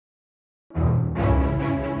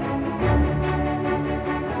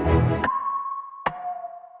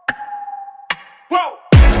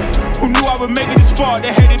would make it this far.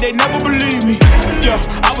 They hated, they never believe me. Yeah,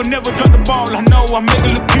 I would never drop the ball. I know I make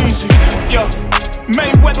it look easy. Yeah,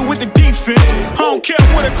 Mayweather with the defense. I don't care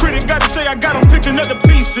what a critic gotta say. I got them picking up the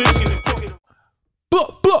pieces.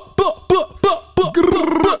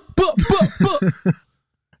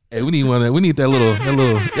 Hey, we need that little.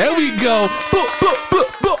 There we go.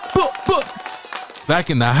 Back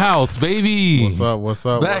in the house, baby. What's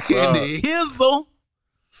up? Back in the hizzle.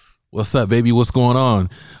 What's up, baby? What's going on?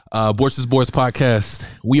 Borch's Boys Podcast.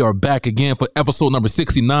 We are back again for episode number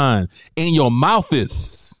 69. In your mouth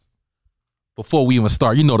is. Before we even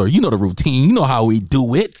start, you know the routine. You know how we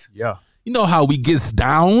do it. Yeah. You know how we gets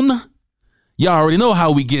down. Y'all already know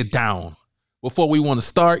how we get down. Before we want to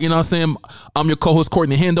start, you know what I'm saying? I'm your co-host,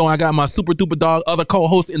 Courtney Hendo. I got my super duper dog, other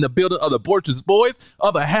co-host in the building of the Borch's Boys.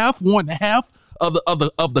 Other half, one and a half of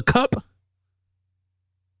the cup.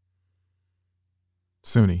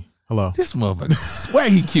 Suni. Hello. This motherfucker swear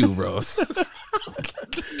he cute, bro.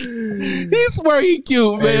 He swear he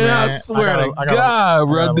cute, man. Hey, man. I swear to God,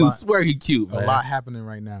 bro. Dude, swear he cute, man. A lot happening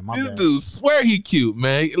right now. This dude swear he cute,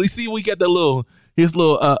 man. At least see we got his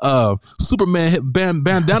little Superman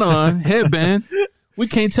bandana on, headband. We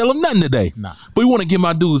can't tell him nothing today. Nah. But we want to give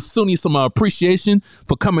my dude Suni some appreciation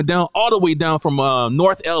for coming down all the way down from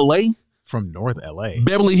North LA. From North LA.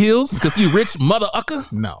 Beverly Hills, because you rich mother ucker.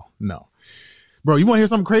 No. Bro, you want to hear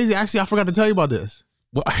something crazy? Actually, I forgot to tell you about this.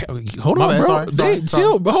 Well, hold on, bro. Sorry.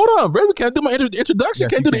 Chill. But hold on, bro. We can't do my introduction. Yes,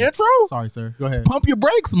 Can't do the intro. Sorry, sir. Go ahead. Pump your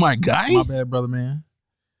brakes, my guy. My bad, brother, man.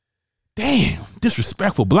 Damn,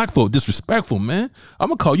 disrespectful. Black folk, disrespectful, man. I'm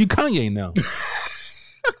gonna call you Kanye now.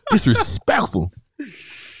 Disrespectful.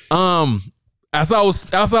 As I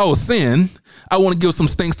was saying, I want to give some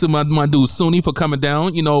thanks to my dude Suni for coming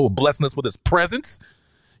down. You know, blessing us with his presence.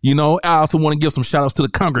 You know, I also want to give some shout outs to the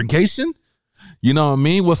congregation. You know what I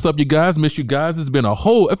mean? What's up, you guys? Miss you guys. It's been I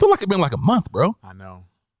feel like it's been like a month, bro. I know.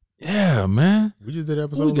 Yeah, man. We just did an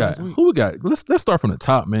episode last week. Who we got? Let's start from the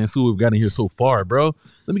top, man. See what we've got in here so far, bro.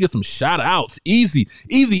 Let me get some shout outs. Easy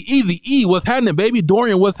E. What's happening, baby?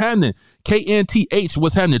 Dorian, what's happening? KNTH,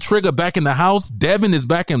 what's happening? Trigger back in the house. Devin is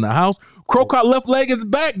back in the house. Crocott left leg is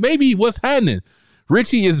back, baby. What's happening?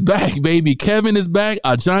 Richie is back, baby. Kevin is back.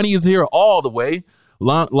 Johnny is here all the way.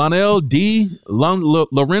 Lonel D.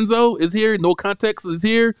 Lorenzo is here. No Context is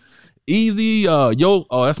here. Easy.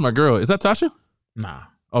 That's my girl. Is that Tasha? Nah.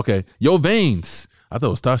 Okay. Yo Veins. I thought it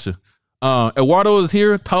was Tasha. Eduardo is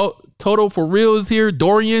here. Toto for real is here.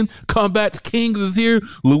 Dorian Combat Kings is here.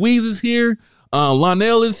 Louise is here.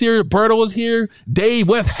 Lonel is here. Berto is here. Dave,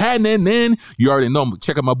 what's happening? Then you already know.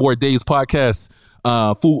 Check out my boy Dave's podcast,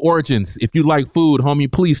 Food Origins. If you like food,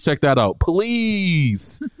 homie, please check that out.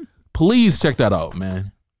 Please check that out,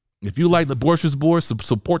 man. If you like the Borch's Boys,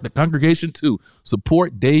 support the congregation too.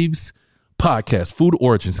 Support Dave's podcast, Food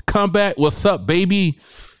Origins. Combat, what's up, baby?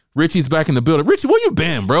 Richie's back in the building. Richie, where you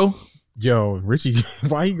been, bro? Yo, Richie,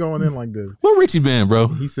 why he going in like this? Where Richie been, bro?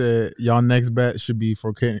 He said, y'all next bet should be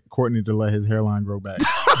for Courtney to let his hairline grow back.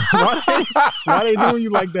 why they doing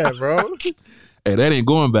you like that, bro? Hey, that ain't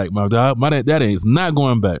going back, my dog. That is not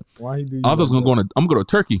going back. Why he do you I was like I'm gonna go to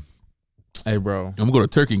Turkey. Hey, bro. I'm gonna go to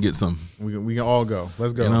Turkey and get some. We can all go.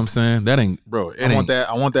 Let's go. You know what I'm saying? That ain't, bro.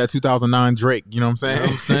 I want that 2009 Drake. You know what I'm saying? You know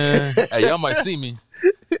what I'm saying? Hey, y'all might see me.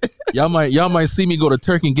 Y'all might see me go to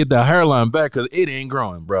Turkey and get that hairline back because it ain't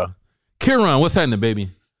growing, bro. Kieran, what's happening,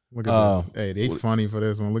 baby? Look at this. Hey, they funny for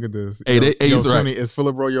this one. Look at this. Hey, yo, right. Sunny, is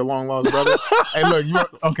Philip Bro your long lost brother? Hey,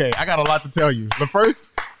 look, okay, I got a lot to tell you. But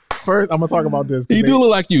first, I'm gonna talk about this. He do look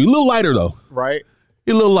like you. A little lighter though. Right?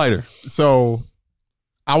 He a little lighter. So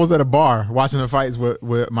I was at a bar watching the fights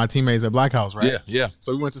with my teammates at Black House, right? Yeah.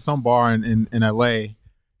 So we went to some bar in LA.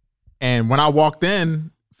 And when I walked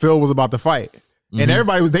in, Phil was about to fight. And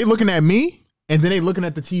everybody they looking at me. And then they looking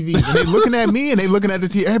at the TV. And they looking at me and they looking at the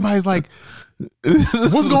TV. Everybody's like,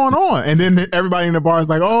 what's going on? And then everybody in the bar is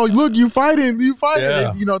like, oh, look, you fighting.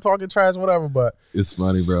 Yeah. And, talking trash, whatever. But it's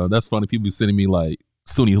funny, bro. That's funny. People be sending me like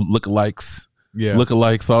Sunni lookalikes. Yeah.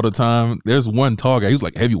 Lookalikes all the time. There's one tall guy. He was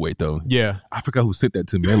like heavyweight though. Yeah. I forgot who sent that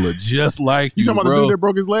to me. They look just like you. You talking about the dude that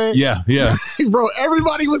broke his leg? Yeah. Bro,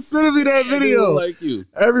 everybody was sending me that video. Like you.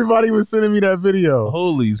 Everybody was sending me that video.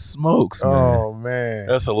 Holy smokes, man. Oh, man.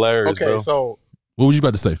 That's hilarious, okay, bro. so What were you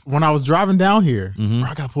about to say? when I was driving down here, bro,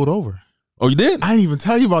 I got pulled over. Oh, you did? I didn't even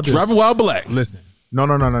tell you about this. Driving while black. Listen. No.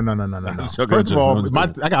 First of all,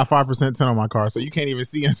 I got 5% tint on my car, so you can't even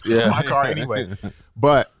see inside my car anyway.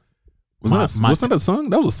 But was that a song?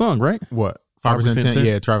 That was a song, right? What? 5% tint?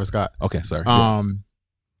 Yeah, Travis Scott. Okay, sorry.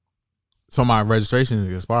 So my registration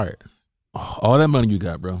is expired. All that money you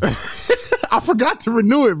got, bro. I forgot to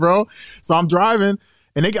renew it, bro. So I'm driving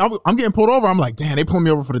And I'm getting pulled over. I'm like, damn, they pulled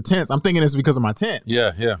me over for the tents. I'm thinking it's because of my tent.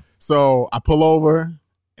 Yeah, yeah. So I pull over,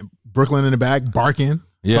 and Brooklyn in the back barking.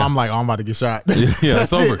 Yeah. So I'm like, oh, I'm about to get shot. Yeah,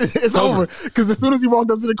 it's over. It's over. Because as soon as he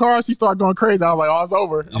walked up to the car, she started going crazy. I was like, oh, it's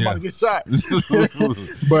over. I'm about to get shot.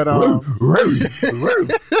 But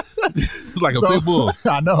it's like a pit bull.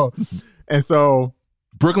 I know. And so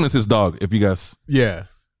Brooklyn is his dog. If you guys, yeah.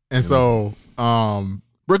 And so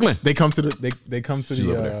Brooklyn, they come to the they come to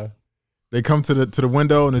the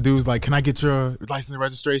window, and the dude's like, can I get your license and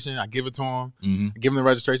registration? I give it to him. I give him the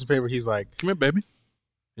registration paper. He's like, come here, baby.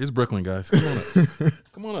 It's Brooklyn, guys. Come on up.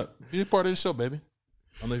 Come on up. Be a part of the show, baby.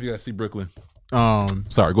 I don't know if you guys see Brooklyn.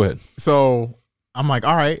 Sorry, go ahead. So I'm like,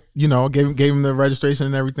 all right, gave him the registration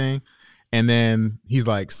and everything. And then he's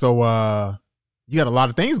like, so you got a lot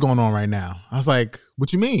of things going on right now. I was like,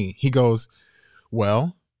 what you mean? He goes,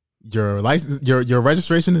 well, your license, your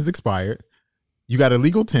registration is expired. You got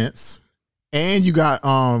illegal tents. And you got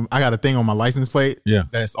I got a thing on my license plate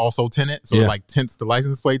that's also tinted, so it like tints the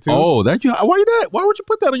license plate too. Oh, why you that? Why would you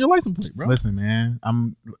put that on your license plate, bro? Listen, man,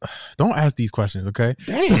 don't ask these questions, okay?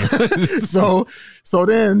 Damn. so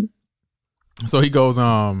he goes,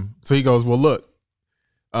 well, look,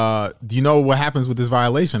 do you know what happens with this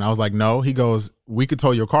violation? I was like, no. He goes, we could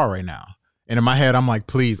tow your car right now. And in my head, I'm like,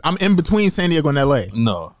 please. I'm in between San Diego and LA.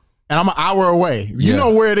 No. And I'm an hour away. You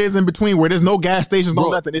know where it is in between, where there's no gas stations, no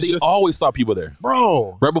nothing. It's just always saw people there,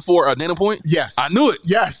 bro. Right before Dana Point. Yes, I knew it.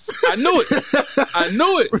 Yes, I knew it. I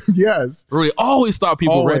knew it. Yes, really, always stop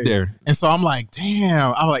people right there. And so I'm like,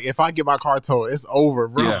 damn. I'm like, if I get my car towed, it's over,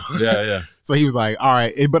 bro. Yeah. So he was like, all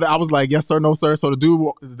right, but I was like, yes sir, no sir. So the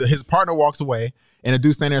dude, his partner walks away, and the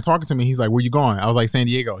dude standing there talking to me. He's like, where you going? I was like, San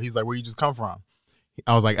Diego. He's like, where you just come from?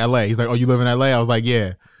 I was like, LA. He's like, oh, you live in LA? I was like,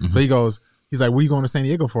 yeah. So he's like, what are you going to San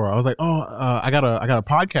Diego for? I was like, oh, I got a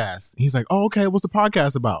podcast. He's like, oh, okay. What's the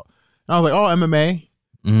podcast about? And I was like, oh, MMA.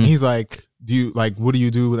 And he's like, what do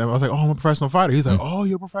you do? And I was like, oh, I'm a professional fighter. He's like, oh,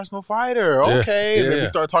 you're a professional fighter. Okay. And then we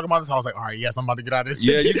started talking about this. I was like, all right, yes, I'm about to get out of this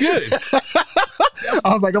ticket. Yeah, you good.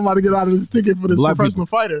 I was like, I'm about to get out of this ticket for this professional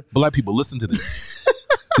fighter. Black people, listen to this.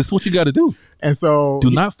 This is what you got to do. And so do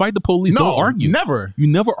not fight the police. Don't argue. Never. You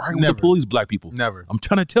never argue with the police, black people. Never. I'm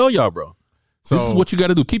trying to tell y'all, bro. So this is what you got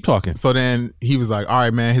to do. Keep talking. So then he was like, all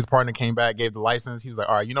right, man. His partner came back, gave the license. He was like,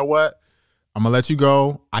 all right, you know what? I'm going to let you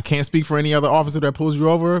go. I can't speak for any other officer that pulls you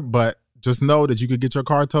over, but just know that you could get your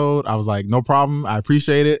car towed. I was like, no problem. I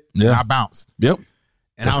appreciate it. Yeah. And I bounced. Yep.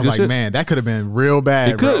 And I was like, man, that could have been real bad.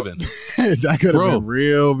 It could have been. That could have been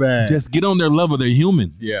real bad. Just get on their level. They're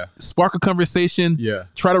human. Yeah. Spark a conversation. Yeah.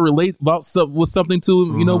 Try to relate with something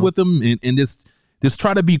to, with them and just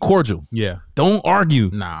try to be cordial. Yeah. Don't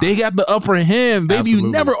argue. Nah. They got the upper hand. Baby, Absolutely.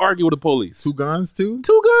 you never argue with the police. 2 guns too?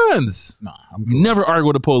 2 guns. Nah, I'm cool. You never argue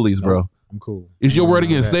with the police, bro. I'm cool. It's your word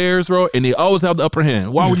against theirs, bro, and they always have the upper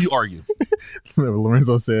hand. Why would you argue?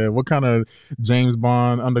 Lorenzo said, what kind of James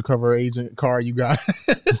Bond undercover agent car you got?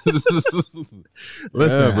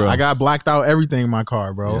 Listen, bro. I got blacked out everything in my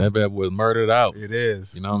car, bro. Yeah, that bad was murdered out. It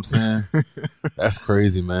is. You know what I'm saying? That's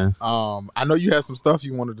crazy, man. I know you had some stuff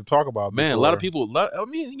you wanted to talk about. Man, a lot of people, I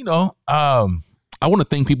want to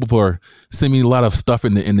thank people for sending me a lot of stuff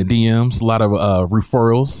in the DMs, a lot of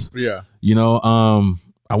referrals. Yeah.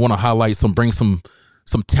 I want to highlight bring some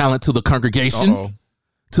talent to the congregation. Uh-oh.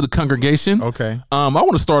 To the congregation. Okay. I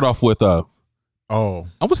want to start off with I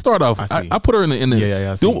want to start off. I put her in the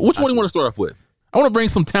yeah. Which one do you want to start off with? I want to bring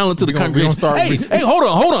some talent to the congregation. Hey, hold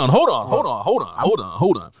on.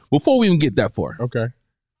 Before we even get that far. Okay.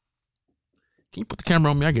 Can you put the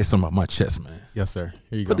camera on me? I get some on my chest, man. Yes, sir.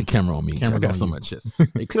 Here you go. Put the camera on me. I got some on my chest.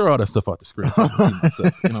 Hey, clear all that stuff out the screen. So I can see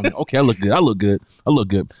myself. You know what I mean? Okay, I look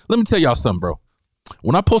good. Let me tell y'all something, bro.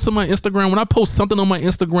 When I post on my Instagram, when I post something on my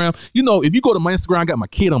Instagram, if you go to my Instagram, I got my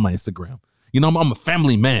kid on my Instagram. I'm a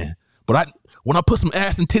family man. But when I put some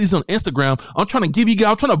ass and titties on Instagram, I'm trying to give you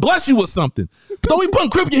guys, I'm trying to bless you with something. Don't be putting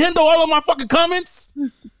Crippy Hendo all on my fucking comments.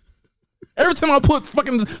 Every time I put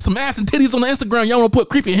fucking some ass and titties on the Instagram, y'all want to put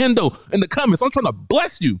Creepy Hendo in the comments. I'm trying to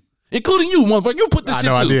bless you, including you, motherfucker. You put this shit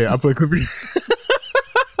too. I did. I put Creepy.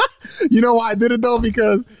 You know why I did it though?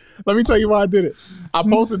 Because let me tell you why I did it. I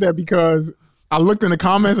posted that because I looked in the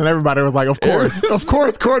comments and everybody was like, of course,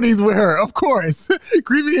 Courtney's with her. Of course.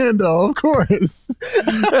 Creepy Hendo, of course.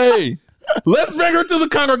 Hey, let's bring her to the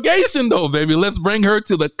congregation though, baby. Let's bring her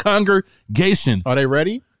to the congregation. Are they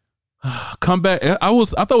ready? Combat. I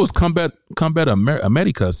thought it was Combat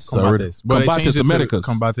Americas. Combates Americas.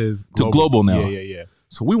 Combates to global now. Yeah.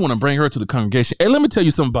 So we want to bring her to the congregation. Hey, let me tell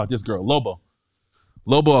you something about this girl, Lobo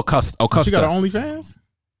Acosta. She got her OnlyFans?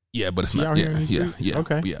 Yeah, but it's not. Yeah.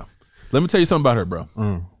 Okay. Yeah. Let me tell you something about her, bro.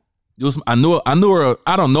 I knew her.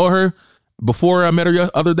 I don't know her, before I met her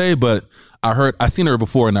the other day, but I seen her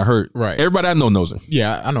before and I heard. Right. Everybody I know knows her.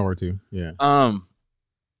 Yeah, I know her too. Yeah.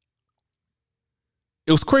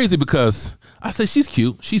 It was crazy because I said she's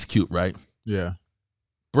cute. She's cute, right? Yeah.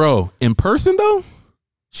 Bro, in person though,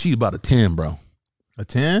 she's about a 10, bro. A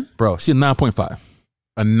 10? Bro, she's a 9.5.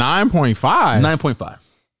 A 9.5? 9.5.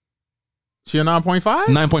 She a 9.5?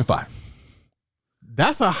 9.5.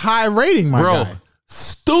 That's a high rating, my bro, guy.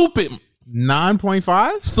 Stupid. 9.5?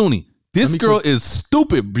 Suni, this girl is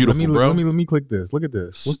stupid beautiful, bro. Let me click this. Look at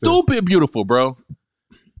this. What's stupid this? Beautiful, bro.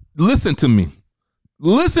 Listen to me.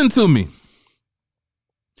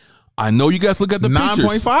 I know you guys look at the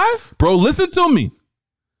 9.5? Bro, listen to me.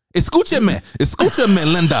 Escúchame,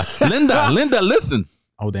 Linda. Linda, listen.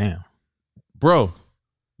 Oh, damn. Bro.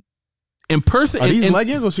 In person. Are these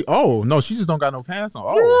leggings or she? Oh, no, she just don't got no pants on.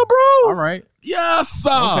 Oh, yeah, bro. All right. Yes, sir.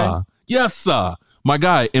 Okay. Yes, sir. My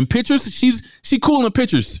guy, in pictures, she cool in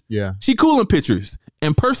pictures. Yeah. She cool in pictures.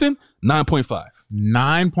 In person, 9.5.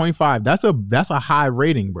 9.5. That's a high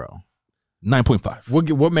rating, bro.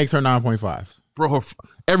 9.5. What makes her 9.5? Bro,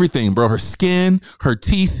 everything, bro. Her skin, her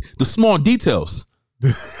teeth, the small details.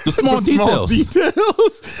 The small details.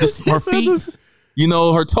 Her feet, you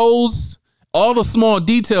know, her toes, all the small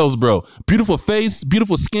details, bro. Beautiful face,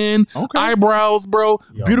 beautiful skin, eyebrows, bro.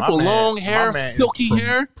 Yo, beautiful long hair, silky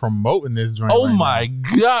hair. Promoting this joint. Oh my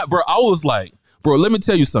God, bro. I was like, bro, let me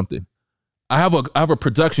tell you something. I have a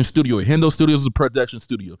production studio. Hendo Studios is a production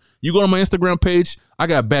studio. You go on my Instagram page, I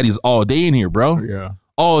got baddies all day in here, bro. Yeah.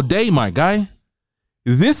 All day, my guy.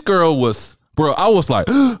 This girl was, bro, I was like,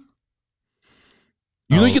 you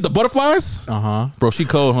know you get the butterflies? Uh-huh. Bro, she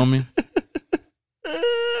cold, homie.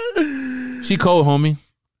 She cold, homie.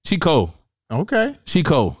 She cold. Okay. She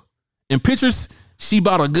cold. In pictures, she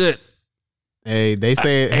about a good. Hey, they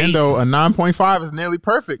say Hendo, a 9.5 is nearly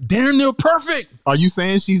perfect. Damn near perfect. Are you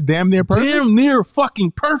saying she's damn near perfect? Damn near fucking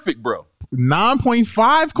perfect, bro.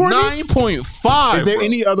 9.5, Courtney? 9.5. Is there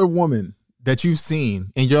any other woman that you've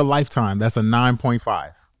seen in your lifetime that's a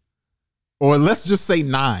 9.5? Or let's just say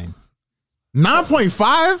 9.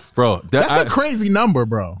 9.5? Bro, that's a crazy number,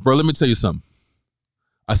 bro. Bro, let me tell you something.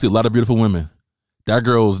 I see a lot of beautiful women. That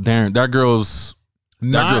girl's up there, But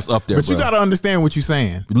bro. You got to understand what you're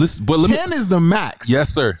saying. Listen, but 10 is the max. Yes,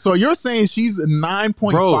 sir. So you're saying she's a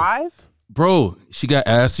 9.5? Bro, she got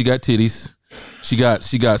ass, she got titties. She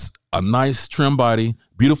got a nice trim body,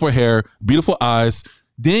 beautiful hair, beautiful eyes.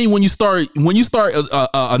 Then when you start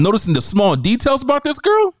noticing the small details about this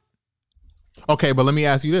girl. Okay, but let me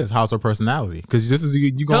ask you this: how's her personality? Because this is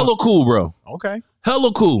you going hella cool, bro. Okay,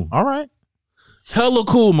 hella cool. All right, hella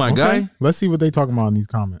cool, my guy. Let's see what they talking about in these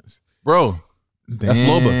comments, bro. That's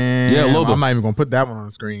Loba. Yeah, Loba. I'm not even gonna put that one on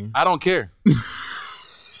the screen. I don't care. Do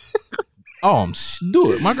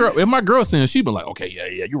it. If my girl saying, she been like, okay,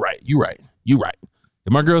 yeah, you right.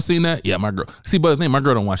 If my girl seen that, yeah, my girl. See, but the thing, my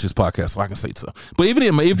girl don't watch this podcast, so I can say so. But even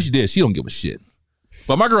if she did, she don't give a shit.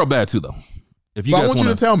 But my girl bad too, though. If you, I want you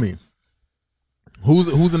to tell me who's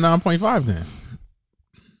a 9.5 then.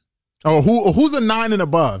 Oh, who's a 9 and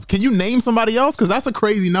above? Can you name somebody else? Because that's a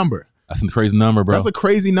crazy number. That's a crazy number, bro. That's a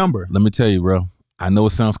crazy number. Let me tell you, bro. I know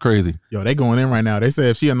it sounds crazy. Yo, they going in right now. They say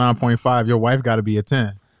if she a 9.5, your wife got to be a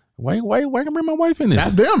 10. Why can I bring my wife in this?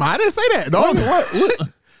 That's them. I didn't say that. What?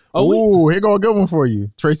 Oh, here go a good one for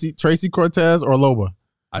you. Tracy Cortez or Loba?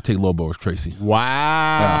 I take Loba over Tracy.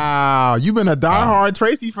 Wow. You've been a diehard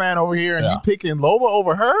Tracy fan over here and you picking Loba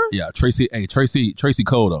over her? Yeah, Tracy. Hey, Tracy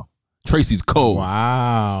cold though. Tracy's cold.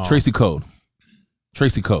 Wow. Tracy cold.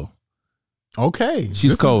 Okay.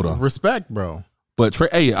 She's cold though. Respect, bro. But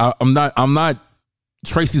I'm not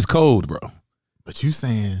Tracy's cold, bro. But you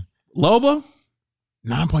saying Loba?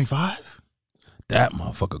 9.5? That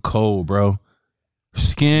motherfucker cold, bro.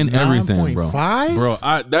 Skin, everything, bro. 9.5? Bro,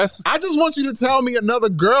 I just want you to tell me another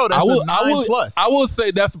girl that's a 9 plus. I will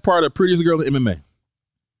say that's a part of the prettiest girl in MMA.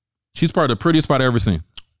 She's part of the prettiest fight I've ever seen.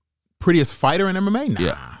 Prettiest fighter in MMA?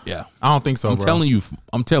 Nah. Yeah. I don't think so, I'm telling you.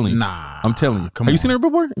 Nah. I'm telling you. Come Have you seen her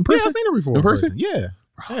before in person? Yeah, I've seen her before. In person? Yeah.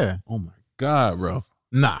 Yeah. Oh my God, bro.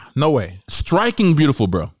 Nah, no way. Striking beautiful,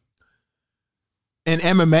 bro. In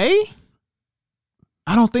MMA?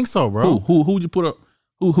 I don't think so, bro. Who'd you put up?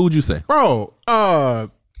 Who'd you say? Bro,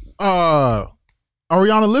 Ariana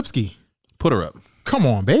Lipsky. Put her up. Come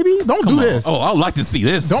on, baby. Don't do this. Oh, I'd like to see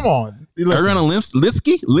this. Come on. Listen. Ariana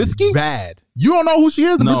Lipsky? Bad. You don't know who she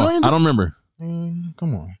is? The Brazilian? I don't remember. Come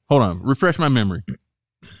on. Hold on. Refresh my memory.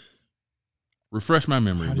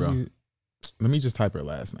 Bro. Let me just type her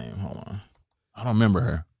last name. Hold on. I don't remember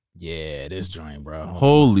her. Yeah, this joint, bro.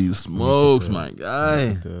 Holy smokes, my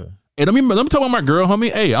guy. Hey, let me talk about my girl,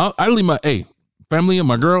 homie. Hey, I leave my family and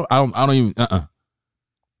my girl. I don't even.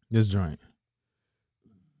 This joint.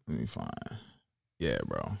 Let me find. Yeah,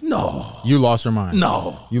 bro. No. You lost your mind.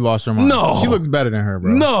 No. You lost your mind. No. She looks better than her,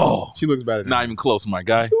 bro. No. She looks better than Not her. even close, my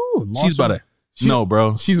guy. Ooh, She's about to. No,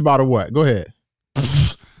 bro. She's about to what? Go ahead.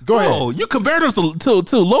 Go ahead. Oh, you compared her to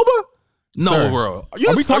Loba? No, Sir. bro.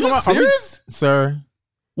 Are we talking about serious? Sir?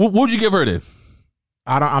 What would you give her then?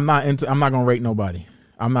 I'm not gonna rate nobody.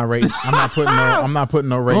 I'm not rating. I'm not putting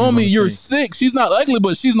no rating. Homie, you're sick. She's not ugly,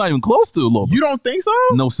 but she's not even close to Loba. You don't think so?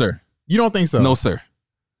 No, sir. You don't think so? No, sir.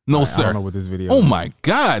 No, sir. I don't know what this video. Oh is. my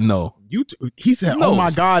God, no. He said, No, "Oh my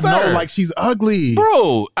God, sir. no!" Like she's ugly,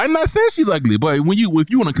 Bro, I'm not saying she's ugly, but if you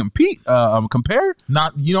want to compete, compare.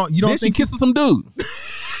 Not you don't Then think she kisses some dude.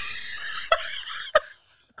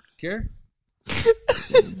 Care?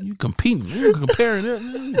 You competing? You comparing it?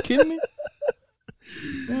 You kidding me?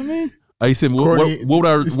 You know what I mean? I said,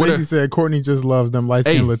 Stacey said Courtney just loves them light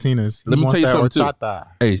skinned Latinas. Let me tell you something horchata.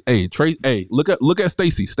 too. Trey. Hey, look at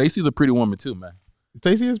Stacey. Stacey's a pretty woman too, man.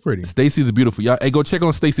 Stacey is pretty. Stacey's a beautiful. Y'all, hey, go check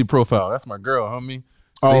on Stacey profile. That's my girl, homie.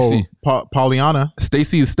 Stacey. Pollyanna.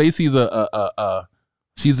 Stacey's a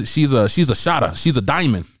she's a shotter. She's a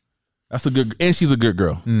diamond. That's a good, and she's a good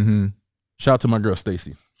girl. Mm-hmm. Shout out to my girl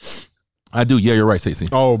Stacey. I do. Yeah, you're right, Stacey.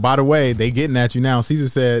 Oh, by the way, they getting at you now. Caesar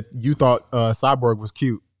said you thought Cyborg was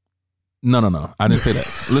cute. No. I didn't say that.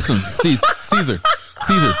 Listen, Caesar.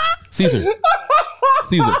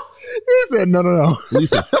 He said no.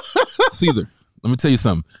 Lisa, Caesar. Let me tell you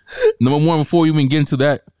something. Number one, before you even get into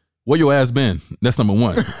that, where your ass been? That's number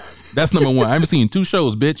one. That's number one. I haven't seen 2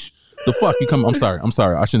 shows, bitch. The fuck you come? I'm sorry. I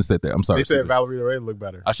shouldn't have said that. I'm sorry. They said Caesar. Valerie the Ray look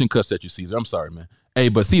better. I shouldn't cuss at you, Caesar. I'm sorry, man. Hey,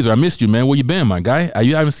 but Caesar, I missed you, man. Where you been, my guy?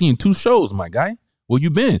 You haven't seen 2 shows, my guy. Where you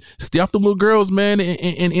been? Stay off the little girls, man.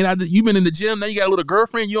 And you been in the gym. Now you got a little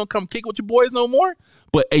girlfriend. You don't come kick with your boys no more.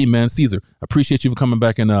 But hey, man, Caesar, I appreciate you for coming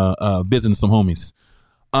back and visiting some homies.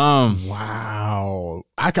 Wow.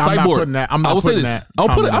 I'm not putting that. I'm not putting that. I'll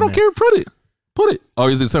put it. I don't care. Put it. Oh,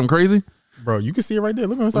 is it something crazy? Bro, you can see it right there.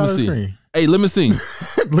 Look on the side of the screen. Hey, let me see.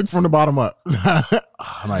 Look from the bottom up.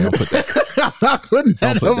 I'm not gonna put that. I'm not putting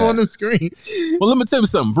that up on the screen. Well, let me tell you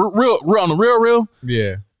something. Real on the real.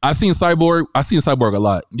 Yeah. I seen Cyborg a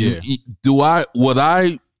lot. Yeah.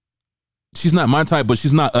 She's not my type, but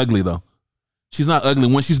she's not ugly though. She's not ugly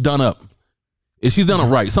when she's done up. If she's done it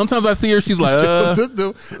right. Sometimes I see her, she's like,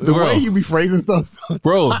 the way you be phrasing stuff.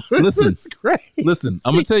 Bro, listen. It's great. Listen,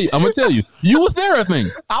 I'm gonna tell you. You was there, I think.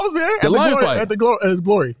 I was there The lion fight. at the Glory. It was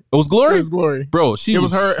Glory. It was Glory? It was Glory. Bro, It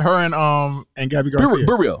was her and Gabby Garcia.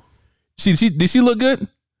 Be real. Did she look good?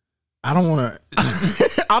 I don't want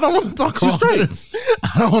to talk She's about straight. this.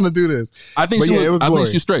 I don't want to do this. I think But she it was I Glory.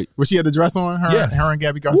 think she's straight. Was she had the dress on? Yes. Her and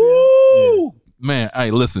Gabby Garcia. Woo! Man, hey,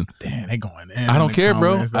 listen. Damn, they going in. I don't care,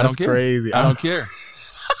 bro. Comments. I don't That's care. crazy. I don't care.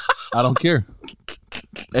 I don't care.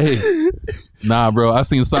 Hey, nah, bro. I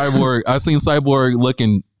seen Cyborg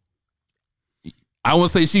looking. I won't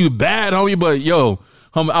say she was bad, homie, but yo,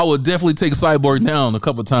 homie, I would definitely take Cyborg down a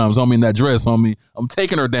couple times, homie. In that dress, homie, I'm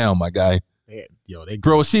taking her down, my guy.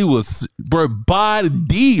 Bro, she was, body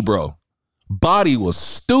was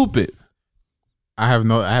stupid. I have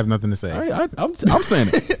nothing to say. I'm saying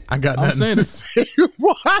it. I got nothing to say.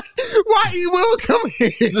 Why he will come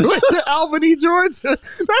here with the Albany, Georgia?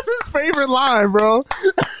 That's his favorite line, bro.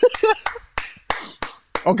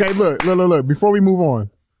 Okay, look. Before we move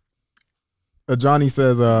on, Johnny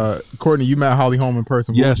says, Courtney, you met Holly Holm in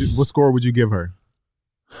person. Yes. What score would you give her?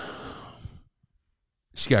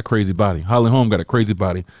 She got a crazy body. Holly Holm got a crazy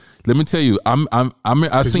body. Let me tell you, I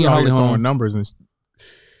seen Holly Holm numbers and.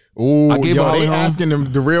 Oh, they asking them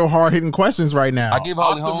the real hard hitting questions right now. I gave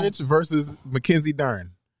Holly Holm versus Mackenzie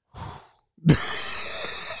Dern.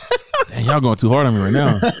 Dang, y'all going too hard on me right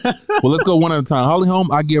now. Well, let's go one at a time. Holly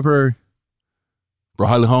Holm, I give her. Bro,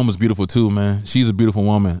 Holly Holm is beautiful too, man. She's a beautiful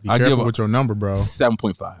woman. I give her with your number, bro.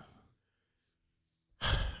 7.5.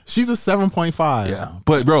 She's a 7.5. Yeah,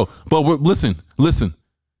 but listen.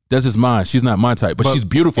 That's just mine. She's not my type, but she's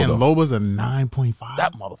beautiful and though. Loba's a 9.5.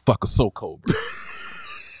 That motherfucker's so cold, bro.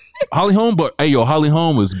 Holly Holm, but hey, Holly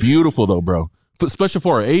Holm is beautiful though, bro. Especially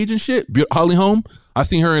for her age and shit. Holly Holm, I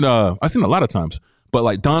seen her I seen a lot of times, but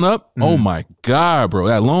like done up. Oh my God, bro,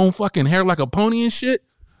 that long fucking hair like a pony and shit,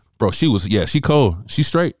 bro. She cold. She's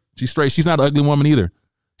straight. She's not an ugly woman either.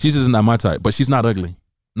 She's just not my type, but she's not ugly,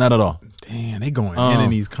 not at all. Damn, they going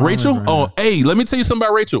in these comments. Rachel, right hey, let me tell you something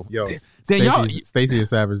about Rachel. Yo, y'all, Stacey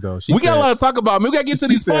is savage though. We got a lot to talk about. Man, we got to get to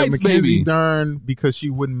these fights, Mackenzie baby. Dern because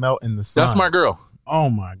she wouldn't melt in the sun. That's my girl.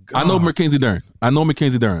 Oh my God. I know Mackenzie Dern.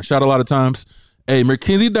 Shot a lot of times. Hey,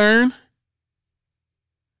 Mackenzie Dern.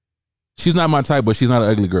 She's not my type, but she's not an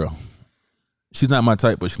ugly girl. She's not my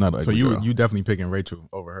type, but she's not an ugly girl. So you definitely picking Rachel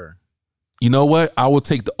over her. You know what? I will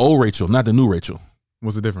take the old Rachel, not the new Rachel.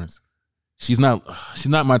 What's the difference? She's not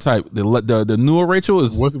my type. The newer Rachel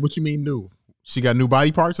is. What you mean new? She got new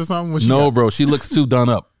body parts or something? No, bro. She looks too done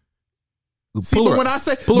up. See, but when I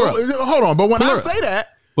say hold on, but when I say that,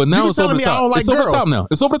 but now it's over the top. It's over the top now.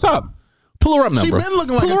 It's over the top. Pull her up now, bro. She been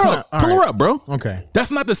looking like Pull her up, bro. Okay,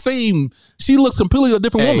 that's not the same. She looks completely a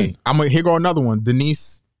different woman. Here go another one.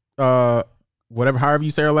 Denise, whatever, however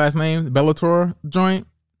you say her last name, Bellator joint.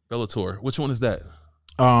 Bellator. Which one is that?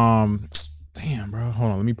 Damn, bro.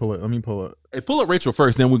 Hold on. Let me pull it. Hey, pull up Rachel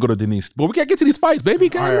first, then we go to Denise. But we gotta get to these fights, baby.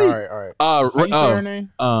 All right. How you say her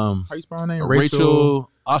name? How you spell her name?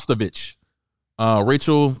 Rachel Ostovich.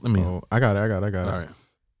 Rachel. Let me. Oh, I got it. All right.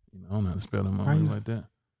 I don't know how to spell them like that.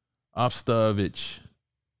 Ostovich.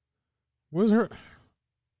 Where's her?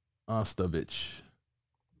 Ostovich.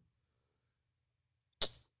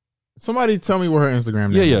 Somebody tell me where her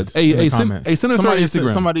Instagram name is. Hey, send us her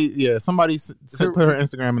Instagram. Somebody put her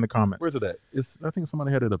Instagram in the comments. Where's it at? I think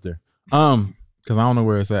somebody had it up there. Because I don't know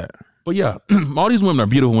where it's at. But yeah, all these women are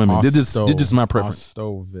beautiful women. This is my preference.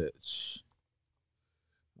 Ostovich.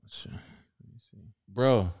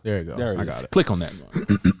 Bro, there you go. I got it. Click on that.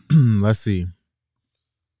 Let's see.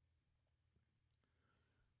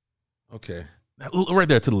 Okay, right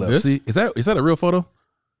there to the left. This? See, is that a real photo?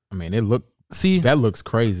 I mean, that looks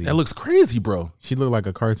crazy. That looks crazy, bro. She looked like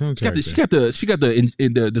a cartoon character. She got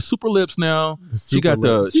the super lips now. She got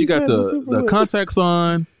the contacts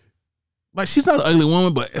on. Like, she's not an ugly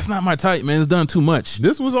woman, but it's not my type, man. It's done too much.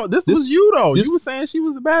 This was you though. You were saying she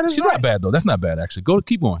was the baddest. She's not bad though. That's not bad actually.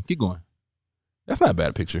 Keep going. That's not a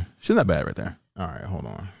bad picture. She's not bad right there. All right, hold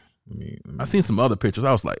on. I seen some other pictures.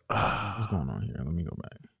 I was like, what's going on here? Let me go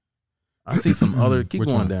back. I see some other. Keep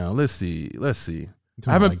going down. Let's see. I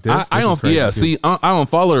haven't. Like this? I don't. Yeah. See, I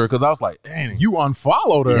unfollowed her because I was like, dang. You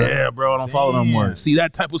unfollowed her? Yeah, bro. I don't follow no more. See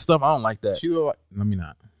that type of stuff? I don't like that. She look like. Let me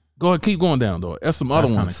not. Go ahead. Keep going down though. That's some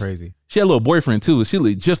other ones. Kind of crazy. She had a little boyfriend too. She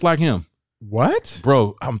looked just like him. What,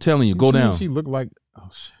 bro? I'm telling you. Go down. She looked like. Oh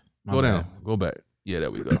shit. Go down. Go back. Yeah,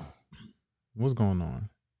 there we go. What's going on?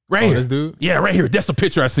 Right here. This dude? Yeah, right here. That's the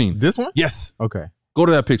picture I seen. This one? Yes. Okay. Go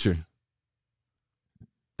to that picture.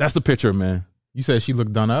 That's the picture, man. You said she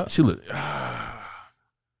looked done up? She looked.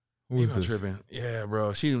 Who's this? Tripping? Yeah,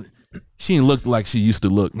 bro. She didn't look like she used to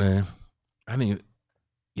look, man. I think.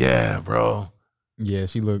 Yeah, bro. Yeah,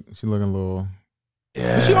 she looking a little.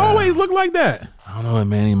 Yeah. But she always looked like that. I don't know,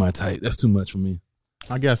 man. Ain't my type. That's too much for me.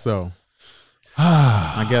 I guess so.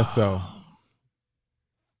 I guess so.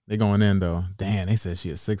 They going in though. Damn, they said she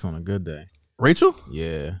a 6 on a good day. Rachel?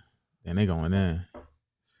 Yeah. And they going in.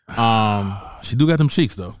 She do got them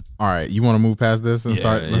cheeks though. All right, you want to move past this and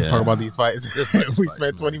start? Let's talk about these fights. We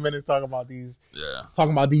spent 20 minutes talking about these. Yeah.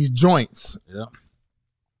 Talking about these joints. Yeah.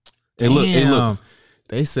 Hey, look.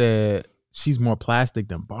 They said she's more plastic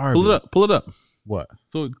than Barbie. Pull it up. What?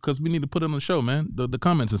 So, because we need to put it on the show, man. The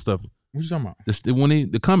comments and stuff. What you talking about?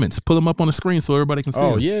 The comments. Pull them up on the screen so everybody can see.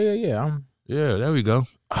 Oh, them. yeah. Yeah, there we go.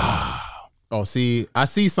 Oh, see, I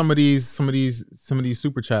see some of these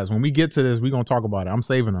super chats. When we get to this, we're gonna talk about it. I'm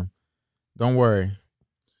saving them. Don't worry.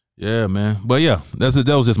 Yeah, man. But yeah, that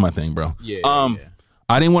was just my thing, bro. Yeah.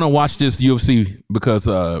 I didn't want to watch this UFC because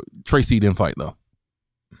Tracy didn't fight though.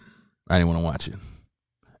 I didn't want to watch it.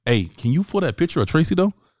 Hey, can you pull that picture of Tracy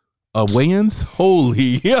though? Weigh-ins?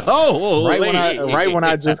 Holy yo! Right when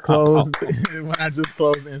I just closed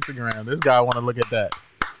Instagram, this guy want to look at that.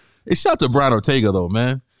 Hey, shout out to Brian Ortega though,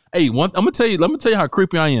 man. Hey, let me tell you how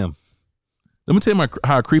creepy I am. Let me tell you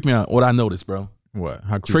how creepy what I noticed, bro. What?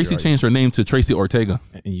 How creepy Tracy changed her name to Tracy Ortega.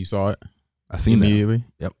 And you saw it? I seen immediately?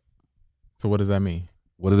 That. Yep. So what does that mean?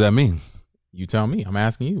 What does that mean? You tell me. I'm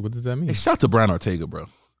asking you. What does that mean? Hey, shout out to Brian Ortega, bro.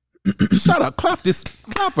 Shout out. Clap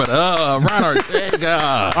it up. Brian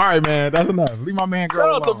Ortega. All right, man. That's enough. Leave my man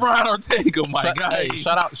girl alone. Shout out to Brian Ortega, my guy. Hey,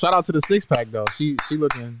 shout out to the 6-pack though. She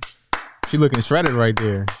looking shredded right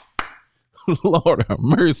there. Lord have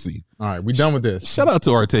mercy. All right, we done with this. Shout out to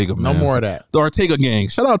Ortega, man. No more of that. The Ortega gang.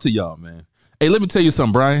 Shout out to y'all, man. Hey, let me tell you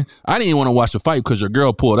something, Brian. I didn't even want to watch the fight because your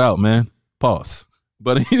girl pulled out, man. Pause.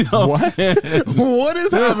 But you know what? What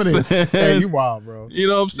is happening? Hey, you wild, bro. You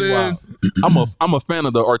know what I'm saying? I'm a fan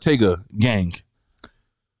of the Ortega gang.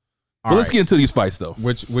 But let's get into these fights though.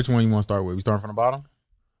 Which one you want to start with? We starting from the bottom?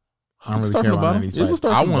 I don't really care about any of these fights.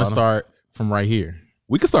 I want to start from right here.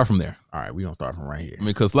 We can start from there. All right, we gonna start from right here. I mean,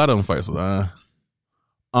 because a lot of them fights.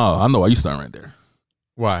 I know why you starting right there.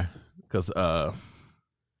 Why? Because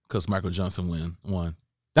Michael Johnson won.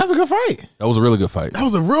 That's a good fight. That was a really good fight. That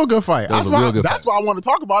was a real good fight. That's why I want to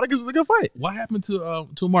talk about it because it was a good fight. What happened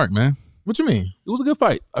to Mark, man? What you mean? It was a good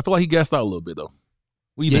fight. I feel like he gassed out a little bit though.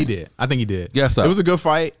 He did. I think he did. Gassed out. It was a good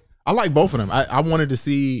fight. I like both of them. I wanted to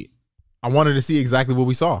see I wanted to see exactly what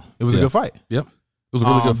we saw. It was a good fight. Yep. It was a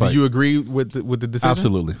really good fight. Did you agree with the decision?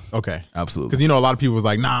 Absolutely. Okay. Absolutely. Because, a lot of people was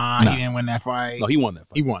like, nah, he didn't win that fight. No, he won that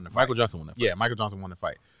fight. He won the fight. Michael Johnson won that fight. Yeah, Michael Johnson won the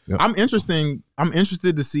fight. Yep. I'm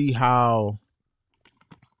interested to see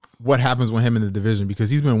what happens with him in the division because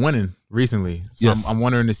he's been winning recently. So Yes. I'm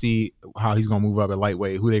wondering to see how he's going to move up at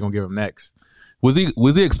lightweight, who they going to give him next. Was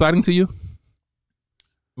he exciting to you?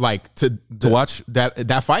 Like to watch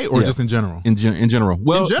that fight or just in general? In general.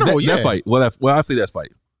 Well, that fight. Well, I say that fight.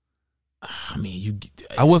 I mean,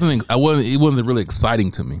 it wasn't really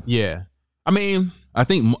exciting to me. Yeah. I mean, I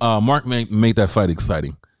think Mark made that fight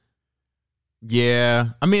exciting. Yeah.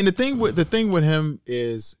 I mean, the thing with him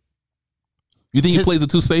is, you think he plays it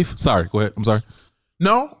too safe? Sorry, go ahead. I'm sorry.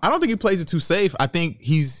 No, I don't think he plays it too safe. I think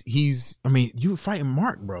he's I mean, you fighting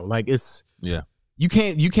Mark, bro. Like you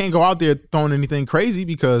can't go out there throwing anything crazy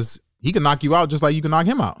because he can knock you out just like you can knock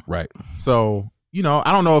him out. Right. So, I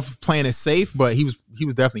don't know if playing it safe, but he was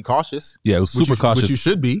definitely cautious. Yeah, it was super cautious. Which you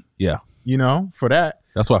should be. Yeah. For that.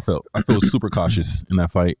 That's what I felt. I felt super cautious in that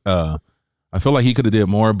fight. I feel like he could have did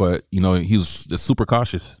more, but he was just super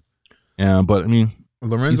cautious. But I mean,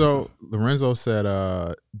 Lorenzo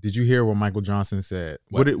said, "Did you hear what Michael Johnson said?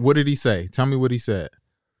 What did he say? Tell me what he said,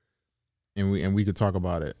 and we could talk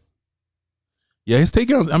about it." Yeah, his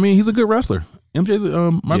takedown. I mean, he's a good wrestler.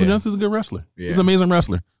 Michael Johnson's a good wrestler. Yeah. He's an amazing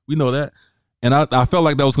wrestler. We know that, and I felt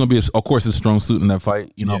like that was going to be, of course, his strong suit in that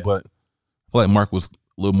fight. But I feel like Mark was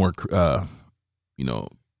a little more,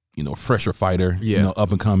 fresher fighter. Yeah. Up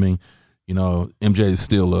and coming. MJ is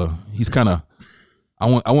still he's kind of.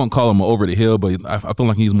 I won't call him over the hill, but I feel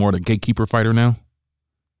like he's more the gatekeeper fighter now.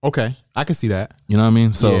 Okay, I can see that. You know what I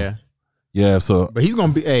mean? So yeah. So, but he's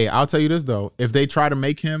gonna be. Hey, I'll tell you this though: if they try to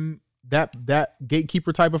make him that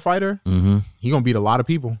gatekeeper type of fighter, he's gonna beat a lot of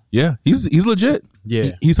people. Yeah, he's legit.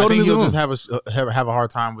 Yeah, he's holding his own. He'll just have a hard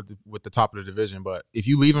time with the top of the division. But if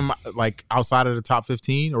you leave him like outside of the top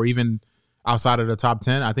 15 or even outside of the top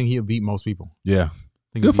 10, I think he'll beat most people. Yeah,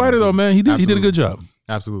 good fighter though, man. He did a good job.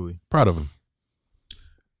 Absolutely, proud of him.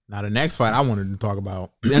 Now the next fight I wanted to talk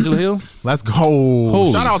about, Angela Hill. Let's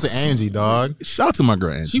go! Shout out to Angie, dog. Shout out to my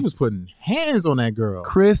girl Angie. She was putting hands on that girl.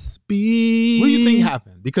 Crispy. What do you think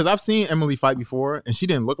happened? Because I've seen Emily fight before, and she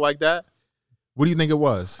didn't look like that. What do you think it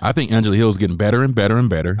was? I think Angela Hill's getting better and better and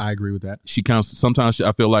better. I agree with that. Sometimes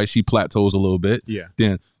I feel like she plateaus a little bit. Yeah.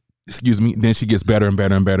 Then she gets better and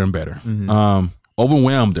better and better and better. Mm-hmm.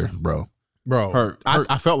 Overwhelmed her, bro.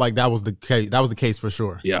 I felt like that was the case. That was the case for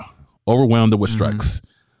sure. Yeah. Overwhelmed her with strikes.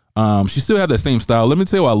 She still had that same style. Let me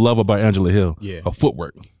tell you what I love about Angela Hill. Yeah. Her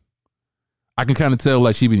footwork. I can kind of tell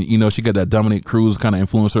like she got that Dominic Cruz kind of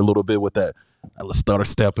influence her a little bit with that stutter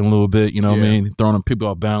stepping a little bit, what I mean? Throwing people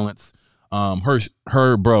off balance. Her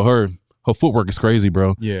footwork is crazy,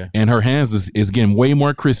 bro. Yeah. And her hands is getting way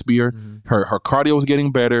more crispier. Her cardio is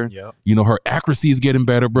getting better. Yep. Her accuracy is getting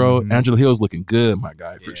better, bro. Angela Hill's looking good, my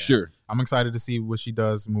guy, for sure. I'm excited to see what she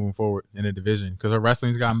does moving forward in the division because her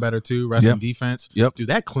wrestling's gotten better too. Wrestling defense. Yep. Dude,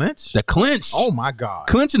 that clinch. Oh my God.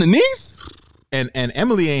 Clinch in the knees? And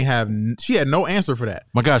Emily she had no answer for that.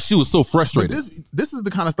 My gosh, she was so frustrated. But this is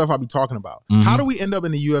the kind of stuff I'll be talking about. How do we end up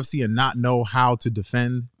in the UFC and not know how to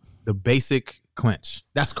defend the basic clinch?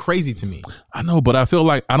 That's crazy to me. I know, but I feel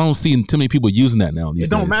like I don't see too many people using that now. It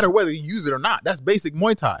don't matter whether you use it or not. That's basic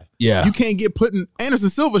Muay Thai. Yeah. You can't get put in. Anderson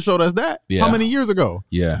Silva showed us that. Yeah. How many years ago?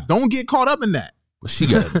 Yeah. Don't get caught up in that. But she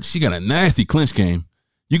got a nasty clinch game.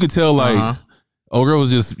 You could tell old girl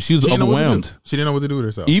was she was overwhelmed. She didn't know what to do with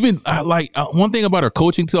herself. Even one thing about her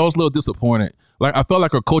coaching too, I was a little disappointed. Like I felt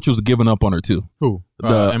like her coach was giving up on her too. Who?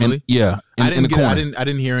 I Emily?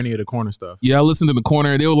 didn't hear any of the corner stuff. Yeah, I listened to the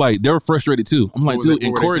corner. They were frustrated too. I'm like, dude,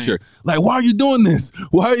 encourage her. Like, why are you doing this?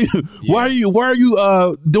 Why are you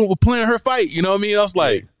planning her fight? You know what I mean? I was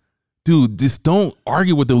like, dude, just don't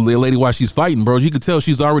argue with the lady while she's fighting, bro. You could tell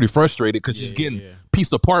she's already frustrated because she's getting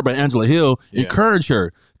pieced apart by Angela Hill. Yeah. Encourage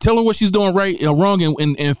her. Tell her what she's doing right and wrong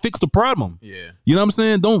and fix the problem. Yeah. You know what I'm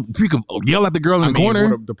saying? Don't freaking yell at the girl in the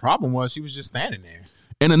corner. The problem was she was just standing there.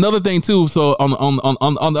 And another thing too, so on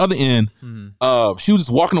the other end, she was just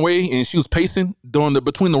walking away and she was pacing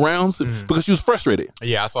between the rounds because she was frustrated.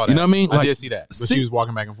 Yeah, I saw that. You know what I mean? I did see that. But she was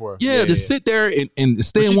walking back and forth. Yeah, just sit there and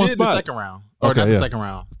stay in one spot. The second round. Or not the second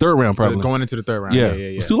round. Third round, probably. Going into the third round. Yeah.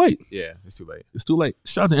 It's too late. Yeah, it's too late. It's too late.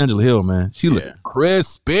 Shout out to Angela Hill, man. She looked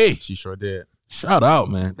crispy. She sure did. Shout out,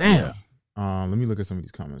 man. Damn. Let me look at some of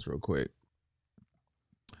these comments real quick.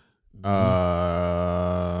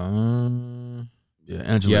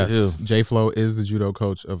 Angela Hill. J-Flo is the judo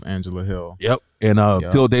coach of Angela Hill. Yep. And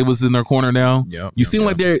Phil Davis is in their corner now. Yep. You seem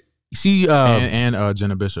like they're and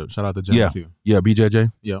Jenna Bishop. Shout out to Jenna too. Yeah, BJJ.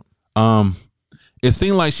 Yep. it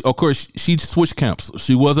seemed like, of course, she switched camps.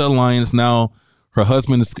 She was at Alliance. Now her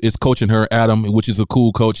husband is coaching her, Adam, which is a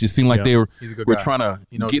cool coach. It seemed like he's a good were guy. trying to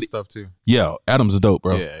He knows his stuff too. Yeah, Adam's dope,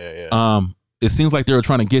 bro. Yeah. It seems like they were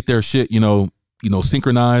trying to get their shit,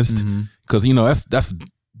 synchronized, because that's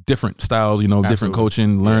different styles, different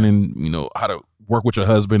coaching, learning, how to work with your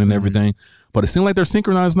husband and everything. But it seems like they're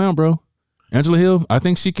synchronized now, bro. Angela Hill, I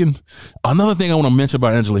think she can. Another thing I want to mention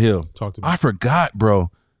about Angela Hill. Talk to me. I forgot,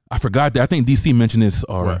 bro. I forgot that. I think DC mentioned this.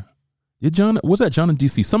 Or was that John and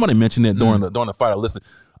DC? Somebody mentioned it during the fight. I listened.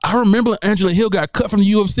 I remember Angela Hill got cut from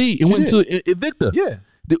the UFC and went to Invicta. Yeah.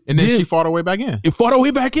 And then she fought her way back in. It fought her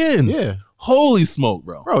way back in. Yeah. Holy smoke,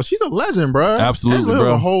 bro. Bro, she's a legend, bro. Absolutely, Angela Hill's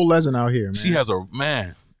bro. a whole legend out here, man. She has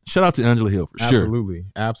shout out to Angela Hill for sure. Absolutely.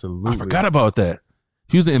 I forgot about that.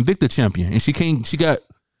 She was an Invicta champion, and she came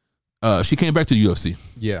back to the UFC.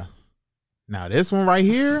 Yeah. Now this one right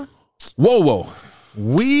here. Whoa.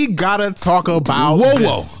 We gotta talk about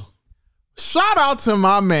this. Shout out to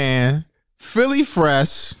my man, Philly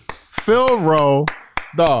Fresh, Phil Rowe.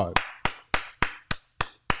 Dog.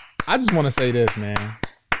 I just want to say this, man.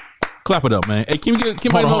 Clap it up, man. Hey, can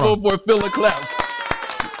my go for a Phil a clap?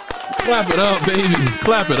 Clap it up, baby.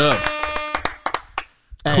 Clap it up.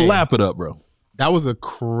 Hey, clap it up, bro. That was a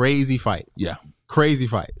crazy fight. Yeah. Crazy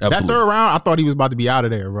fight. Absolutely. That third round, I thought he was about to be out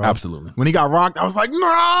of there, bro. Absolutely. When he got rocked, I was like,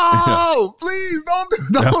 no, please don't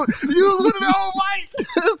use with the whole fight.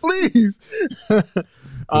 Please.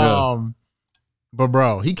 But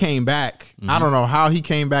bro, he came back. I don't know how he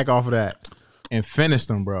came back off of that and finished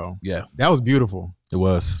him, bro. Yeah. That was beautiful. It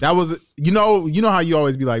was. That was, you know how you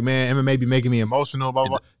always be like, man, MMA be making me emotional, blah,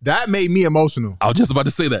 blah, blah. That made me emotional. I was just about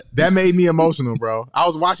to say that. That made me emotional, bro. I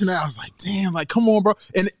was watching that. I was like, damn, like, come on, bro.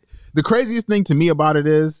 And the craziest thing to me about it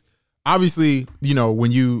is, obviously,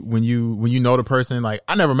 when you know the person, like,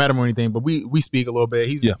 I never met him or anything, but we speak a little bit.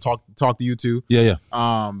 He's talk to you too. Yeah.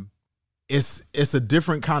 It's a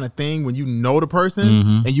different kind of thing when you know the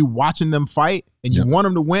person and you watching them fight and you want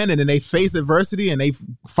them to win, and then they face adversity and they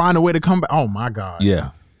find a way to come back. Oh my God.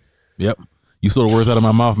 Yeah. Yep. You saw the words out of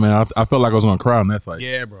my mouth, man. I felt like I was gonna cry in that fight.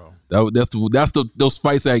 Yeah, bro. That's those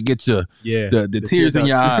fights that get you the tears in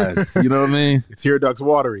your eyes. You know what I mean? The tear ducts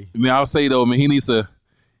watery. I mean, I'll say though, man,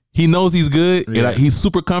 he knows he's good and he's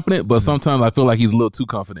super confident, but sometimes I feel like he's a little too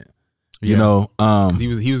confident. You know, he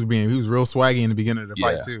was real swaggy in the beginning of the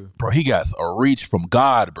fight too. Bro, he got a reach from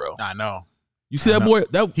God, bro. I know. You see that boy?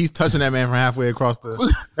 He's touching that man from halfway across the.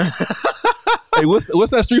 Hey,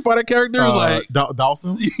 what's that Street Fighter character? Like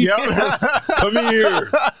Dawson? Yeah. Come here.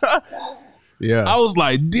 Yeah. I was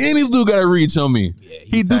like, damn, this dude got a reach on me. Yeah,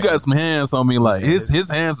 he do got some hands on me. Like his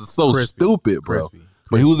hands are so stupid, bro.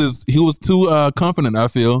 But he was too confident, I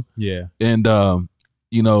feel. Yeah. And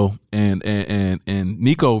and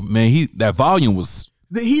Nico, man, that volume was.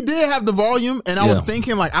 He did have the volume, and I was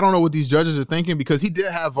thinking, like, I don't know what these judges are thinking, because he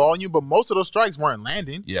did have volume, but most of those strikes weren't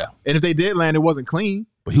landing. Yeah. And if they did land, it wasn't clean.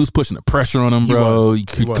 But he was pushing the pressure on him, bro.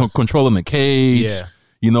 He was controlling the cage. Yeah.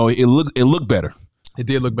 It looked better. It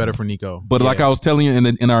did look better for Nico. But like I was telling you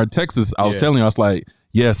in our Texas, I was telling you, I was like,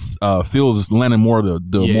 yes, Phil's is landing more of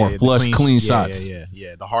the more flush, clean shots.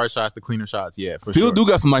 Yeah. The hard shots, the cleaner shots. Yeah, for Phil sure. do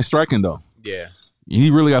got some nice striking, though. Yeah.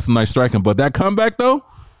 He really got some nice striking. But that comeback, though,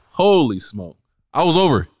 holy smoke. I was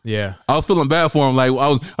over. Yeah. I was feeling bad for him. Like I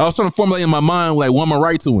was trying to formulate in my mind, like, what am I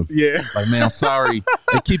right to him? Yeah. Like, man, I'm sorry.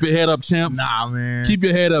 Like, keep your head up, champ. Nah, man. Keep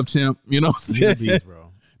your head up, champ. You know what I'm saying? He's a beast,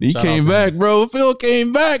 bro. He came back, bro. Phil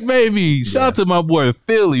came back, baby. Shout out to my boy,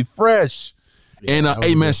 Philly Fresh. Yeah, and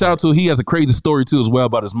hey, man, shout out to, he has a crazy story too as well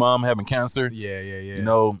about his mom having cancer. Yeah. You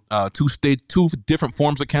know, two different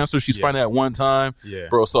forms of cancer. She's fighting at one time. Yeah.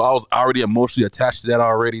 Bro, so I was already emotionally attached to that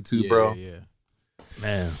already too, bro. Yeah.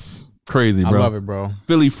 Man. Crazy, bro. I love it, bro.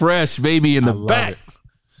 Philly Fresh, baby, in the back.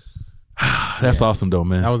 That's awesome, though,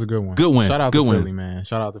 man. That was a good one. Good win. Shout out to Philly, man.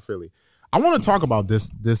 Shout out to Philly. I want to talk about this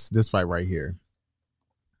fight right here.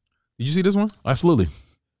 Did you see this one? Absolutely.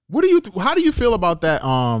 How do you feel about that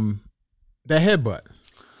that headbutt?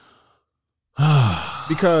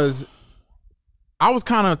 Because I was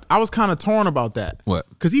kind of torn about that. What?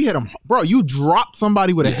 Because he hit him, bro. You dropped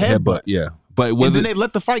somebody with a headbutt. Yeah. But then they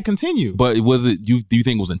let the fight continue. But do you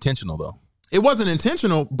think it was intentional though? It wasn't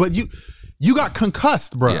intentional, but you got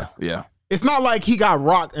concussed, bro. Yeah. It's not like he got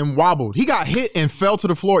rocked and wobbled. He got hit and fell to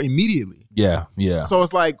the floor immediately. Yeah. So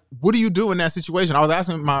it's like, what do you do in that situation? I was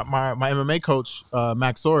asking my MMA coach,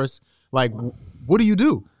 Max Soros, like, what do you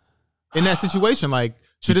do in that situation? Like,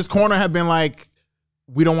 should his corner have been like,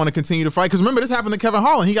 we don't want to continue to fight? Because remember, this happened to Kevin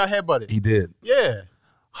Holland. He got headbutted. He did. Yeah.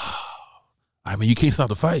 I mean, you can't stop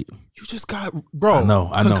the fight. You just got, bro. I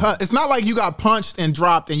know. It's not like you got punched and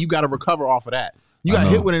dropped and you got to recover off of that. You got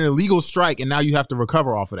hit with an illegal strike, and now you have to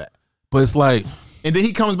recover off of that. But it's like, and then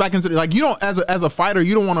he comes back into like, you don't, as a fighter,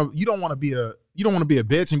 you don't want to be a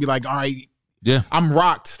bitch and be like, all right, yeah, I'm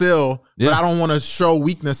rocked still, but I don't want to show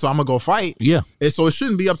weakness, so I'm gonna go fight. Yeah, and so it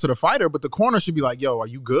shouldn't be up to the fighter, but the corner should be like, yo, are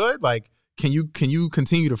you good? Like, can you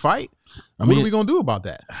continue to fight? What are we gonna do about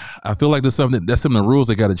that? I feel like that's some of the rules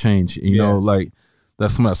that got to change. You know, like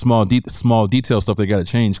that's some of that small detail stuff they got to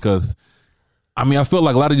change. Because I mean, I feel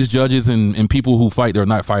like a lot of these judges and people who fight, they're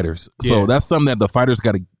not fighters. So that's something that the fighters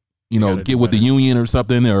got to, get with the union or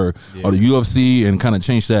something, or the UFC and kind of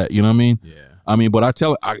change that. You know what I mean? Yeah. I mean, but I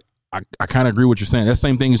kind of agree with what you're saying. That's the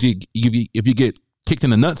same thing as if you get kicked in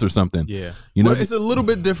the nuts or something. Yeah. But it's a little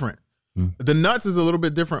bit different. The nuts is a little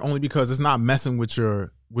bit different only because it's not messing with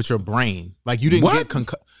your brain. Like you didn't get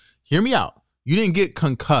concussed. Hear me out. You didn't get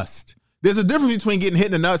concussed. There's a difference between getting hit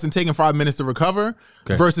in the nuts and taking 5 minutes to recover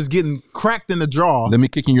versus getting cracked in the jaw. Let me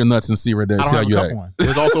kick in your nuts and see right there. I don't have a cup one.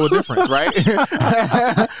 There's also a difference, right?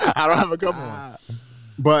 I don't have a cup one.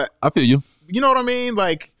 But I feel you. You know what I mean?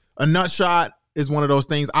 Like a nut shot is one of those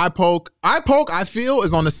things. Eye poke, I feel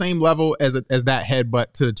is on the same level as that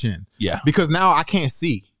headbutt to the chin. Yeah. Because now I can't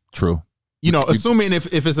see. True. Assuming if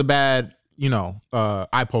it's a bad,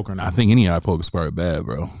 eye poke or not. I think any eye poke is probably bad,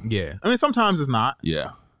 bro. Yeah. I mean, sometimes it's not.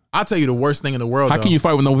 Yeah. I'll tell you the worst thing in the world. How can you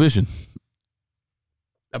fight with no vision?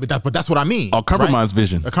 But that's what I mean. A compromised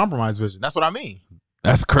vision. A compromised vision. That's what I mean.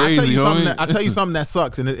 That's crazy. I'll tell you something that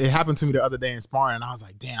sucks. And it happened to me the other day in sparring. And I was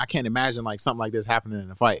like, damn, I can't imagine like something like this happening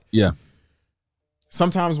in a fight. Yeah.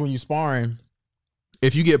 Sometimes when you sparring,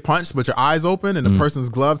 if you get punched but your eyes open and the person's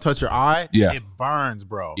glove touch your eye, it burns,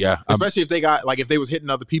 bro. Yeah. Especially if they was hitting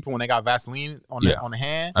other people when they got Vaseline on the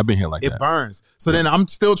hand. I've been hit like that. It burns. So then I'm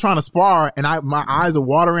still trying to spar and my eyes are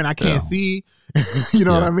watering. I can't see. You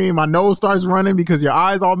know what I mean? My nose starts running because your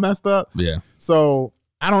eyes all messed up. Yeah. So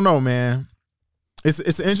I don't know, man. It's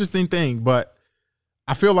an interesting thing, but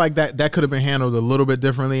I feel like that could have been handled a little bit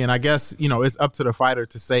differently, and I guess it's up to the fighter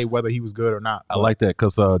to say whether he was good or not. I like that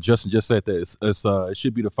because Justin just said that it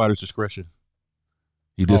should be the fighter's discretion.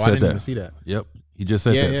 He just said I didn't even see that. Yep, he just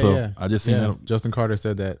said that. So I just seen that. Justin Carter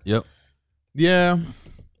said that. Yep. Yeah,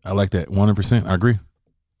 I like that 100%. I agree.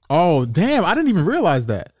 Oh damn! I didn't even realize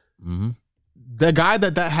that. Mm-hmm. The guy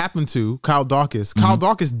that happened to, Kyle Dawkins. Kyle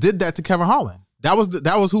Dawkins did that to Kevin Holland. That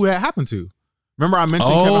was who it happened to. Remember I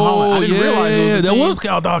mentioned Kevin Holland? I didn't realize that was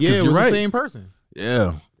Kyle Dawkins. Yeah, it was the same person.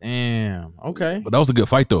 Yeah. Damn. Okay. But that was a good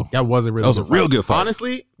fight though. That was a real good fight.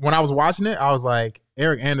 Honestly, when I was watching it, I was like,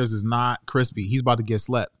 Eric Anders is not crispy. He's about to get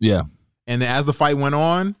slept. Yeah. And then as the fight went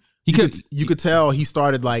on, you could tell he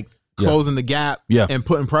started like closing the gap and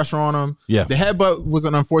putting pressure on him. Yeah. The headbutt was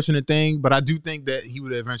an unfortunate thing, but I do think that he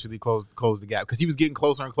would eventually close the gap because he was getting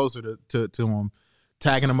closer and closer to him,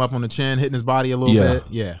 tagging him up on the chin, hitting his body a little bit.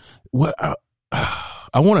 Yeah. What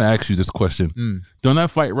I want to ask you this question. During that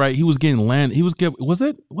fight, right? He was getting was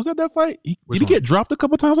that fight? Did he get dropped a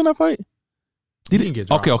couple times on that fight? He didn't get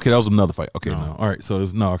dropped. Okay, that was another fight. Okay, no. All right. So that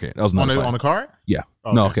was another fight. On the card? Yeah.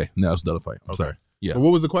 Oh, no, okay. No, that was another fight. I'm sorry. Yeah. Well,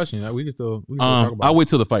 what was the question? We can still talk about I'll wait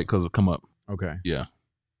till the fight because it'll come up. Okay. Yeah.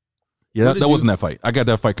 Yeah, that wasn't that fight. I got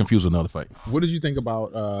that fight confused with another fight. What did you think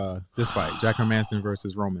about this fight? Jack Hermanson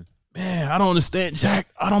versus Roman. Man, I don't understand Jack.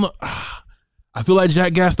 I don't know. I feel like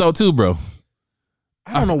Jack gassed out too, bro.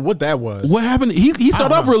 I don't know what that was. What happened? He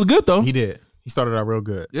started off real good though. He did. He started out real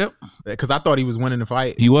good. Yep. Because I thought he was winning the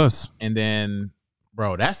fight. He was. And then,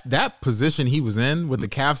 bro, that position he was in with the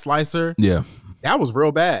calf slicer. Yeah. That was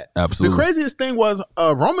real bad. Absolutely. The craziest thing was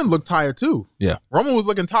Roman looked tired too. Yeah. Roman was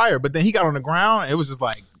looking tired, but then he got on the ground. And it was just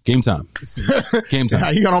like game time. Game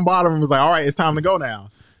time. He got on bottom and was like, all right, it's time to go now.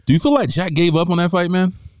 Do you feel like Jack gave up on that fight,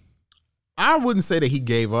 man? I wouldn't say that he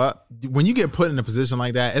gave up. When you get put in a position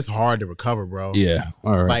like that, it's hard to recover, bro. Yeah.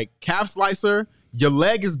 All right. Like calf slicer, your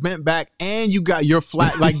leg is bent back and you got your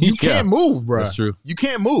flat. Like you can't move, bro. That's true. You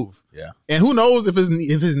can't move. Yeah. And who knows if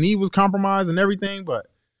his knee was compromised and everything, but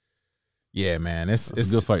yeah, man, it's a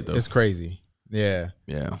good fight though. It's crazy. Yeah.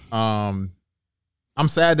 Yeah. I'm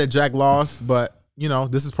sad that Jack lost, but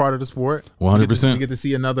this is part of the sport. 100%. You get to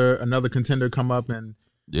see another contender come up and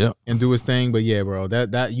do his thing. But yeah, bro,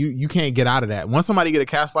 that you can't get out of that. Once somebody get a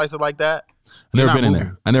calf slicer like that, I never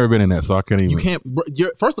been in there, so I can't even. You can't.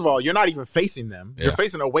 First of all, you're not even facing them. Yeah. You're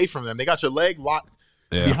facing away from them. They got your leg locked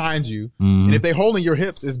behind you, and if they holding your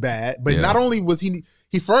hips is bad. But not only was he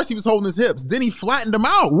first he was holding his hips, then he flattened them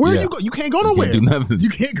out. Where you go? You can't go nowhere. You can't do nothing. You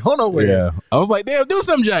can't go nowhere. Yeah, I was like, damn, do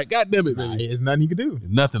something, Jack. God damn it, baby. There's nothing you can do.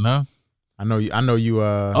 Nothing, huh? I know you. I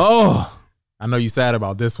know you sad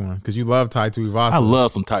about this one because you love Tai Tuivasa. I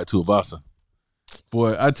love some Tai Tuivasa.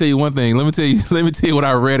 Boy, I tell you one thing. Let me tell you what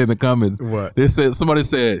I read in the comments. What? Somebody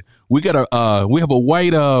said we have a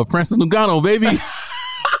white Francis Ngannou, baby.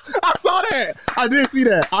 I saw that. I did see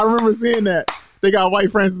that. I remember seeing that. They got white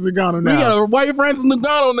Francis Ngannou now. We got a white Francis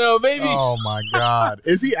Ngannou now, baby. Oh my God.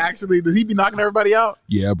 Is he actually, does he be knocking everybody out?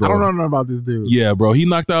 Yeah, bro. I don't know nothing about this dude. Yeah, bro. He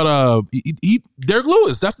knocked out Derek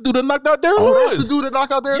Lewis. That's the dude that knocked out Derek Lewis. That's the dude that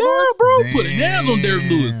knocked out Derek Yeah, Lewis? bro. Damn. Put hands on Derek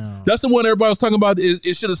Lewis. That's the one everybody was talking about.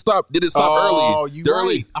 It should have stopped. Did it stop early? Oh, you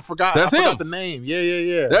right. I forgot. That's I him. forgot the name.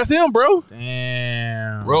 Yeah. That's him, bro.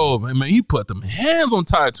 Damn. Bro, man, he put them hands on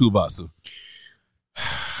Tai Tuivasa.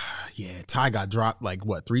 Yeah, Ty got dropped like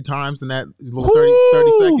what 3 times in that little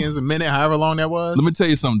 30 seconds, a minute, however long that was. Let me tell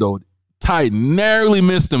you something though. Ty narrowly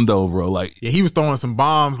missed him though, bro. Like, yeah, he was throwing some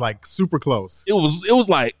bombs like super close. It was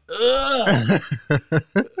like,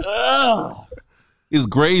 it's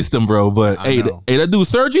grazed him, bro. But hey, that dude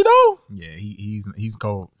Sergi though. Yeah, he's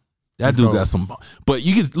cold. That dude got some, but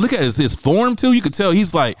you can look at his form too. You could tell he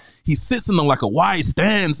sits in like a wide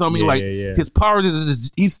stand. So I mean, his power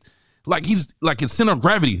is he's like his center of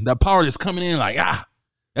gravity. That power is coming in like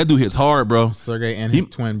that dude hits hard, bro. Sergey and his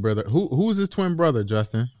twin brother. Who's his twin brother,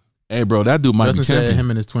 Justin? Hey, bro, that dude might be champion. Said him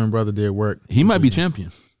and his twin brother did work. He might be champion.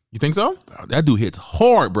 You think so? That dude hits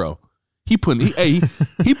hard, bro. He putting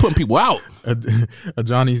people out.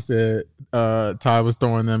 Johnny said Ty was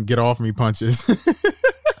throwing them get off me punches.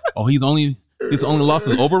 Oh, his only loss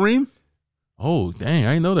is Overeem? Oh, dang,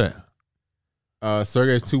 I didn't know that.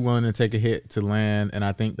 Sergey's too willing to take a hit to land, and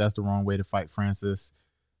I think that's the wrong way to fight Francis.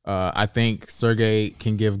 I think Sergey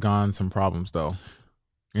can give Gon some problems, though.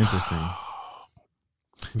 Interesting.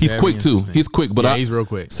 He's quick, too. He's quick, but he's real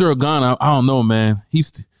quick. Cyril Gon, I don't know, man.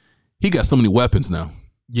 He got so many weapons now.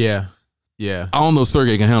 Yeah. I don't know if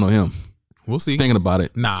Sergey can handle him. We'll see. Thinking about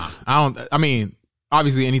it. Nah, I mean,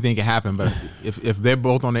 obviously anything can happen, but if they're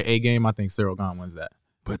both on their A game, I think Cyril Gon wins that.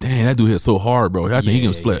 But dang, that dude hit so hard, bro. I think he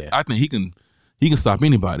can slip. I think he can stop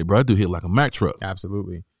anybody, bro. That dude hit like a Mack truck.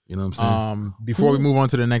 Absolutely. You know what I'm saying? Before we move on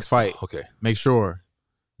to the next fight, okay, make sure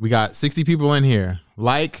we got 60 people in here.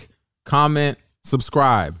 Like, comment,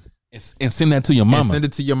 subscribe, and send that to your mama. And send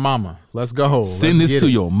it to your mama. Let's go. Send this to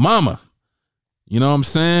your mama. You know what I'm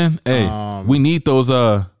saying? Hey, we need those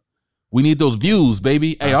views,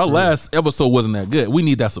 baby. Hey, our last episode wasn't that good. We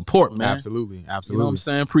need that support, man. Absolutely. You know what I'm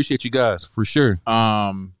saying? Appreciate you guys for sure.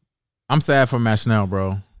 I'm sad for Matt Schnell,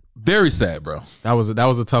 bro. Very sad, bro. That was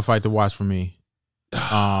a tough fight to watch for me.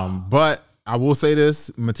 But I will say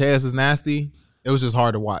this: Mateus is nasty. It was just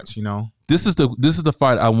hard to watch, you know. This is the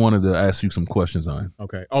fight I wanted to ask you some questions on.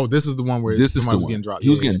 Okay. Oh, this is the one where somebody was getting dropped.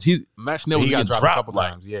 Matt Schnell was getting dropped a couple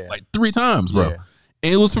times. Yeah, like 3 times, bro. Yeah.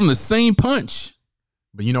 And it was from the same punch.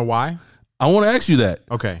 But you know why? I want to ask you that.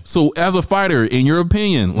 Okay. So as a fighter, in your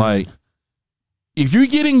opinion, like if you're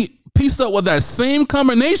getting pieced up with that same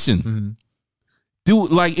combination, do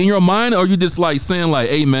like in your mind, are you just like saying like,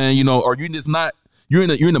 hey man, you know, are you just not you're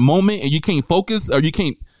in the moment and you can't focus or you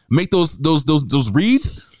can't make those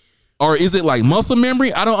reads? Or is it like muscle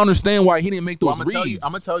memory? I don't understand why he didn't make those reads.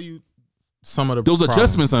 I'm gonna tell you some of the those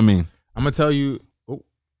adjustments. I mean, I'm gonna tell you. Oh,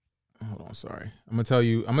 hold on, sorry. I'm gonna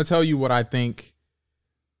tell you what I think.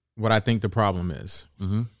 What I think the problem is.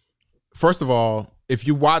 First of all, if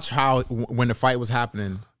you watch how when the fight was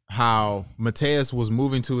happening, how Mateus was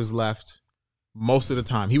moving to his left most of the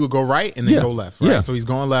time. He would go right and then go left. Right? Yeah. So he's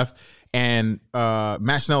going left, and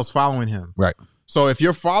Matt Schnell's following him. Right. So if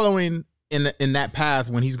you're following in that path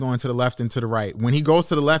when he's going to the left and to the right, when he goes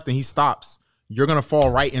to the left and he stops, you're gonna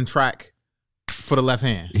fall right in track for the left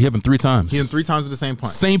hand. He hit him 3 times. He hit him 3 times with the same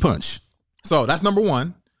punch. Same punch. So that's number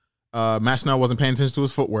one. Matt Schnell wasn't paying attention to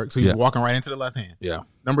his footwork, so he was walking right into the left hand. Yeah.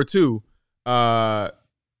 Number 2,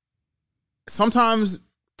 sometimes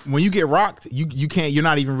when you get rocked, you're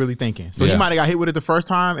not even really thinking. So he might have got hit with it the first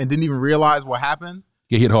time and didn't even realize what happened.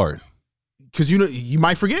 Get hit hard. Because you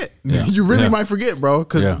might forget. Yeah. You really might forget, bro.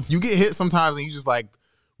 Because you get hit sometimes and you just like,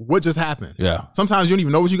 what just happened? Yeah. Sometimes you don't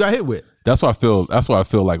even know what you got hit with. That's what I feel. That's what I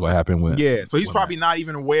feel like what happened with. Yeah. So he's probably not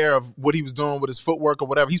even aware of what he was doing with his footwork or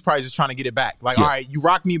whatever. He's probably just trying to get it back. Like, all right, you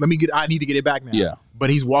rocked me. I need to get it back now. Yeah.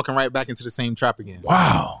 But he's walking right back into the same trap again.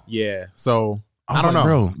 Wow. Yeah. So I don't know,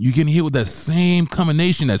 bro. You getting hit with that same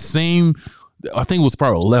combination, that same. I think it was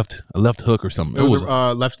probably a left hook or something. It was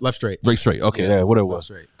left straight. Right straight. Okay, yeah, what it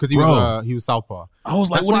was. Because he was southpaw. I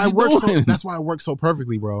was like, that's why it works so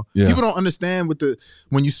perfectly, bro. Yeah. People don't understand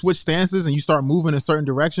when you switch stances and you start moving in certain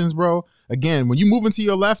directions, bro. Again, when you move into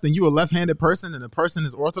your left and you're a left-handed person and the person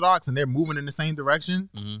is orthodox and they're moving in the same direction,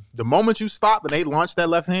 the moment you stop and they launch that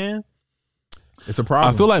left hand, it's a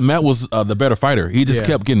problem. I feel like Matt was the better fighter. He just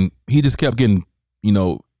kept getting, you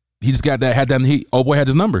know, he just got that. Old boy had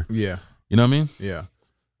his number. Yeah. You know what I mean? Yeah.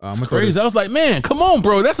 Crazy. I was like, man, come on,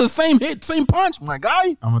 bro. That's the same hit, same punch, my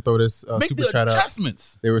guy. I'm gonna throw this Make super the chat up.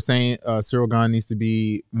 adjustments. They were saying Cyril Gahn needs to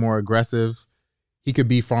be more aggressive. He could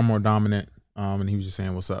be far more dominant. And he was just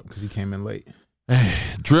saying what's up because he came in late.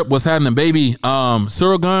 Drip, what's happening, baby?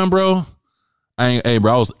 Cyril Gahn, bro.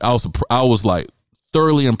 Bro, I was like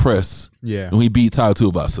thoroughly impressed. Yeah. When he beat Tai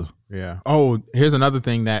Tuivasa. Yeah. Oh, here's another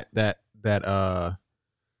thing that I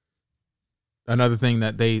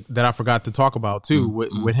forgot to talk about too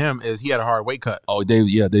with him is he had a hard weight cut. Oh, Dave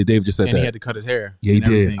just said and that. he had to cut his hair. Yeah, he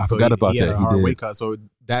did. I forgot about he had that. a hard weight cut, so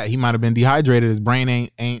that he might have been dehydrated. His brain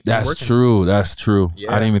ain't That's working. true. That's true.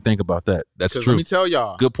 Yeah. I didn't even think about that. That's true. Let me tell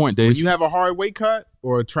y'all. Good point, Dave. When you have a hard weight cut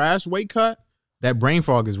or a trash weight cut, that brain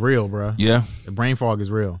fog is real, bro. Yeah. The brain fog is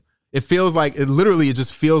real. It feels like it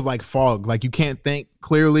just feels like fog. Like you can't think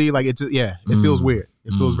clearly. Like it feels weird.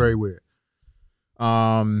 It feels very weird.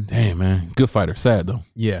 Damn, man. Good fighter. Sad though.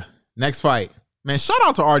 Yeah. Next fight. Man, shout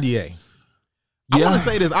out to RDA. I want to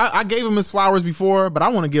say this. I gave him his flowers before, but I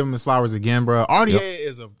want to give him his flowers again, bro. RDA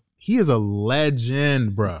is a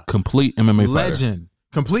legend, bro. Complete MMA legend. fighter.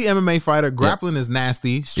 Complete MMA fighter. Grappling is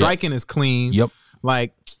nasty. Striking is clean. Yep.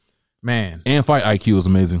 Like, man. And fight IQ is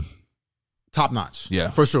amazing. Top notch. Yeah.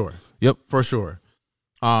 For sure. Yep. For sure.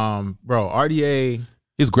 Bro, RDA.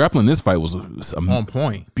 His grappling in this fight was on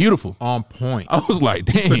point. Beautiful. On point. I was like,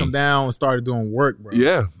 dang. Took him down and started doing work, bro.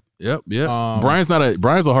 Yeah. Yep. Brian's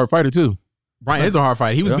a hard fighter too. Brian is a hard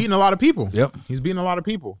fighter. He was beating a lot of people. Yep. He's beating a lot of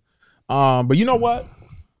people. But you know what?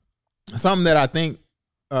 Something that I think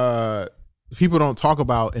people don't talk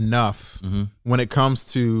about enough when it comes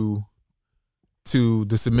to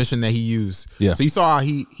the submission that he used. Yeah. So you saw how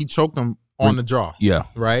he choked him on the jaw. Yeah.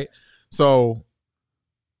 Right? So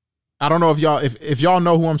I don't know if y'all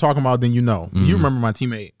know who I'm talking about, then you know. You remember my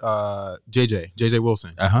teammate, JJ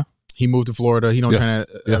Wilson. Uh-huh. He moved to Florida. He don't train at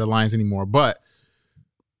Alliance anymore. But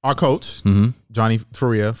our coach, Johnny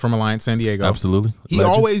Faria from Alliance San Diego. Absolutely. He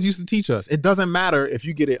Legend. always used to teach us. It doesn't matter if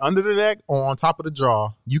you get it under the neck or on top of the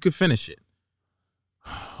jaw, you can finish it.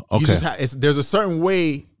 Okay. There's a certain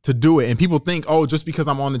way to do it. And people think, oh, just because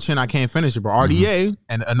I'm on the chin, I can't finish it. But RDA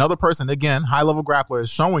and another person, again, high-level grappler, is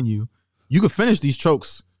showing you can finish these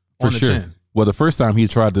chokes on the chin. Well, the first time he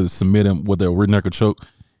tried to submit him with a rear naked choke,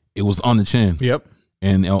 it was on the chin. Yep.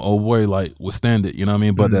 And oh boy, like withstand it. You know what I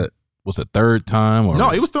mean? But that was the third time. Or no,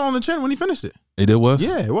 it was still on the chin when he finished it. It was?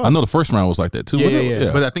 Yeah, it was. I know the first round was like that too.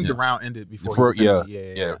 Yeah. But I think the round ended before he finished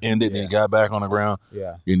it. Yeah. Ended and he got back on the ground.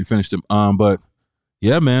 Yeah. And he finished him. But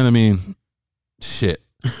yeah, man, I mean, shit.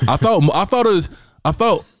 I thought it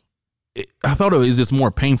was just more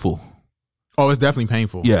painful. Oh, it's definitely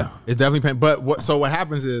painful. Yeah. It's definitely painful. But what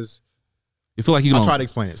happens is, you feel like I'll try to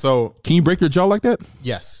explain it. So, can you break your jaw like that?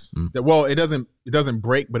 Yes. Well, it doesn't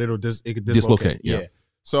break, but it could dislocate. Yeah.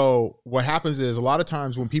 So what happens is a lot of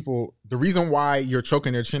times when people, the reason why you're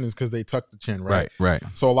choking their chin is because they tuck the chin, right? Right.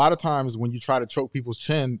 So a lot of times when you try to choke people's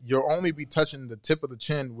chin, you'll only be touching the tip of the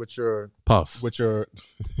chin with your pause. With your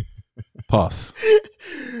pause.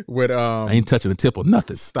 With I ain't touching the tip or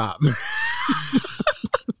nothing. Stop.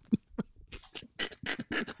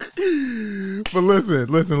 But listen.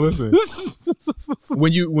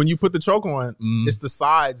 When you put the choke on, it's the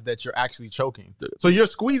sides that you're actually choking. So you're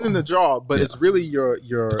squeezing the jaw, but it's really your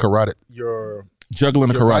carotid, your jugular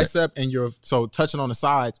and carotid, bicep, and touching on the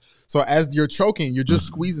sides. So as you're choking, you're just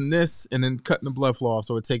squeezing this and then cutting the blood flow off.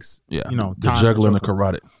 So it takes time the jugular and the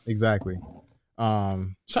carotid. Exactly.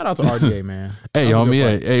 Shout out to RDA, man. Hey,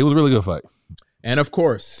 it was a really good fight. And of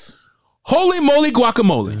course, holy moly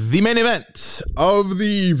guacamole, the main event of the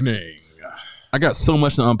evening. I got so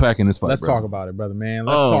much to unpack in this fight. Let's talk about it, brother, man.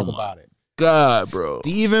 Let's talk about it. God, bro.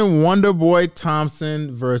 Stephen Wonderboy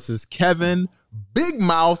Thompson versus Kevin Big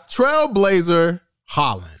Mouth Trailblazer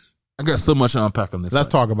Holland. I got so much to unpack on this. Let's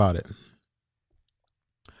talk about it.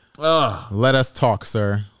 Let us talk,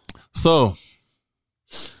 sir. So,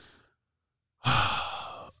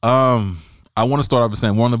 I want to start off by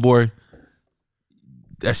saying Wonderboy,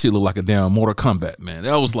 that shit looked like a damn Mortal Kombat, man.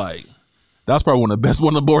 That's probably one of the best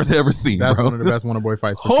Wonderboys I've ever seen. That's bro. one of the best Wonderboy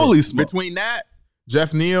fights. Holy smoke. Between that,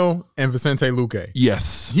 Jeff Neal and Vicente Luque.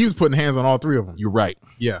 Yes. He was putting hands on all three of them. You're right.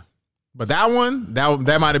 Yeah. But that one,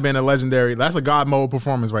 that might have been a legendary. That's a God mode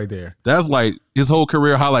performance right there. That's like his whole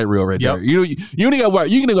career highlight reel right there. You ain't got watch.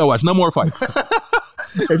 You can go watch no more fights.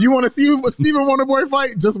 If you want to see a Stephen Wonderboy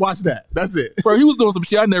fight, just watch that. That's it, bro. He was doing some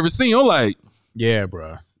shit I never seen. I'm like, yeah,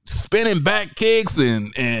 bro. Spinning back kicks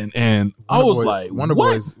and I was like,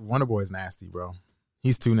 Wonderboy's nasty, bro.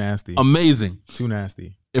 He's too nasty. Amazing. Too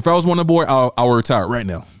nasty. If I was Wonderboy, I would retire right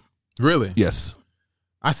now. Really? Yes.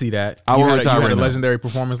 I see that. I would retire you had right a now. Legendary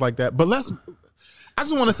performance like that. But I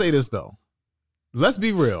just want to say this though. Let's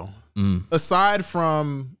be real. Aside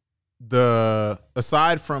from the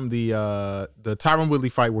Tyron Woodley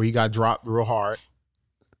fight where he got dropped real hard,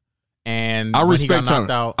 and I when he respect got knocked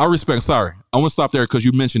Tyron. out. I respect. Sorry, I want to stop there because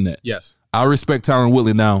you mentioned that. Yes, I respect Tyron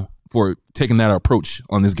Woodley now for taking that approach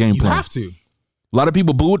on this game you plan. have to. A lot of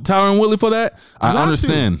people booed Tyron Woodley for that. I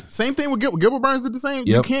understand. To. Same thing with Gilbert Burns did the same.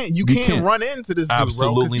 Yep. You can't run into this dude,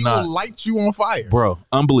 bro, because he will light you on fire, bro.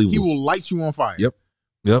 Unbelievable. He will light you on fire.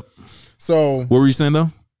 Yep. So what were you saying though?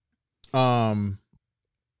 Oh,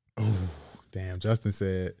 damn! Justin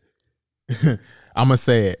said, "I'm gonna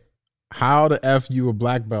say it. How the F you a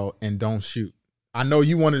black belt and don't shoot?" I know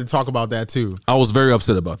you wanted to talk about that too. I was very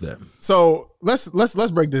upset about that. So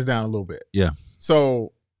let's break this down a little bit. Yeah.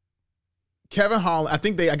 So Kevin Holland,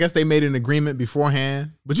 I guess they made an agreement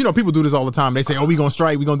beforehand. But you know, people do this all the time. They say, "Oh, we gonna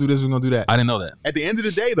strike. We gonna do this. We gonna do that." I didn't know that. At the end of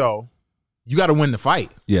the day, though, you got to win the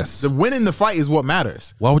fight. Yes. The winning the fight is what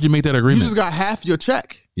matters. Why would you make that agreement? You just got half your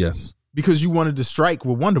check. Yes. Because you wanted to strike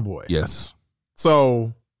with Wonderboy. Yes.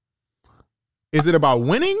 So, is it about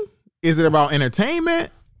winning? Is it about entertainment?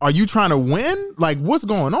 Are you trying to win? Like, what's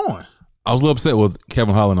going on? I was a little upset with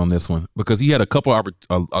Kevin Holland on this one because he had a few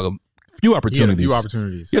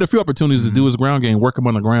opportunities. He had a few opportunities to do his ground game, work him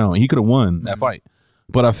on the ground. He could have won that fight.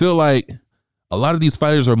 But I feel like a lot of these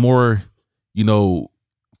fighters are more,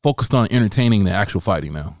 focused on entertaining the actual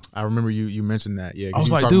fighting now. I remember you mentioned that. Yeah, I was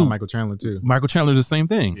you like, talking dude, about Michael Chandler too. Michael Chandler's the same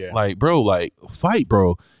thing. Yeah. Like, bro, fight,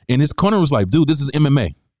 bro. And his corner was like, dude, this is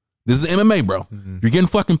MMA. This is MMA, bro. You're getting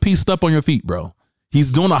fucking pieced up on your feet, bro. He's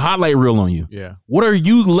doing a highlight reel on you. Yeah. What are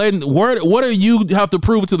you what are you have to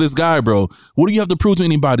prove to this guy, bro? What do you have to prove to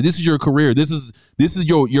anybody? This is your career. This is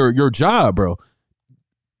your job, bro.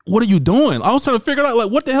 What are you doing? I was trying to figure out,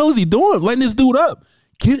 what the hell is he doing? Letting this dude up.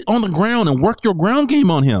 Get on the ground and work your ground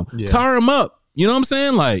game on him. Yeah. Tire him up. You know what I'm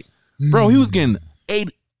saying? Like, bro, he was getting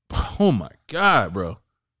 8. Oh my God, bro.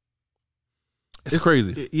 It's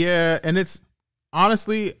crazy. Yeah, and it's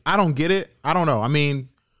honestly, I don't get it. I don't know. I mean,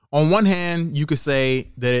 on one hand, you could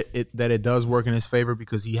say that it does work in his favor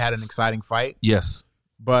because he had an exciting fight. Yes.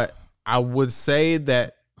 But I would say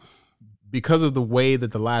that because of the way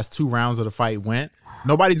that the last 2 rounds of the fight went,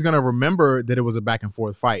 nobody's going to remember that it was a back and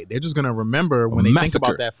forth fight. They're just going to remember when they think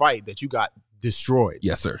about that fight that you got destroyed.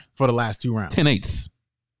 Yes, sir. For the last 2 rounds. 10-8.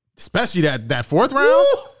 Especially that 4th round. Woo!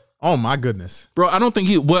 Oh my goodness. Bro, I don't think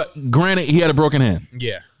granted, he had a broken hand.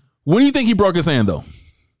 Yeah. When do you think he broke his hand though?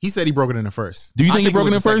 He said he broke it in the first. Do you think he broke it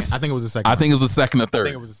in the first? I think it was the second. I think it was the second or third. I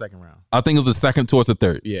think it was the second round. I think it was the second towards the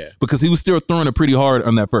third. Yeah. Because he was still throwing it pretty hard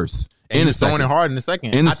on that first. And he was throwing it hard in the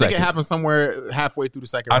second. I think it happened somewhere halfway through the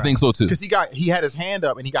second round. I think so too. Because he had his hand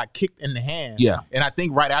up and he got kicked in the hand. Yeah. And I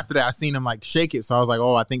think right after that I seen him shake it. So I was like,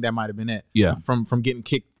 oh, I think that might have been it. Yeah. From getting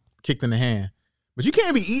kicked in the hand. But you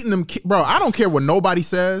can't be eating them, bro. I don't care what nobody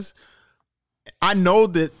says. I know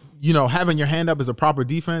that, having your hand up is a proper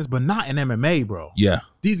defense, but not in MMA, bro. Yeah.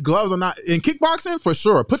 These gloves are not in kickboxing for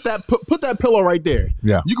sure. Put that pillow right there.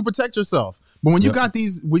 Yeah. You can protect yourself. But when you got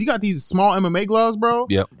these small MMA gloves, bro,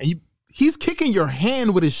 yep. And he's kicking your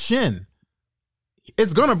hand with his shin,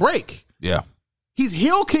 it's gonna break. Yeah. He's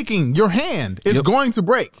heel kicking your hand. It's going to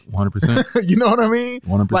break. 100%. You know what I mean?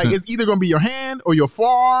 100%. Like it's either gonna be your hand or your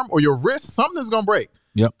forearm or your wrist. Something's gonna break.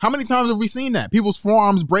 Yep. How many times have we seen that? People's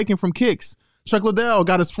forearms breaking from kicks. Chuck Liddell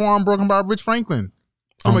got his forearm broken by Rich Franklin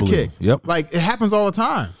from a kick. Yep. Like it happens all the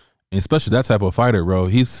time. And especially that type of fighter,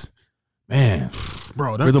 bro.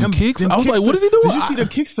 Bro, them kicks. I was like, what is he doing? Did you see the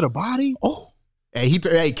kicks to the body? Oh.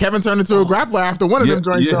 Hey, Kevin turned into a grappler after one of them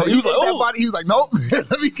joints. Yeah. He was like, oh. Body. He was like, nope.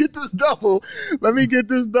 Let me get this double. Let me get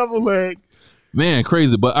this double leg. Man,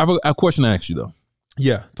 crazy. But I have a question to ask you though.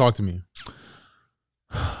 Yeah, talk to me.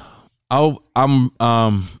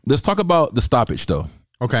 Let's talk about the stoppage though.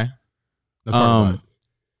 Okay. Let's talk about it.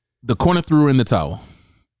 The corner threw in the towel.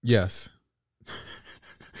 Yes.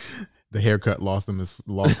 The haircut lost him the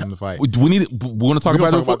fight. We're going to talk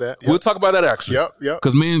about that. Yep. We'll talk about that actually. Yep.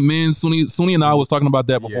 Because me and Sunni and I was talking about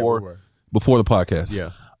that before the podcast. Yeah.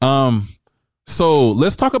 So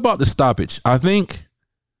let's talk about the stoppage. I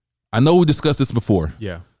know we discussed this before.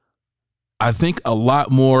 Yeah. I think a lot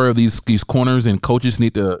more of these corners and coaches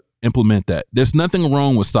need to implement that. There's nothing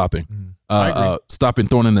wrong with stopping. Stopping,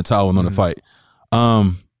 throwing in the towel and on the fight.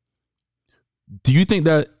 Do you think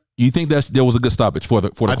that there was a good stoppage for the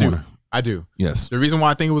corner? I do. Yes. The reason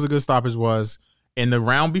why I think it was a good stoppage was in the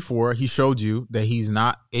round before he showed you that he's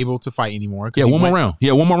not able to fight anymore. Yeah, one more round.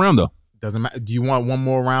 Yeah, one more round though. Doesn't matter. Do you want one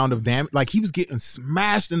more round of damage? Like he was getting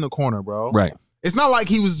smashed in the corner, bro. Right. It's not like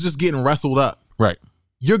he was just getting wrestled up. Right.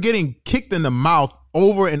 You're getting kicked in the mouth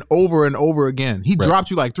over and over and over again. He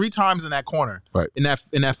dropped you 3 times in that corner. Right. In that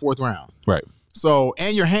 4th round. Right. So,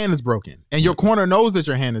 and your hand is broken. And your corner knows that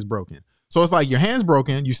your hand is broken. So it's like your hand's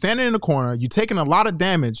broken. You standing in the corner. You taking a lot of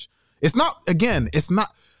damage. It's not,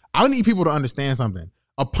 I need people to understand something.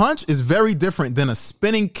 A punch is very different than a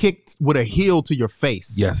spinning kick with a heel to your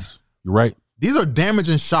face. Yes, you're right. These are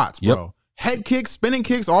damaging shots, bro. Yep. Head kicks, spinning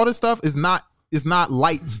kicks, all this stuff is not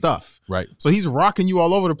light stuff. Right. So he's rocking you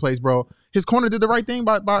all over the place, bro. His corner did the right thing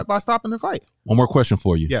by stopping the fight. One more question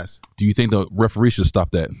for you. Yes. Do you think the referee should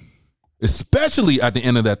stop that? Especially at the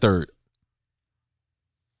end of that third.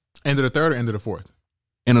 End of the third or end of the fourth?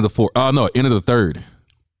 End of the fourth. No, end of the third.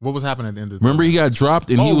 What was happening at the end of the Remember, he got dropped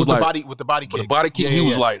and he was like with the body kick. With the body kick, he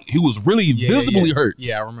was like, he was really visibly hurt.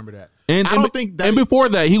 Yeah, I remember that. And I don't think that. And before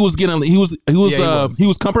that, he was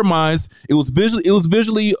compromised. It was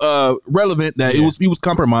visually relevant that he was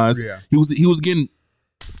compromised. Yeah. He was getting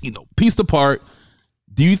pieced apart.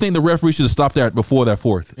 Do you think the referee should have stopped that before that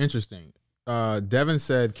fourth? Interesting. Devin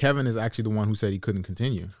said Kevin is actually the one who said he couldn't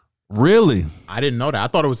continue. Really? I didn't know that. I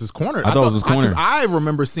thought it was his corner. I thought it was his corner. Because I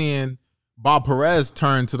remember seeing Bob Perez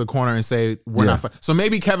turn to the corner and say, we're not fighting. So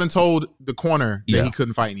maybe Kevin told the corner that he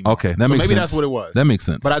couldn't fight anymore. Okay, that makes sense. Maybe that's what it was. That makes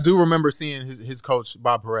sense. But I do remember seeing his coach,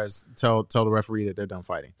 Bob Perez, tell the referee that they're done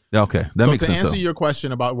fighting. Okay, that makes sense. To answer your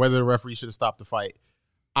question about whether the referee should have stopped the fight,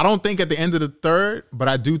 I don't think at the end of the third, but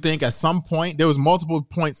I do think at some point, there was multiple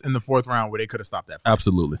points in the fourth round where they could have stopped that fight.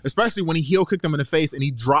 Absolutely. Especially when he heel kicked him in the face and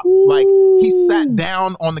he dropped, he sat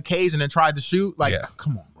down on the cage and then tried to shoot.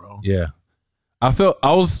 Come on, bro. Yeah. I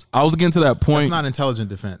was getting to that point. That's not intelligent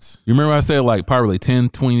defense. You remember I said probably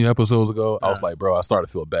 10, 20 episodes ago, I was like, bro, I started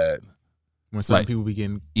to feel bad. When some people be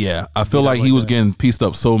getting... Yeah, I feel like he was getting pieced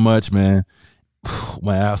up so much, man.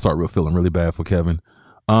 Man, I started feeling really bad for Kevin.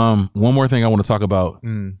 One more thing I want to talk about.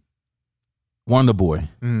 Wonderboy.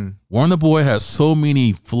 Wonderboy has so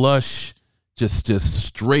many flush, just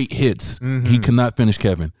straight hits. He cannot finish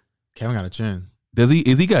Kevin. Kevin got a chin. Does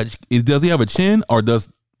he have a chin, or does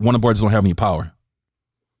Wonderboy just don't have any power?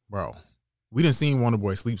 Bro, we done seen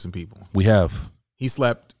Wonderboy sleep some people. We have. He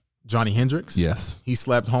slept Johnny Hendricks. Yes. He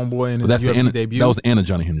slept Homeboy in his UFC debut. That was the end of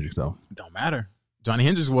Johnny Hendricks, though. It don't matter. Johnny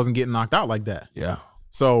Hendricks wasn't getting knocked out like that. Yeah.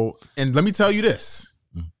 So, and let me tell you this.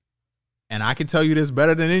 And I can tell you this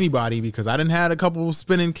better than anybody because I done had a couple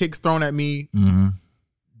spinning kicks thrown at me.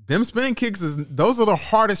 Them spinning kicks, those are the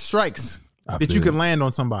hardest strikes that you can land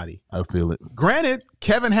on somebody. I feel it. Granted,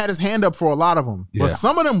 Kevin had his hand up for a lot of them, but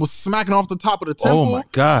some of them was smacking off the top of the temple. Oh my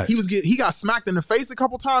God. He got smacked in the face a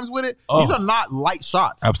couple times with it. These are not light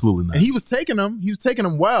shots. Absolutely not. And he was taking them. He was taking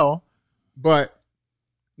them well, but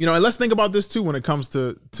and let's think about this too when it comes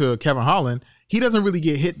to Kevin Holland. He doesn't really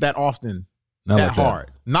get hit that often, that hard.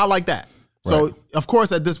 Not like that. So, of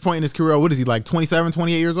course, at this point in his career, what is he, like 27,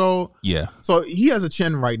 28 years old? Yeah. So he has a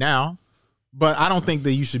chin right now, but I don't think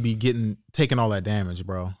that you should be taking all that damage,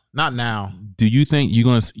 bro. Not now. Do you think we're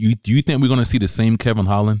gonna see the same Kevin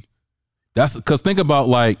Holland? That's because think about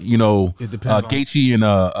Gaethje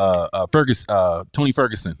and Ferguson, Tony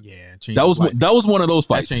Ferguson. Yeah, that was one of those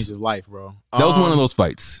fights. That changed his life, bro. That was one of those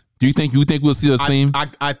fights. Do you think we'll see the same?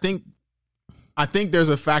 I think there's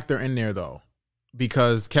a factor in there though,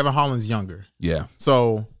 because Kevin Holland's younger. Yeah.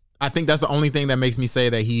 So I think that's the only thing that makes me say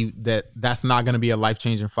that's not going to be a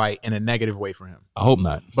life-changing fight in a negative way for him. I hope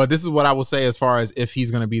not. But this is what I will say as far as if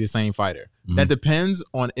he's going to be the same fighter. That depends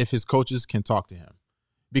on if his coaches can talk to him.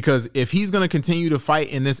 Because if he's going to continue to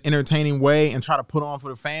fight in this entertaining way and try to put on for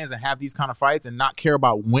the fans and have these kind of fights and not care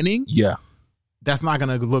about winning, that's not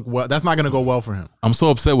going to look well. That's not going to go well for him. I'm so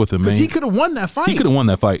upset with him, man. Because he could have won that fight. Grappling.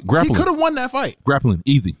 He could have won that fight. Grappling,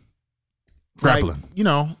 easy. Grappling.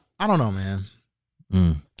 I don't know, man.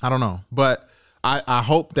 I don't know. But I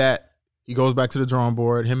hope that he goes back to the drawing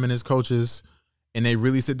board, him and his coaches, and they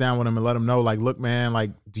really sit down with him and let him know, like, look, man,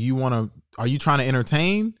 like, are you trying to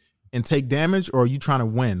entertain and take damage, or are you trying to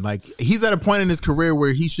win? Like, he's at a point in his career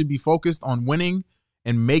where he should be focused on winning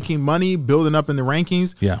and making money, building up in the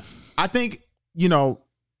rankings. Yeah. I think,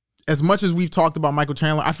 as much as we've talked about Michael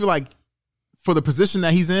Chandler, I feel like for the position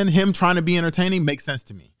that he's in, him trying to be entertaining makes sense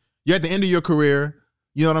to me. You're at the end of your career.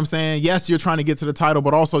 You know what I'm saying? Yes, you're trying to get to the title,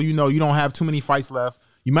 but also, you don't have too many fights left.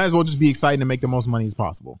 You might as well just be excited and make the most money as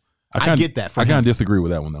possible. I get that. I kind of disagree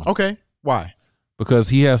with that one, though. Okay. Why? Because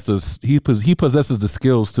he possesses the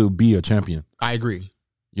skills to be a champion. I agree.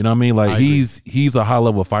 You know what I mean? Like, he's a high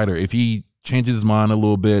level fighter. If he changes his mind a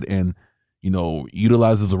little bit and,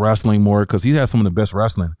 utilizes the wrestling more, because he has some of the best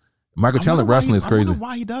wrestling. Michael Chandler wrestling is crazy. I wonder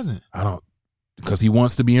why he doesn't. Because he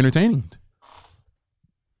wants to be entertaining.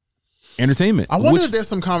 Entertainment. I wonder if there's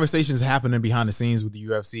some conversations happening behind the scenes with the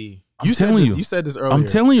UFC. You said this earlier. I'm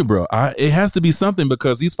telling you, bro. It has to be something,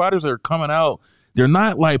 because these fighters are coming out. They're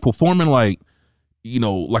not like performing like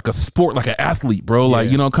like a sport, like an athlete, bro.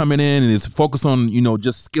 Like, coming in and is focused on,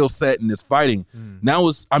 just skill set and is fighting. Now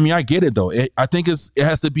I get it though. I think it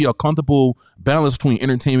has to be a comfortable balance between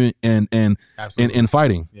entertainment and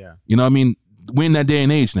fighting. Yeah. We're in that day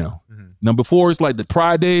and age now. Now before it's like the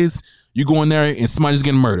Pride days, you go in there and somebody's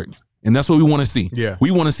getting murdered. And that's what we want to see. Yeah.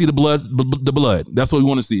 We want to see the blood. That's what we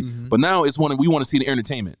want to see. But now we want to see the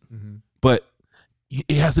entertainment. But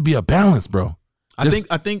it has to be a balance, bro. I think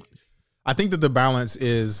that the balance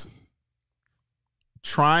is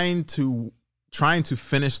trying to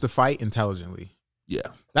finish the fight intelligently. Yeah.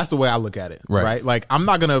 That's the way I look at it. Right? Like, I'm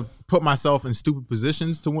not gonna put myself in stupid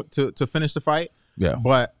positions to finish the fight. Yeah.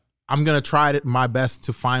 But I'm gonna try my best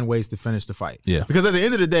to find ways to finish the fight. Yeah. Because at the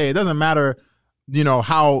end of the day, it doesn't matter,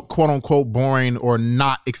 how quote unquote boring or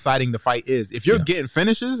not exciting the fight is. If you're getting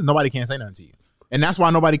finishes, nobody can say nothing to you. And that's why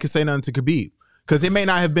nobody could say nothing to Khabib. Because it may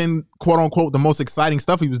not have been, quote unquote, the most exciting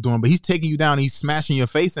stuff he was doing, but he's taking you down, he's smashing your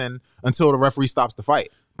face in until the referee stops the fight.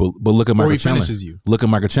 But look at Michael Chandler. Finishes you. Look at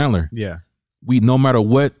Michael Chandler. Yeah. No matter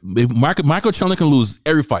what, if Michael Chandler can lose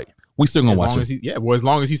every fight, we still gonna watch it. As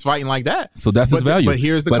long as he's fighting like that. So that's his value. But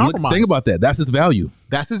here's the compromise. Think about that. That's his value.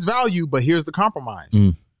 That's his value, but here's the compromise.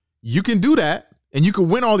 You can do that, and you can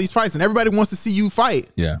win all these fights, and everybody wants to see you fight.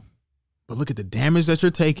 Yeah. But look at the damage that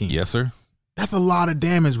you're taking. Yes, sir. That's a lot of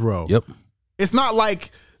damage, bro. Yep. It's not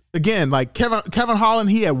like, again, like Kevin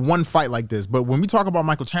Holland, he had one fight like this. But when we talk about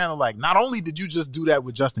Michael Chandler, like, not only did you just do that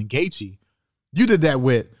with Justin Gaethje, you did that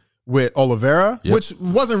with Oliveira, which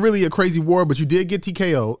wasn't really a crazy war, but you did get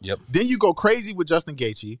TKO'd. Yep. Then you go crazy with Justin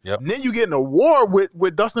Gaethje. Yep. And then you get in a war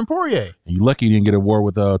with Dustin Poirier. And you lucky you didn't get a war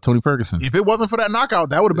with Tony Ferguson. If it wasn't for that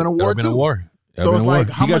knockout, that would have been a war too. So it's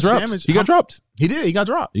like, how much damage? He got dropped. He did. He got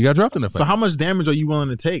dropped. He got dropped in that fight. So how much damage are you willing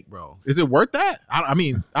to take, bro? Is it worth that? I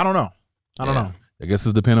mean, I don't know. I don't know. I guess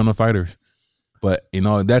it's depending on the fighters. But,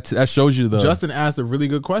 that shows you Justin asked a really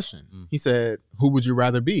good question. He said, who would you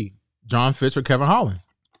rather be, John Fitch or Kevin Holland?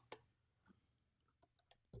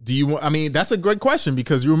 That's a great question,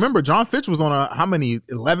 because you remember John Fitch was on a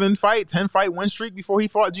 10 fight win streak before he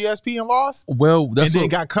fought GSP and lost? Well, then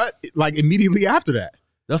got cut like immediately after that.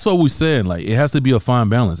 That's what we're saying. Like, it has to be a fine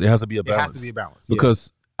balance. It has to be a balance. It has to be a balance.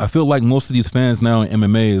 Because I feel like most of these fans now in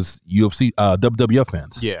MMA is UFC, WWF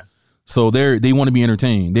fans. Yeah. So they want to be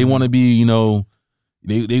entertained. They want to be, you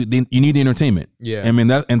need the entertainment. Yeah. I mean,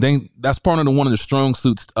 that's part of one of the strong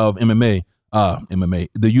suits of MMA,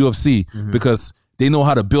 the UFC, because they know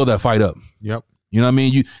how to build that fight up. Yep. You know what I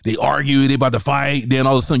mean? They argue, they about to fight, then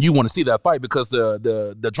all of a sudden you want to see that fight because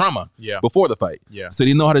the drama before the fight. Yeah. So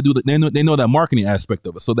they know how to do they know that marketing aspect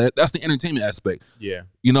of it. So that's the entertainment aspect. Yeah.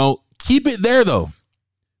 Keep it there though.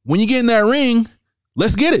 When you get in that ring,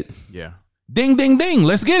 let's get it. Yeah. Ding, ding, ding.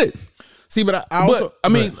 Let's get it. See, but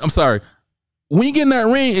I'm sorry. When you get in that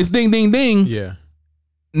ring, it's ding, ding, ding. Yeah.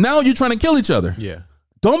 Now you're trying to kill each other. Yeah.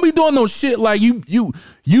 Don't be doing no shit like you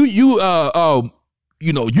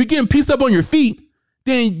you're getting pieced up on your feet,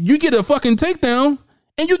 then you get a fucking takedown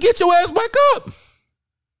and you get your ass back up.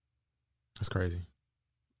 That's crazy.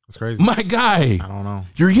 That's crazy. My guy. I don't know.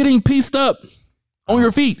 You're getting pieced up on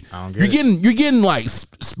your feet. I don't get it. You're getting like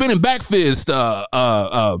spinning back fist,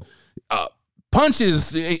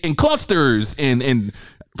 punches and clusters and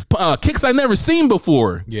kicks I've never seen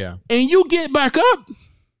before. Yeah. And you get back up.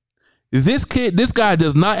 This guy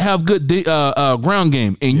does not have good ground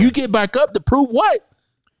game, and you get back up to prove what?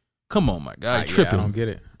 Come on, my guy, tripping. I don't get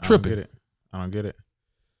it. I don't get it.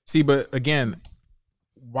 See, but again,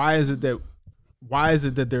 why is it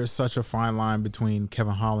that there's such a fine line between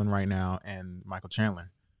Kevin Holland right now and Michael Chandler?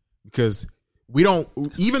 Because we don't,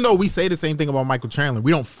 even though we say the same thing about Michael Chandler,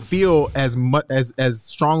 we don't feel as much as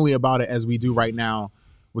strongly about it as we do right now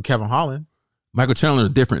with Kevin Holland. Michael Chandler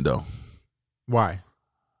is different though. Why?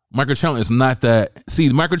 Michael Chandler is not that. See,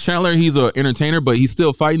 Michael Chandler, he's an entertainer, but he's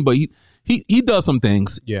still fighting. But he does some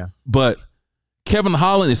things. Yeah. But Kevin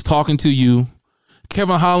Holland is talking to you.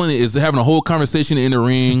 Kevin Holland is having a whole conversation in the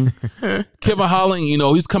ring. Kevin Holland,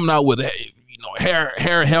 he's coming out with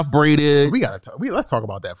hair half braided. Let's talk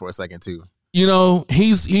about that for a second too.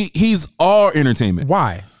 He's all entertainment.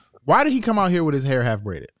 Why? Why did he come out here with his hair half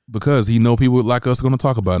braided? Because he know people like us are going to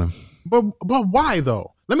talk about him. But why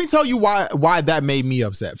though? Let me tell you why that made me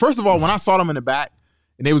upset. First of all, when I saw them in the back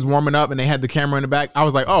and they was warming up and they had the camera in the back, I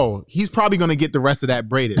was like, oh, he's probably going to get the rest of that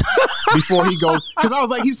braided before he goes. Because I was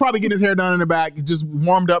like, he's probably getting his hair done in the back, just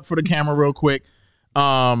warmed up for the camera real quick.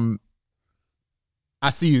 I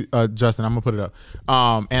see you, Justin. I'm going to put it up.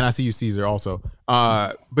 And I see you, Caesar, also.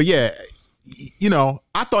 But yeah,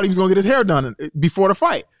 I thought he was going to get his hair done before the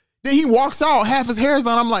fight. Then he walks out, half his hair is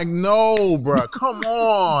done. I'm like, no, bro, come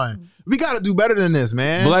on. We got to do better than this,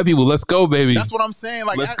 man. Black people, let's go, baby. That's what I'm saying.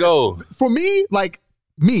 Like, let's go. For me, like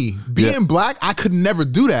me being black, I could never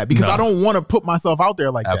do that because I don't want to put myself out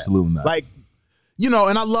there like that. Absolutely not. Like, you know,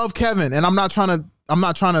 and I love Kevin, and I'm not trying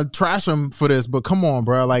to trash him for this, but come on,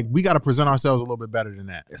 bro. Like, we got to present ourselves a little bit better than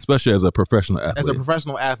that. Especially as a professional athlete. As a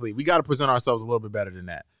professional athlete, we got to present ourselves a little bit better than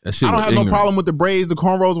that. I don't have no problem with the braids, the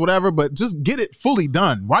cornrows, whatever, but just get it fully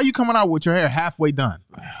done. Why are you coming out with your hair halfway done?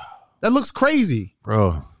 That looks crazy.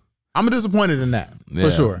 Bro. I'm disappointed in that, for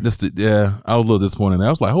sure. I was a little disappointed in that. I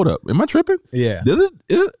was like, hold up. Am I tripping? Yeah. Is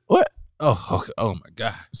it what? Oh, okay. Oh my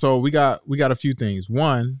God. So we got a few things.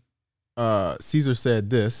 One, Caesar said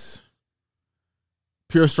this.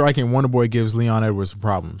 Pure striking, Wonderboy gives Leon Edwards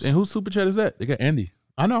problems. And whose super chat is that? They got Andy.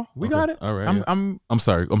 I know. We got it. All right. I'm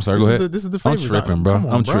sorry. Go ahead. This is the I'm favorite. tripping, bro.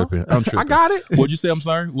 I'm tripping. I got it. What'd you say? I'm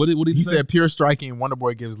sorry. What did he say? said? Pure striking,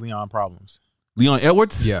 Wonderboy gives Leon problems. Leon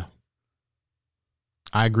Edwards? Yeah.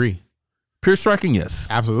 I agree. Pure striking, yes.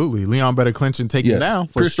 Absolutely. Leon better clinch and take him down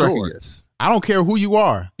for Pure sure. striking, yes. I don't care who you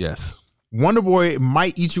are. Yes. Wonderboy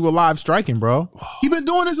might eat you alive striking, bro. He been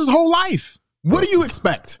doing this his whole life. What do you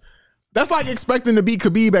expect? That's like expecting to beat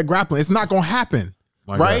Khabib at grappling. It's not gonna happen,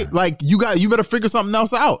 right? God. Like you better figure something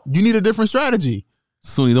else out. You need a different strategy.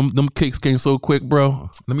 Sunni, them kicks came so quick, bro.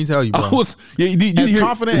 Let me tell you, bro. As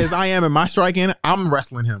confident as I am in my striking, I'm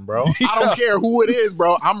wrestling him, bro. Yeah. I don't care who it is,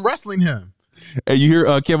 bro. I'm wrestling him. And you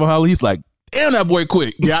hear Kevin Holly, he's like, damn, that boy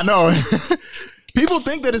quick. Yeah, I know. People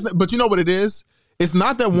think that it's, but you know what it is? It's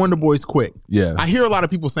not that Wonderboy's quick. Yeah. I hear a lot of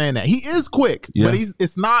people saying that. He is quick, but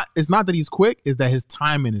it's not that he's quick, it's that his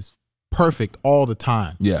timing is perfect all the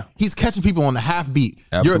time. Yeah. He's catching people on the half beat.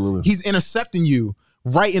 Absolutely. He's intercepting you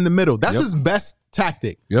right in the middle. That's his best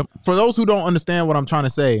tactic. Yep. For those who don't understand what I'm trying to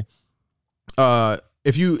say,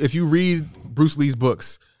 if you read Bruce Lee's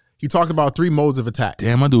books, he talked about 3 modes of attack.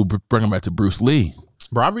 Damn, I do bring him back to Bruce Lee.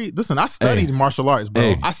 Bro, I studied martial arts, bro.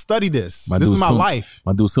 Hey. I studied this. This is my life.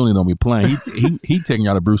 My dude Sunni don't be playing. He taking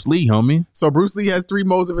you out of Bruce Lee, homie. So Bruce Lee has 3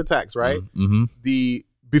 modes of attacks, right? Mm-hmm. The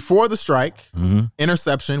before the strike,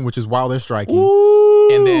 interception, which is while they're striking,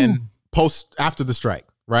 Ooh. and then post after the strike,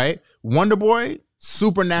 right? Wonderboy,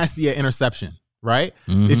 super nasty at interception, right?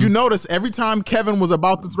 Mm-hmm. If you notice, every time Kevin was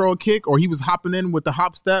about to throw a kick or he was hopping in with the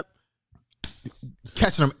hop step,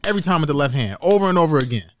 catching him every time with the left hand, over and over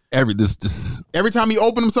again. Every time he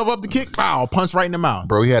opened himself up to kick, pow, punch right in the mouth.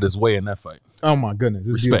 Bro, he had his way in that fight. Oh my goodness,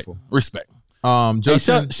 it's beautiful. Respect.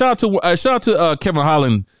 Justin, hey, shout out to Kevin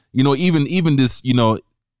Holland. You know, even this, you know,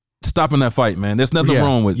 stopping that fight, man. There's nothing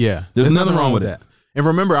wrong with. Yeah, there's nothing wrong with that. And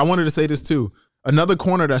remember, I wanted to say this too. Another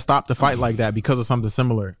corner that stopped the fight like that because of something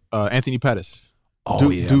similar. Anthony Pettis. Oh,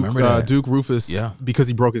 Duke Rufus. Yeah, because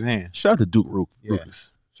he broke his hand. Shout out to Duke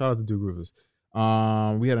Rufus. Shout out to Duke Rufus.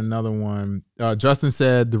 We had another one. Justin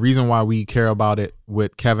said the reason why we care about it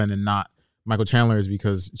with Kevin and not Michael Chandler is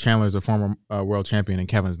because Chandler is a former world champion and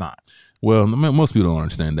Kevin's not. Well, most people don't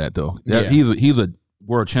understand that though. He's a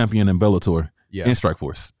world champion in Bellator in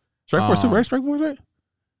Strikeforce. Strikeforce, right? Strikeforce, right?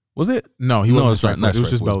 Was it? No, he wasn't. Not Strikeforce. It was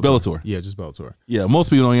just Bellator. Yeah, just Bellator. Yeah, most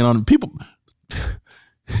people don't even know. People,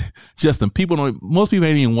 Justin, most people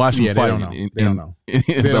ain't even watching fighting. They don't know. In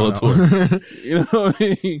Bellator. You know what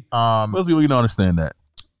I mean? Most people don't understand that.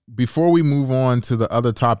 Before we move on to the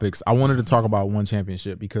other topics, I wanted to talk about One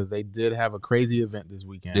Championship because they did have a crazy event this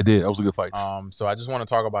weekend. They did. That was a good fight. So I just want to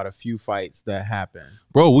talk about a few fights that happened.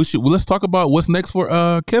 Bro, let's talk about what's next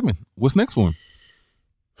for Kevin. What's next for him?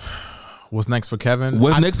 What's next for Kevin?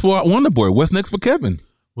 What's next for Wonderboy? What's next for Kevin?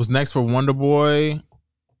 What's next for Wonderboy?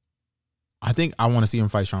 I think I want to see him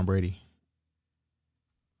fight Sean Brady.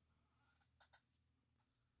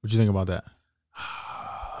 What you think about that?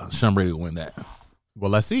 Sean Brady will win that. Well,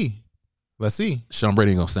 let's see. Sean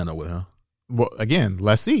Brady ain't gonna stand up with him. Well, again,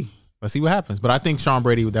 let's see. Let's see what happens. But I think Sean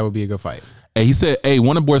Brady, that would be a good fight. Hey, he said,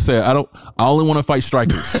 Wonderboy said, I only want to fight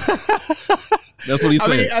strikers. That's what he said.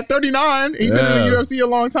 I mean, at 39, he's been in the UFC a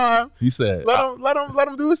long time. He said, let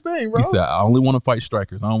him do his thing, bro. He said, I only want to fight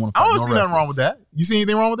strikers. I don't want to fight I don't see nothing wrong with that. You see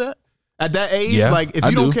anything wrong with that? At that age, like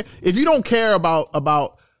if you don't care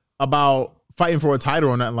about fighting for a title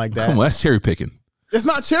or nothing like that. Come on, that's cherry picking. It's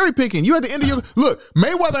not cherry picking. You at the end of your look.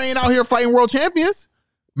 Mayweather ain't out here fighting world champions.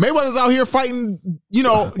 Mayweather's out here fighting,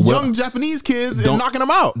 young Japanese kids and knocking them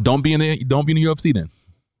out. Don't be in the UFC then.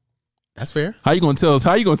 That's fair. How you gonna tell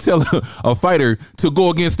a fighter to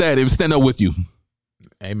go against that and stand up with you?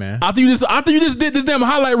 Hey man. After you just did this damn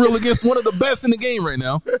highlight reel against one of the best in the game right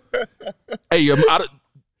now. Hey,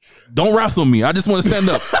 don't wrestle me. I just want to stand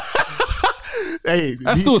up. Hey,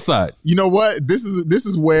 that's suicide. You know what? This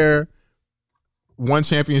is where one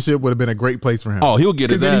championship would have been a great place for him. Oh, he'll get it.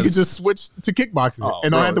 Because then he could just switch to kickboxing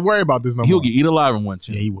and don't have to worry about this no more. He'll get eaten alive in one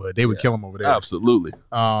champ. Yeah, he would. They would kill him over there. Absolutely.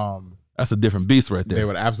 That's a different beast right there. They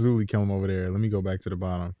would absolutely kill him over there. Let me go back to the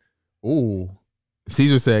bottom. Ooh.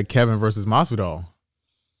 Caesar said Kevin versus Masvidal.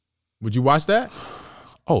 Would you watch that?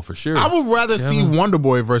 Oh, for sure. I would rather see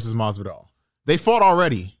Wonderboy versus Masvidal. They fought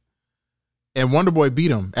already. And Wonderboy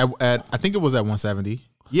beat him at I think it was at 170.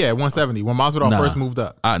 Yeah, at 170 when Masvidal first moved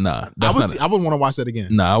up. I would want to watch that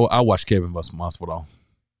again. I watch Kevin versus Masvidal.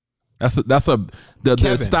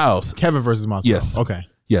 The styles. Kevin versus Masvidal. Yes. Okay.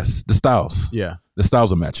 Yes, the styles. Yeah. The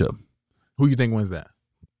styles will match up. Who you think wins that?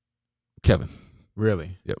 Kevin.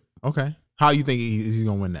 Really? Yep. Okay. How you think he's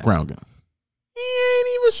gonna win that? Ground game. He ain't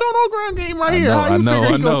even showing no ground game right here. How I you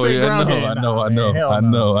figure he gonna say I ground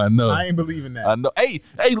game? know. I ain't believing that. I know. Hey,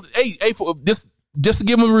 just to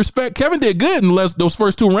give him respect, Kevin did good in those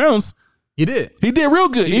first 2 rounds. He did. He did real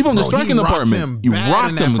good. Even the striking department. He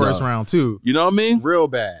rocked him first round too. You know what I mean? Real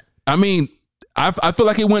bad. I mean, I feel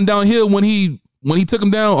like it went downhill when he took him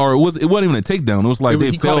down, or it wasn't even a takedown. It was like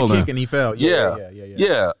they fell. He caught a kick and he fell.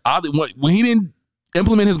 Yeah. When he didn't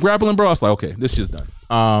implement his grappling, bro, I was like, okay, this shit's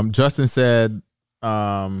done. Justin said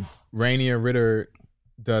Rainier Ritter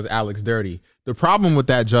does Alex dirty. The problem with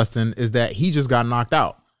that, Justin, is that he just got knocked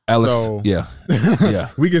out. Alex, so, yeah.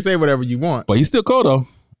 We can say whatever you want, but he's still cold though.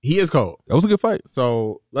 He is cold. That was a good fight.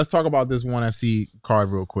 So let's talk about this ONE FC card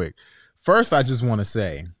real quick. First, I just want to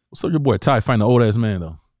say, what's up, your boy Ty fighting an old ass man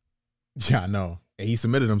though? Yeah, I know. And he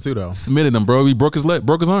submitted him too though. Submitted him, bro. He broke his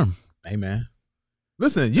arm. Hey man,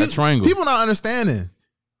 listen, triangle. People not understanding.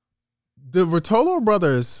 The Rotolo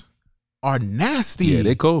brothers are nasty. Yeah,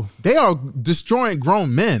 they cool. They are destroying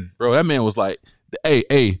grown men. Bro, that man was like,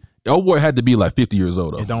 hey, old boy had to be like 50 years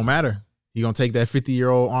old though. It don't matter. He gonna take that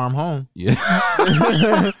 50-year-old arm home. Yeah.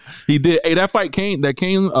 He did. Hey, that fight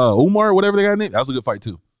Umar, whatever they got named, that was a good fight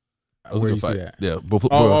too. That was Where a good fight. See that? Yeah. Before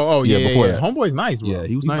that. that. Homeboy's nice, bro. Yeah,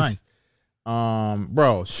 he was nice.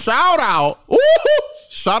 Bro, shout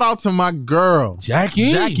out to my girl,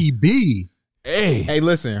 Jackie B. Hey,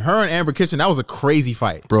 listen, her and Amber Kitchen, that was a crazy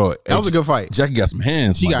fight, bro. That was a good fight. Jackie got some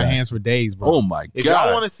hands. She got hands for days, bro. Oh my god! If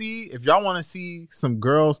y'all want to see some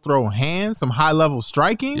girls throw hands, some high level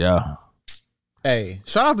striking, yeah. Hey,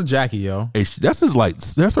 shout out to Jackie, yo. Hey, that's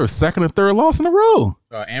her second or third loss in a row.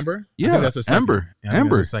 Amber, yeah, I think that's her second.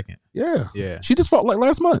 Amber, That's her second. Yeah. She just fought like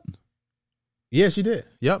last month. Yeah, she did.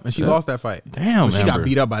 Yep, and she lost that fight. Damn, but she got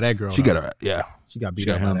beat up by that girl. She got her. Yeah, she got beat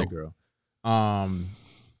up by that girl. I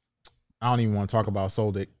don't even want to talk about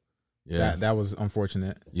Soldic. Yeah, that was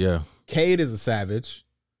unfortunate. Yeah, Cade is a savage.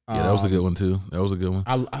 Yeah, that was a good one too. That was a good one.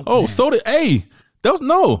 Man. Soldic. Hey, that was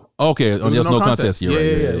no. Okay, there's no contest. You're right.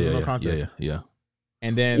 There was no contest. Yeah.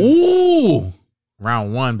 And then ooh,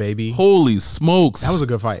 round 1, baby. Holy smokes, that was a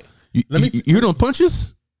good fight. You hear them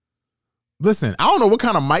punches? Listen, I don't know what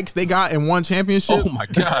kind of mics they got in ONE Championship. Oh my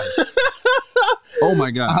god. Oh my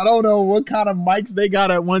god. I don't know what kind of mics they got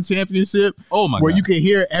at ONE Championship. Oh my god. Where you can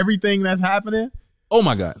hear everything that's happening. Oh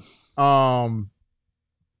my god.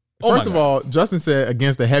 First of all, Justin said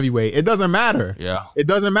against the heavyweight. It doesn't matter. Yeah. It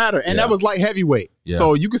doesn't matter. And that was light heavyweight. Yeah.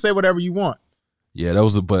 So you can say whatever you want. Yeah, that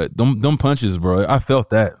was but them punches, bro. I felt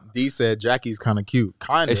that. D said Jackie's kind of cute.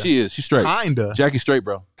 Kinda. Hey, she is. She's straight. Kinda. Jackie's straight,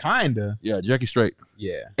 bro. Kinda. Yeah, Jackie's straight.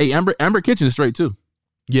 Yeah. Hey, Amber Kitchen is straight too.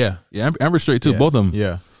 Yeah. Yeah, Amber's straight too. Yeah. Both of them.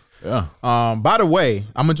 Yeah. Yeah. By the way,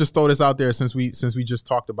 I'm gonna just throw this out there since we just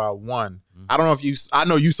talked about ONE. I don't know if I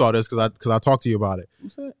know you saw this because I talked to you about it.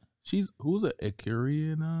 Who's that? Who's it?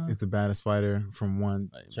 Akariana? It's the baddest fighter from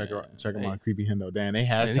ONE. Check her out, Creepy Hendo. Dan, they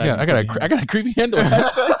hashtag. I got a Creepy Hendo.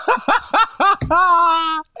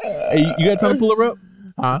 Hey, you got time to pull her up?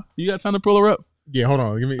 Huh? You got time to pull her up? Yeah, hold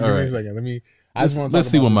on. Give me a second. I just want to. Let's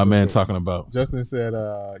see what my man's talking about. Justin said,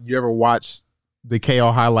 "You ever watch the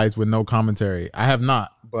KO highlights with no commentary?" I have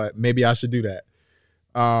not, but maybe I should do that.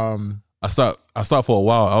 I stopped for a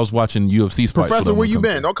while. I was watching UFC's fights. Professor, where you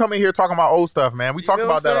been? Don't come in here talking about old stuff, man. We talked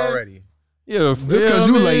about that already. Yeah, just because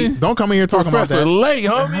you late, don't come in here talking about that. Late,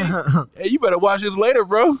 homie. Hey, you better watch this later,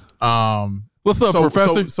 bro. What's up,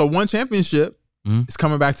 Professor? So ONE Championship is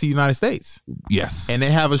coming back to the United States. Yes, and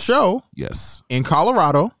they have a show. Yes, in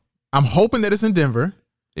Colorado. I'm hoping that it's in Denver.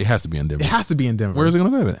 It has to be in Denver. It has to be in Denver. Where is it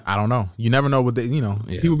going to be? I don't know. You never know what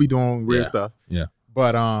people be doing weird stuff. Yeah,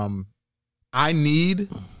 but I need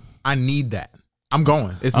that. I'm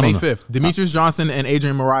going. It's May 5th. Demetrius Johnson and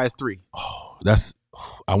Adrian Moraes 3. Oh,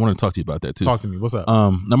 I want to talk to you about that too. Talk to me. What's up?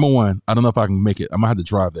 Number one, I don't know if I can make it. I might have to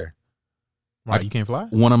drive there. Right, you can't fly?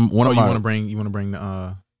 You want to bring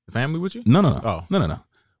the family with you? No. Oh. No.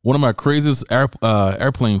 One of my craziest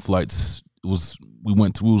airplane flights was we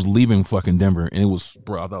was leaving fucking Denver and it was,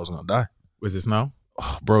 bro, I thought I was gonna die. Was it snow?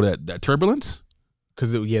 Oh, bro, that turbulence.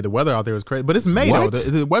 Because the weather out there was crazy. But it's May though.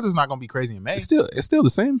 The weather's not gonna be crazy in May. It's still the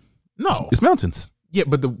same. No, it's mountains. Yeah,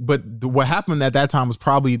 but what happened at that time was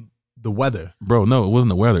probably the weather. Bro, no, it wasn't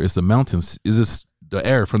the weather. It's the mountains. It's just the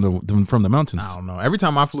air from the mountains. I don't know. Every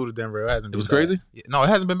time I flew to Denver, it hasn't been It was bad. crazy? No, it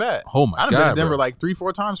hasn't been bad. Oh my I've God, been to Denver bro. like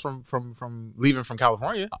 3-4 times from leaving from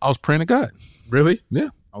California. I was praying to God. Really? Yeah.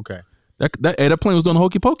 Okay. That plane was doing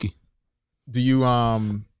hokey pokey. Do you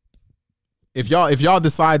if y'all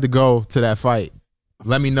decide to go to that fight,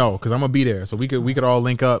 let me know because I'm gonna be there. So we could all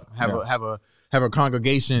link up, have a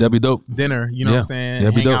congregation. That'd be dope. Dinner, you know what I'm saying?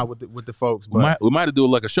 That'd be Hang dope. out with the folks. But We might have to do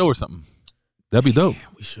like a show or something. That'd be dope.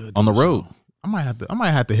 we should On the road. I might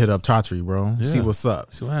have to hit up Chatri, bro. Yeah. See what's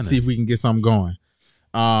up. See if we can get something going.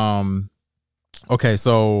 Okay,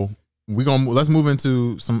 so let's move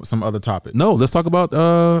into some other topics. No, let's talk about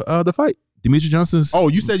the fight. Demetri Johnson's. Oh,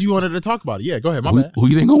 you said you wanted to talk about it. Yeah, go ahead. My bad. Who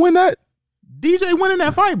you think gonna win that? DJ winning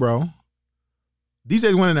that fight, bro.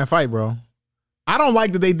 DJ's winning that fight, bro. I don't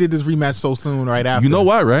like that they did this rematch so soon right after. You know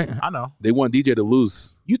why, right? I know. They want DJ to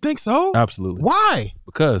lose. You think so? Absolutely. Why?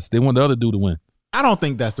 Because they want the other dude to win. I don't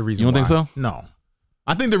think that's the reason. You don't think so? No.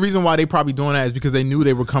 I think the reason why they probably doing that is because they knew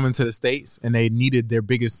they were coming to the States and they needed their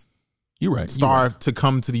biggest You're right. star to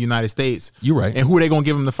come to the United States. You're right. And who are they going to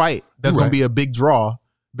give him the fight? That's You're going right. to be a big draw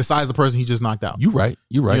besides the person he just knocked out. You're right.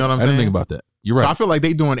 You're right. You know what I'm I didn't saying? think about that. You're right. So I feel like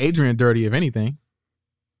they doing Adrian dirty, if anything.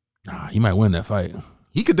 Nah, he might win that fight.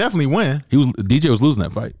 He could definitely win. DJ was losing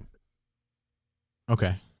that fight.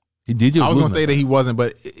 Okay. DJ I was losing going to say that he wasn't,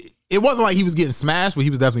 but it wasn't like he was getting smashed, but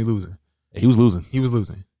he was definitely losing. He was losing. He was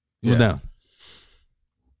losing. He was down.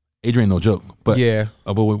 Adrian, no joke. But yeah.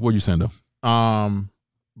 But what are you saying though?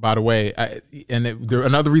 By the way,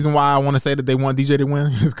 another reason why I want to say that they want DJ to win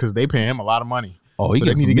is because they pay him a lot of money. Oh, he so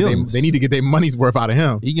gets some millions. They need to get their money's worth out of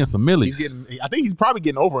him. He getting some millions. I think he's probably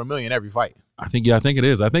getting over $1 million every fight. I think it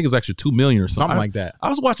is. I think it's actually 2 million or something like that. I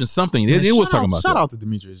was watching something. It was talking about Shout that. out to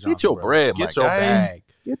Demetrius Johnson. Get your bro. bread, Get my your guy. bag.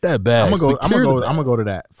 Get that bag. I'm gonna go to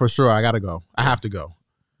that for sure. I gotta go. I have to go.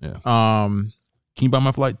 Yeah. Can you buy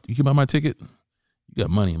my flight? You can buy my ticket. You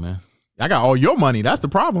got money, man. I got all your money. That's the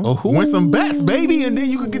problem. Oh, win some bets, baby, and then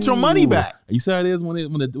you can get your money back. You see how it is when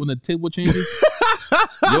the table changes.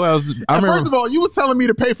 First of all, you was telling me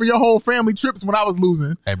to pay for your whole family trips when I was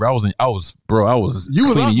losing. Hey, bro, I was. You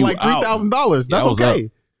was up like $3,000. That's okay.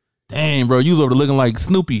 Up. Dang, bro, you was over there looking like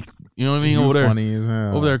Snoopy. You know what I mean? Over there, funny as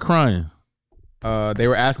hell. Over there crying. They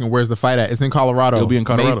were asking where's the fight at. It's in Colorado. It'll be in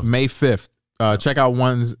Colorado. May 5th. Check out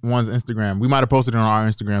one's Instagram. We might have posted it on our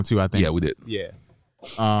Instagram too, I think. Yeah, we did. Yeah.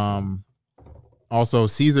 Also,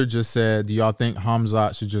 Caesar just said, do y'all think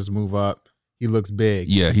Hamzat should just move up? He looks big.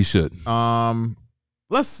 Yeah, he should. I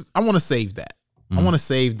want to save that. I want to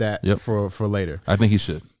save that for later. I think he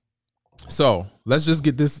should. So let's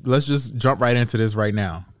just jump right into this right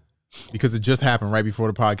now. Because it just happened right before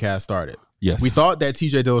the podcast started. Yes. We thought that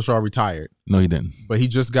TJ Dillashaw retired. No, he didn't. But he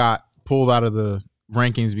just got pulled out of the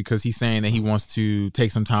rankings because he's saying that he wants to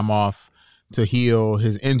take some time off to heal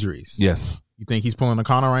his injuries. Yes. You think he's pulling a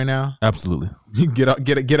Conor right now? Absolutely. Get out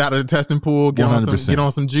of the testing pool. Get 100%.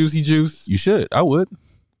 on some juicy juice. You should. I would.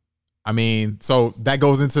 I mean, so that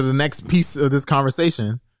goes into the next piece of this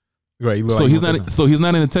conversation. Right, so he's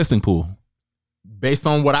not in the testing pool. Based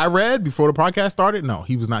on what I read before the podcast started, no,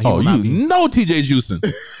 he was not. No, TJ's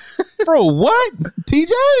juicing. Bro, what?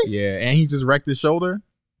 TJ? Yeah, and he just wrecked his shoulder.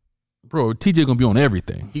 Bro, TJ gonna be on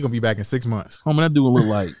everything. He gonna be back in 6 months. Oh man, that dude look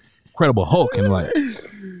like Incredible Hulk and like,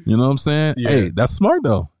 you know what I'm saying? Yeah. Hey, that's smart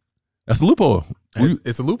though. That's a loophole.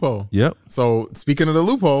 It's a loophole. Yep. So speaking of the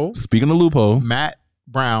loophole, Matt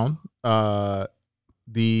Brown,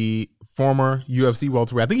 the former UFC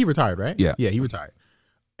welterweight, I think he retired, right? Yeah. Yeah, he retired.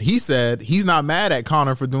 He said he's not mad at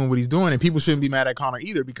Conor for doing what he's doing, and people shouldn't be mad at Conor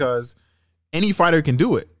either because any fighter can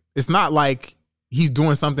do it. It's not like he's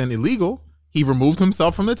doing something illegal. He removed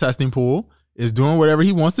himself from the testing pool, is doing whatever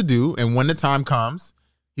he wants to do, and when the time comes,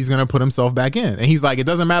 he's going to put himself back in. And he's like, it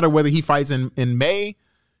doesn't matter whether he fights in May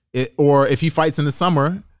or if he fights in the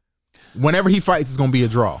summer. Whenever he fights, it's going to be a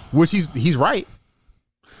draw, which he's right.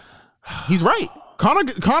 He's right.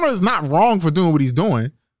 Conor is not wrong for doing what he's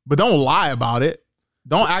doing, but don't lie about it.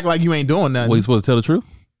 Don't act like you ain't doing nothing. Well, you supposed to tell the truth?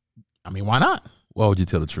 I mean, why not? Why would you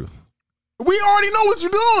tell the truth? We already know what you're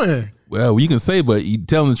doing. Well, you can say, but you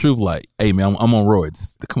telling the truth like, hey, man, I'm on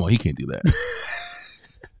roids. Come on, he can't do that.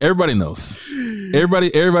 Everybody knows. Everybody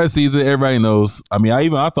sees it. Everybody knows. I mean,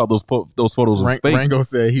 I thought those photos were fake. Rango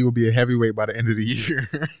said he will be a heavyweight by the end of the year.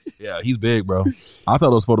 Yeah, he's big, bro. I thought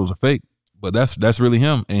those photos were fake. But that's really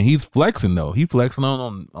him, and he's flexing though. He flexing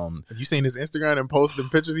on. Have you seen his Instagram and the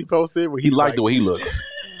pictures he posted? Where he liked the way he looks.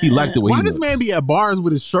 He liked the way Why he does looks. man be at bars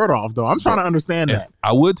with his shirt off though? I'm trying to understand If- that.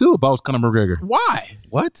 I would too if I was Conor McGregor. Why?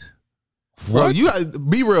 What? Bro, you gotta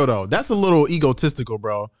be real though. That's a little egotistical,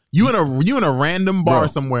 bro. You in a random bar Bro.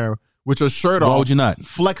 somewhere with your shirt off. Why would you not?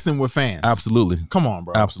 Flexing with fans? Absolutely. Come on,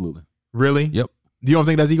 bro. Absolutely. Really? Yep. You don't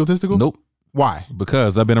think that's egotistical? Nope. Why?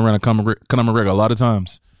 Because I've been around Conor McGregor a lot of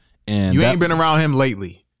times, and You ain't been around him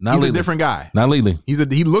lately. Not He's lately. a different guy. Not lately. He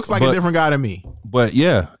looks like a But- different guy to me. But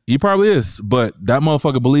yeah, he probably is. But that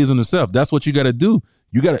motherfucker believes in himself. That's what you got to do.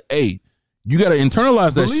 You got to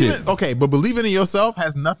internalize that shit. But believing in yourself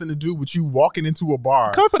has nothing to do with you walking into a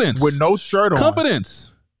bar Confidence. with no shirt on.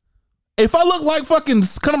 Confidence. If I look like fucking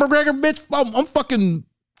Conor McGregor, bitch, I'm fucking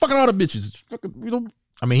all the bitches. Fucking, you know.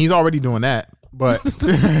 I mean, he's already doing that. But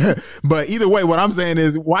but either way, what I'm saying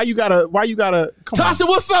is why you gotta come Tasha, on.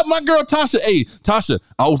 what's up, my girl Tasha? Hey, Tasha,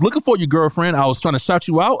 I was looking for you, girlfriend. I was trying to shout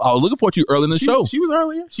you out. I was looking for you early in the show. She was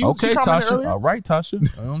earlier. She Okay, commented Tasha. earlier. All right, Tasha.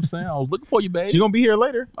 You know what I'm saying? I was looking for you, babe. She gonna be here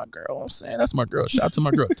later. My girl, I'm saying that's my girl. Shout out to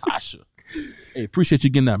my girl Tasha. Hey, appreciate you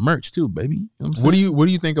getting that merch too, baby. You know what I'm saying? What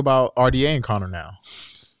do you think about RDA and Conor now?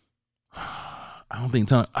 I don't think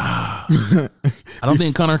I don't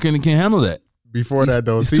think Conor can handle that. Before that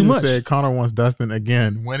though, it's too Caesar much. said Conor wants Dustin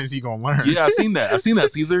again. When is he gonna learn? Yeah, I've seen that.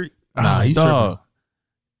 Caesar. Nah, he's dog.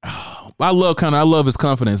 I love Conor. I love his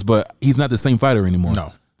confidence, but he's not the same fighter anymore.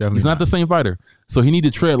 No, definitely He's not the same fighter. So he need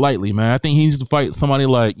to tread lightly, man. I think he needs to fight somebody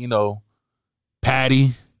like,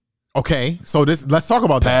 Patty. Okay, so let's talk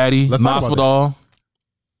about Patty, that. Let's talk about that. Masvidal.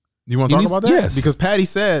 You want to talk about that? Yes. Because Patty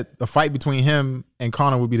said the fight between him and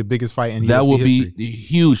Conor would be the biggest fight in That UFC will be history. a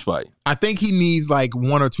huge fight. I think he needs like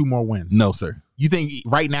 1 or 2 more wins. No, sir. You think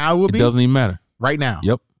right now it would It be? doesn't even matter. Right now.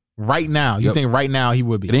 Yep. Right now. You Yep. think right now he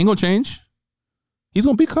would be? It ain't gonna change. He's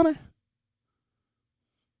gonna beat Conor.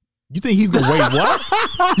 You think he's gonna wait? What?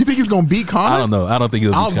 You think he's gonna beat Conor? I don't know. I don't think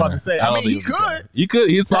he'll beat I was Conor. about to say. I I don't mean, think he he'll beat Conor. could. He could.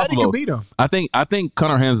 He's Patty possible. could beat him. I think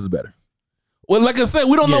Conor hands is better. Well, like I said,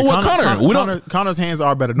 we don't know what Conor. Connor's hands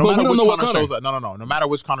are better. No But we matter don't which know what Conor Conor. shows up. No. No matter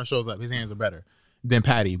which Conor shows up, his hands are better than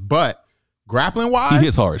Patty. But grappling wise, He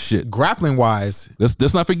hits hard as shit. Grappling wise,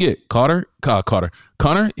 Let's not forget Conor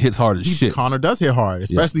hits hard as shit. Conor does hit hard,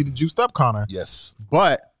 especially the juiced up Conor. Yes,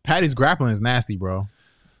 But Patty's grappling is nasty, bro.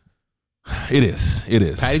 it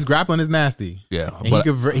is. Patty's grappling is nasty. Yeah, And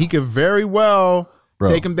but he could very well Bro.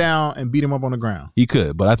 take him down and beat him up on the ground. he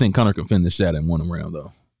could. But I think Conor can finish that in one round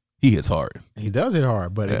though. He hits hard. He does hit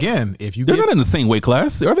hard. But Yeah. again, if you They're get not in the same weight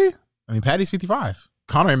class, are they? I mean, Patty's 55.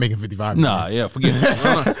 Conor ain't making 55. Nah, yeah, forget it.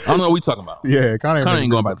 I don't know what we talking about. Yeah, Conor Conor making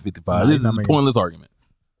ain't going back to 55. Nah, This he's not is a making- pointless argument.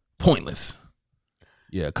 Pointless.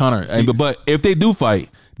 Yeah, Conor. See- But if they do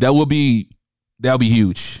fight, that'll be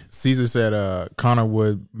huge. Caesar said Conor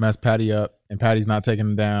would mess Patty up, and Patty's not taking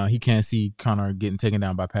him down. He can't see Conor getting taken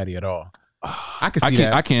down by Patty at all. I can see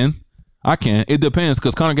that. I can. It depends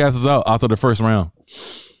because Conor gasses out after the first round.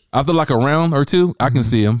 After like a round or two, I can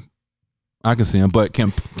see him. But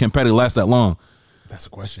can Patty last that long? That's a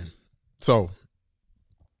question. So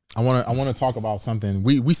I want to talk about something.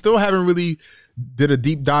 We still haven't really did a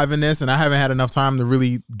deep dive in this, and I haven't had enough time to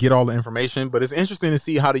really get all the information. But it's interesting to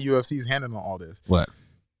see how the UFC is handling all this. What?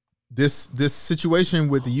 This situation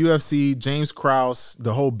with the UFC, James Krause,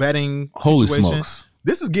 the whole betting Holy situation. smokes.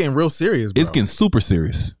 This is getting real serious, bro. It's getting super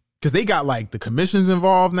serious. Because they got like the commissions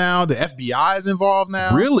involved now, the FBI is involved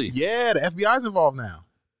now. Really? Yeah, the FBI is involved now.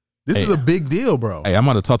 This Hey. is a big deal, bro. Hey, I'm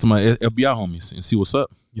about to talk to my FBI homies and see what's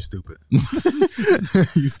up. You're stupid. You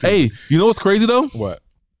stupid. Hey, you know what's crazy though? What?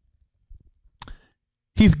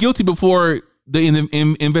 He's guilty before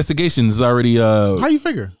the investigation is already How you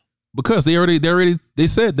figure? because they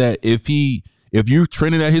said that if you're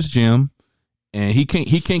training at his gym and he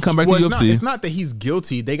can't come back to UFC. It's not that he's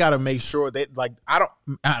guilty. They got to make sure that, like, I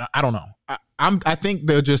don't know. I think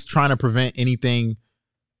they're just trying to prevent anything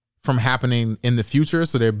from happening in the future,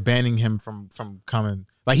 so they're banning him from coming.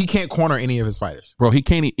 Like, he can't corner any of his fighters. Bro, he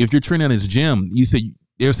can't. If you're training at his gym,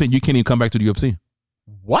 they're saying you can't even come back to the UFC.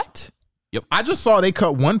 What? Yep. I just saw they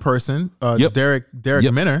cut one person, Yep. Derek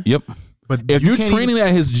Yep. Minner. Yep. But If you you're can't training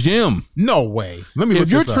at his gym, no way. Let me. Look if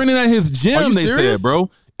you're this up. training at his Are gym, you they serious? said, bro.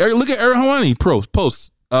 Look at Eric Hawani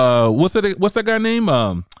post. What's that guy name?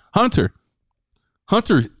 Hunter.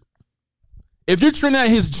 If you're training at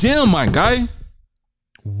his gym, my guy.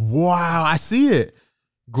 Wow, I see it.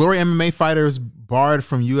 Glory MMA fighters barred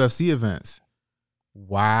from UFC events.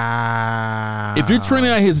 Wow. If you're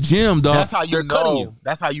training at his gym, dog, that's how you they're cutting know. you.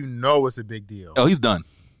 That's how you know it's a big deal. Oh, he's done.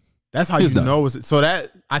 That's how he's you done. know it's so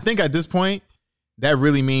that I think at this point that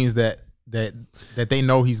really means that they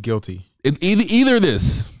know he's guilty. Either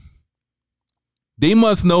this, they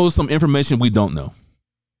must know some information we don't know,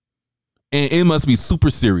 and it must be super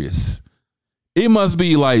serious. It must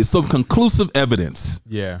be like some conclusive evidence.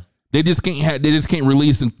 Yeah. They just can't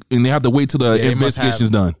release and they have to wait till the investigation's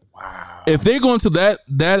done. Wow. If they go into that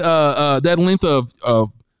length of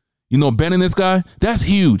banning this guy, that's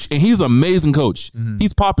huge. And he's an amazing coach. Mm-hmm.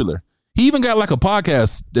 He's popular. He even got like a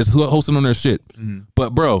podcast that's hosting on their shit. Mm-hmm.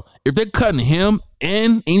 But bro, if they're cutting him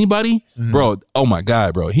and anybody, bro, oh my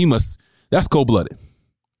God, bro. That's cold-blooded.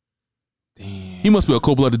 Damn. He must be a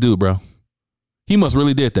cold-blooded dude, bro. He must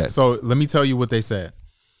really did that. So let me tell you what they said.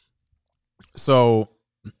 So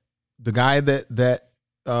the guy that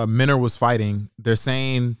Minner was fighting, they're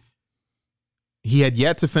saying he had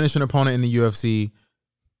yet to finish an opponent in the UFC,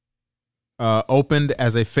 opened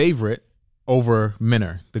as a favorite over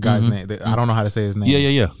Minner, the guy's name. I don't know how to say his name.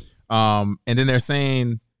 Yeah. And then they're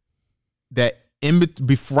saying that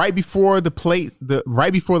right before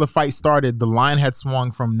the fight started, the line had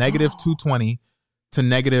swung from -220 to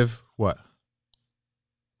negative what?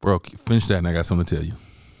 Bro, finish that and I got something to tell you.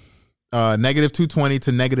 -220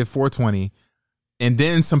 to -420. And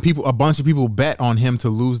then a bunch of people bet on him to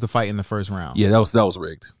lose the fight in the first round. Yeah, that was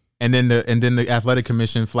rigged. And then the athletic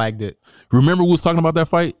commission flagged it. Remember we was talking about that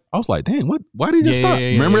fight? I was like, dang, what? Why did he just stop?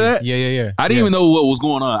 Remember that? Yeah. I didn't even know what was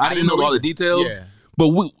going on. I didn't know all the details. Yeah. But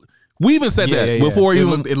we even said that before it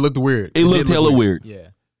looked weird. It looked hella weird.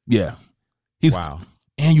 Yeah. Wow.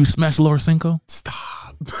 And you smashed Lorosenko?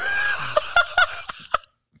 Stop.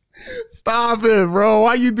 Stop it, bro.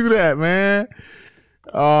 Why you do that, man?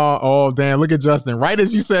 Oh, damn. Look at Justin. Right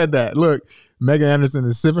as you said that. Look, Megan Anderson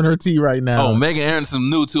is sipping her tea right now. Oh, Megan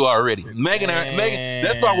Anderson knew too already. Megan,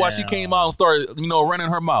 that's probably why she came out and started,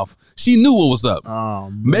 running her mouth. She knew what was up.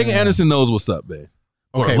 Oh, Megan Anderson knows what's up, man.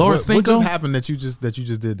 Okay, what just happened that you just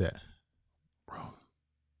did that? Bro,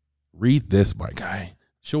 read this, my guy.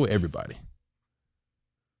 Show everybody.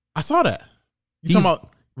 I saw that. You talking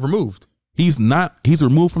about removed? He's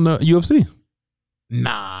removed from the UFC.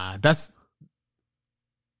 Nah, that's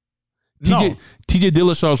TJ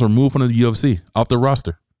Dillashaw's removed from the UFC off the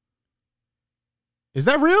roster. Is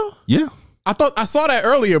that real? Yeah. I saw that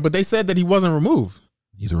earlier, but they said that he wasn't removed.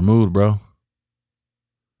 He's removed, bro.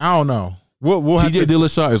 I don't know. We'll TJ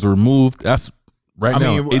Dillashaw is removed. That's right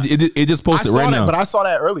now. It just posted right now. But I saw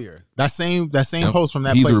that earlier. That same post from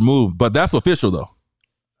that he's place. removed, but that's official though.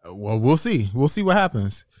 Well, we'll see. We'll see what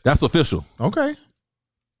happens. That's official. Okay.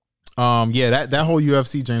 Yeah, that whole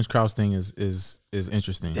UFC James Krause thing is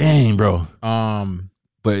interesting. Dang, bro.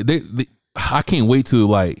 But I can't wait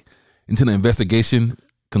to until the investigation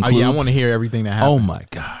concludes. Oh yeah, I want to hear everything that happened. Oh my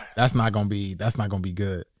God. That's not gonna be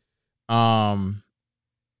good.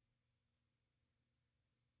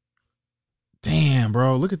 Damn,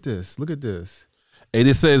 bro. Look at this. And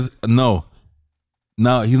it says no,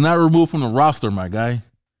 he's not removed from the roster, my guy.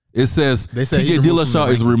 It says TJ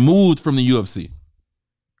Dillashaw is removed from the UFC.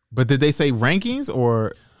 But did they say rankings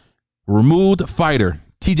or removed fighter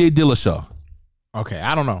TJ Dillashaw? Okay,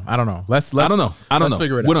 I don't know. I don't know. Let's I don't know.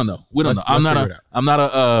 Figure it out. We don't know.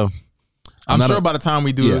 I'm sure by the time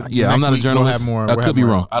we do it, I'm not a journalist. We'll have more. I could be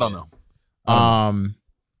wrong. I don't know.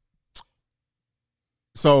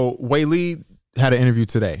 So Weili had an interview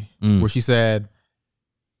today where she said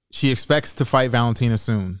she expects to fight Valentina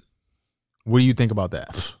soon. What do you think about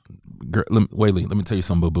that? Girl, Weili, let me tell you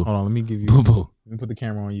something, boo boo. Hold on, let me give you. Boo boo. Let me put the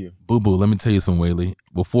camera on you. Boo boo. Let me tell you something, Weili.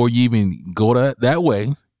 Before you even go that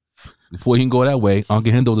way, Uncle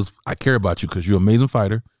Hendo, I care about you because you're an amazing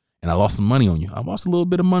fighter, and I lost some money on you. I lost a little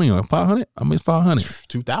bit of money on you. 500. I made 500.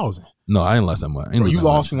 2,000. No, I didn't lost that much. You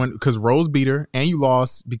lost because Rose beat her, and you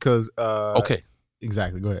lost because. Okay.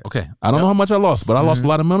 Exactly. Go ahead. Okay. I don't know how much I lost, but I lost a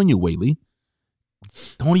lot of money on you, Weili.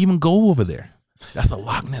 Don't even go over there. That's a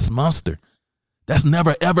Loch Ness monster. That's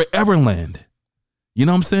never, ever, ever land. You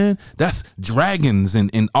know what I'm saying? That's dragons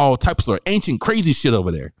and all types of ancient crazy shit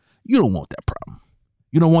over there. You don't want that problem.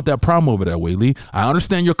 You don't want that problem over there, Weili. I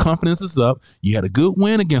understand your confidence is up. You had a good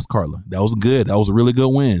win against Carla. That was good. That was a really good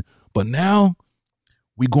win. But now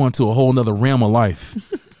we go into a whole nother realm of life.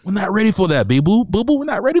 We're not ready for that, boo-boo. Boo-boo, we're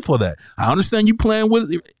not ready for that. I understand you playing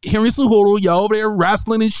with Henry Cejudo. Y'all over there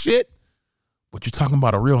wrestling and shit. But you're talking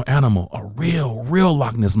about a real animal, a real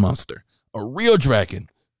Loch Ness monster, a real dragon,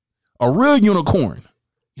 a real unicorn.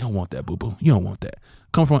 You don't want that, boo-boo. You don't want that.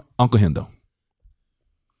 Come from Uncle Hendo.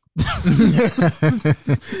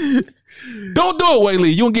 Don't do it,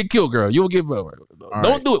 Weili. You won't get killed, girl. You won't get.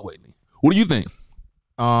 Don't do it, Weili. What do you think?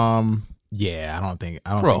 Yeah, I don't think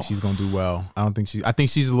she's gonna do well. I think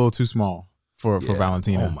she's a little too small for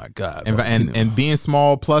Valentina. Oh my God. And being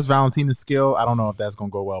small plus Valentina's skill, I don't know if that's gonna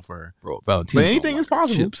go well for her. Bro, Valentina. But anything is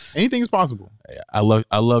possible. Chips. Anything is possible. Yeah, I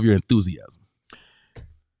love your enthusiasm.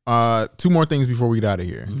 Two more things before we get out of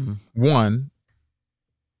here. Mm-hmm. One,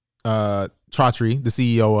 Chaudhry, the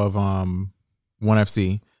CEO of ONE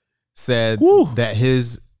FC, said that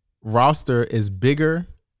his roster is bigger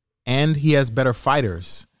and he has better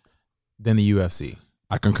fighters than the UFC.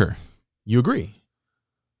 I concur. You agree?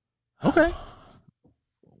 Okay.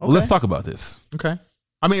 Well, let's talk about this. Okay.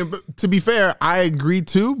 I mean, to be fair, I agree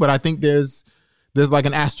too, but I think there's like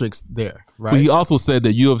an asterisk there, right? But he also said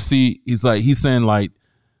that UFC, he's saying like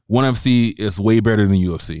ONE FC is way better than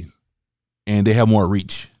UFC, and they have more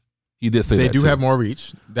reach. He did say they that do too. have more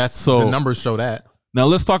reach. The numbers show that. Now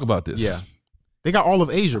let's talk about this. Yeah, they got all of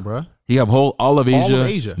Asia, bro. He have all of Asia. All of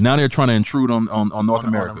Asia. Now they're trying to intrude on North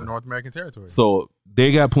America, on North American territory. So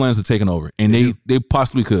they got plans to take it over, and they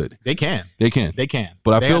possibly could. They can.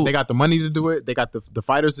 But I feel they got the money to do it. They got the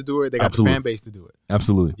fighters to do it. They got the fan base to do it.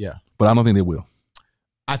 Absolutely. Yeah. But I don't think they will.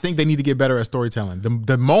 I think they need to get better at storytelling.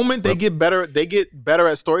 The moment they get better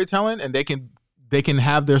at storytelling, and they can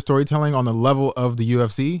have their storytelling on the level of the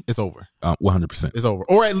UFC, it's over. 100%. It's over.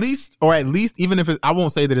 Or at least, even if I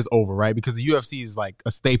won't say that it's over, right? Because the UFC is like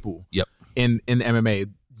a staple. Yep. In MMA,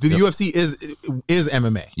 the UFC is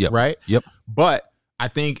MMA. Yep. Right. Yep. But I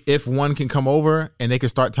think if one can come over and they can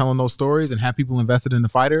start telling those stories and have people invested in the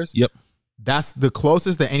fighters. Yep. That's the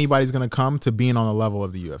closest that anybody's going to come to being on the level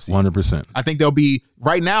of the UFC. 100%. I think they'll be,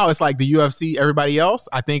 right now it's like the UFC, everybody else.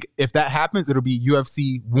 I think if that happens, it'll be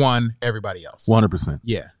UFC 1, everybody else. 100%.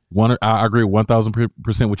 Yeah. I agree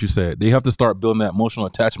 1,000% what you said. They have to start building that emotional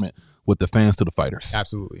attachment with the fans to the fighters.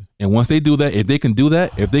 Absolutely. And once they do that, if they can do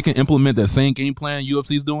that, if they can implement that same game plan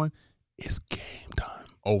UFC's doing, it's game time.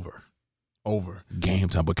 Over. Game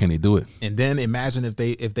time, but can they do it? And then imagine if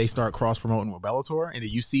they start cross promoting with Bellator, and then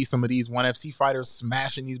you see some of these ONE FC fighters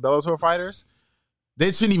smashing these Bellator fighters.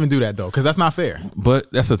 They shouldn't even do that though, because that's not fair.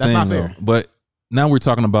 But that's thing. Not fair. But now we're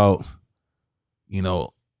talking about,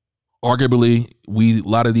 arguably a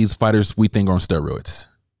lot of these fighters we think are on steroids.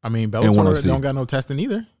 I mean, Bellator don't got no testing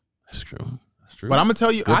either. That's true. But I'm gonna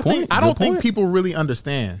tell you, I don't think people really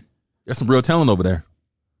understand. There's some real talent over there.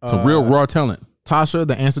 Some real raw talent. Tasha,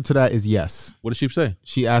 the answer to that is yes. What did she say?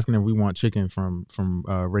 She asking if we want chicken from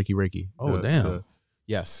Reiki. Oh, damn.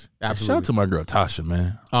 Yes, absolutely. Shout out to my girl Tasha,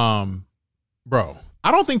 man. Bro,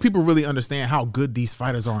 I don't think people really understand how good these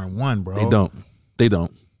fighters are in ONE, bro. They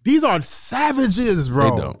don't. These are savages,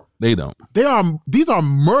 bro. They don't. These are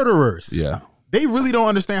murderers. Yeah. They really don't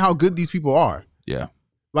understand how good these people are. Yeah.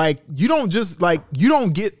 Like, you don't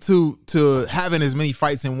get to having as many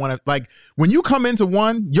fights in ONE. Like, when you come into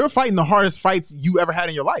ONE, you're fighting the hardest fights you ever had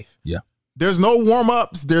in your life. Yeah. There's no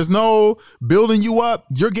warm-ups. There's no building you up.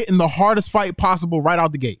 You're getting the hardest fight possible right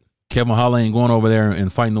out the gate. Kevin Holland ain't going over there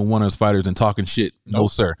and fighting the ONE fighters and talking shit. No,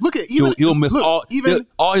 sir. Look at he'll miss all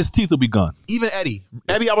his teeth will be gone. Even Eddie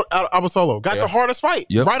Abasolo got the hardest fight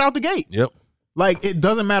right out the gate. Yep. Like, it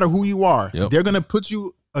doesn't matter who you are. Yep. They're gonna put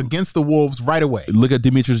you against the wolves right away. Look at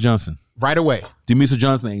Demetrius Johnson. Right away. Demetrius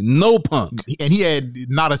Johnson ain't no punk. And he had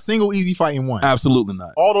not a single easy fight in ONE. Absolutely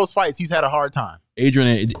not. All those fights, he's had a hard time.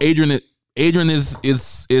 Adrian is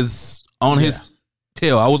on his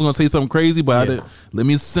tail. I was gonna say something crazy, but let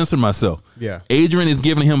me censor myself. Yeah. Adrian is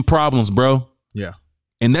giving him problems, bro. Yeah.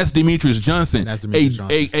 And that's Demetrius Johnson.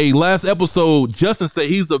 Last episode, Justin said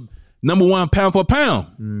he's the number 1 pound for pound.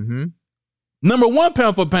 Mm-hmm. Number 1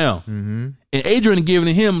 pound for pound. Mm-hmm. And Adrian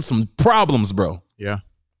giving him some problems, bro. Yeah.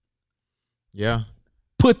 Yeah.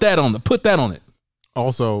 Put that on it.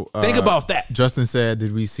 Also, think about that. Justin said,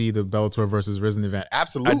 did we see the Bellator versus Risen event?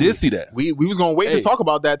 Absolutely. I did see that. We was going to wait to talk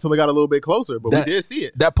about that till it got a little bit closer, but we did see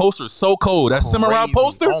it. That poster is so cold. That Samurai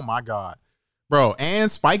poster. Oh, my God. Bro,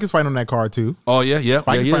 and Spike is fighting on that card, too. Oh, yeah, yeah.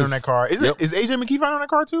 Spike is fighting on that card. Is AJ McKee fighting on that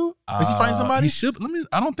card, too? Is he fighting somebody? He should.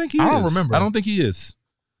 I don't think he is. I don't remember. I don't think he is.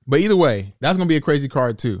 But either way, that's going to be a crazy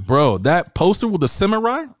card, too. Bro, that poster with the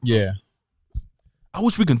Samurai? Yeah. I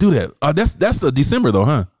wish we could do that. That's December, though,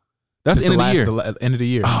 huh? That's the end of the year. The end of the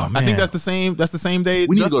year. Oh, man. I think that's the same day.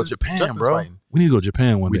 We need to go to Japan, bro. Fighting. We need to go to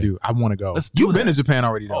Japan one day. We do. I want to go. You've been to Japan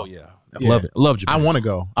already, though. Oh, yeah. I love it. I love Japan. I want to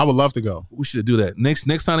go. I would love to go. We should do that.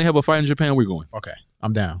 Next time they have a fight in Japan, we're going. Okay.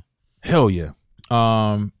 I'm down. Hell yeah.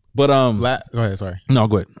 Go ahead, sorry. No,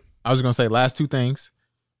 go ahead. I was going to say last two things.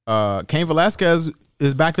 Cain Velasquez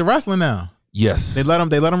is back to wrestling now. Yes. They let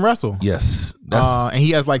him wrestle. Yes. And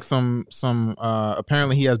he has like some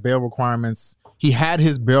apparently he has bail requirements. He had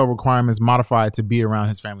his bail requirements modified to be around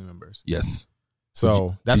his family members. Yes.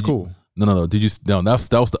 So that's cool. No.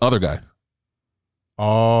 That was the other guy.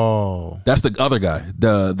 Oh. That's the other guy.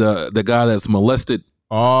 The guy that's molested.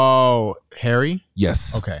 Oh, Harry?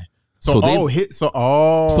 Yes. Okay. So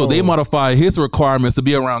they modify his requirements to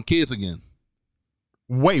be around kids again.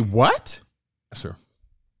 Wait, what? Yes, sir.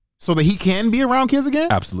 So that he can be around kids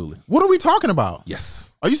again? Absolutely. What are we talking about? Yes.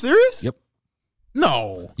 Are you serious? Yep.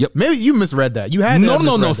 No. Yep. Maybe you misread that. You had to No, have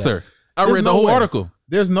no, misread no, that. sir. I There's read the no whole way. article.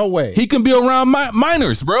 There's no way. He can be around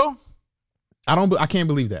minors, bro. I can't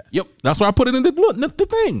believe that. Yep. That's why I put it in the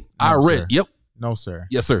thing. I read. Sir. Yep. No, sir.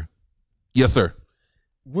 Yes, sir. Yes, sir.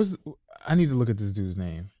 I need to look at this dude's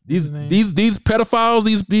name. These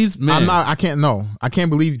pedophiles, these men. I can't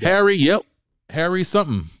believe that. Harry, yep. Harry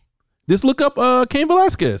something. Just look up Cain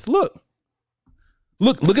Velasquez. Look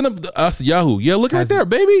looking up us Yahoo. Yeah, look right there,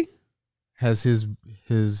 baby. Has his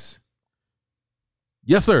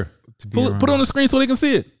Yes, sir. Put it on the screen so they can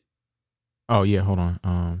see it. Oh yeah, hold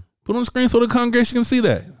on. Put it on the screen so the congregation can see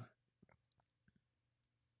that.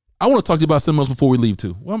 I want to talk to you about something else before we leave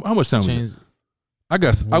too. Well, how much time we got? I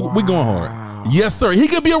guess we going hard. Yes, sir. He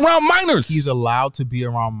could be around minors. He's allowed to be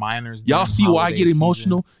around minors. Y'all see why I get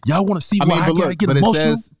emotional? Y'all want to see why I get emotional? It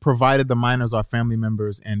says provided the minors are family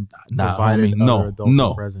members and provided no, other adults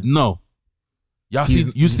are present. No. Y'all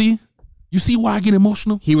see? You see why I get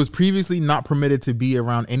emotional? He was previously not permitted to be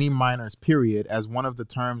around any minors, period, as one of the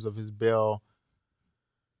terms of his bail.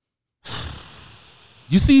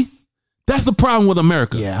 You see? That's the problem with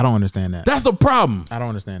America. Yeah, I don't understand that. That's the problem. I don't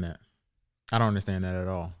understand that. I don't understand that at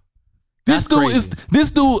all. This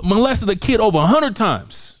dude molested a kid over 100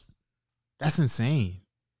 times. That's insane.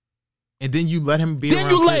 And then you let him be Then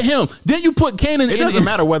around you let him. Then you put Kanan in. It doesn't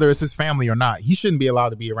matter whether it's his family or not. He shouldn't be allowed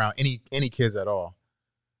to be around any kids at all.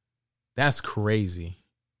 That's crazy.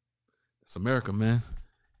 It's America, man.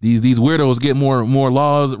 These weirdos get more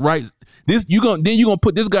laws, right? You're gonna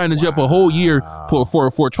put this guy in the jail for a whole year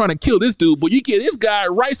for trying to kill this dude, but you get this guy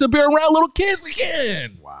rights to be around little kids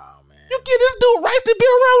again. Wow, man. You get this dude rights to be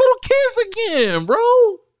around little kids again,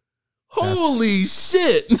 bro. Holy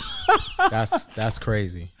shit. That's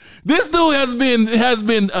crazy. This dude has been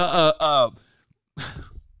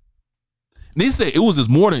they say it wasn't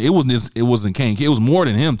Kane. It was more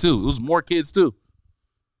than him too. It was more kids too.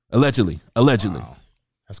 Allegedly. Wow.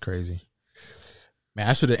 That's crazy. Man,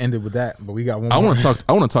 I should have ended with that, but we got one I more. want to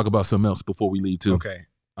talk about something else before we leave too. Okay.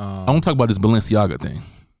 I want to talk about this Balenciaga thing.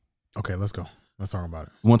 Okay, let's go. Let's talk about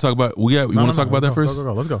it. You want to talk about talk about that first?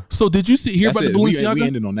 Go. Let's go. So did you hear about the Balenciaga? We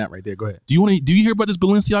ended on that right there. Go ahead. Do you hear about this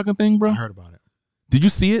Balenciaga thing, bro? I heard about it. Did you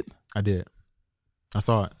see it? I did. I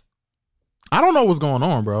saw it. I don't know what's going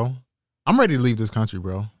on, bro. I'm ready to leave this country,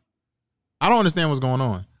 bro. I don't understand what's going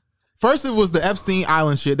on. First, it was the Epstein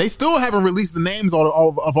Island shit. They still haven't released the names of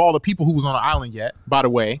all the people who was on the island yet, by the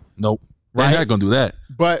way. Nope. Right? They're not going to do that.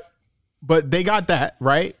 But they got that,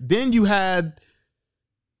 right? Then you got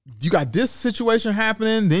this situation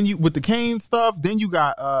happening. Then with the Kane stuff. Then you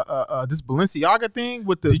got this Balenciaga thing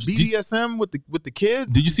with the BDSM with the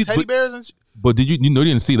kids. Did you see teddy bears and shit? But you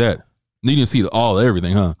didn't see that? You didn't see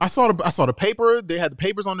everything, huh? I saw the paper. They had the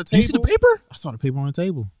papers on the table. You see the paper? I saw the paper on the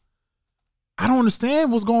table. I don't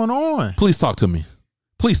understand what's going on. Please talk to me.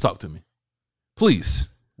 Please talk to me. Please.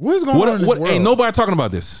 What is going on in this world? Ain't nobody talking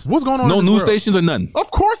about this. What's going on No in this news world? stations or nothing.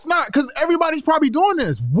 Of course not, because everybody's probably doing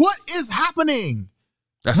this. What is happening?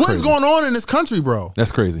 What is going on in this country, bro?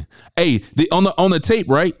 That's crazy. Hey, on the tape,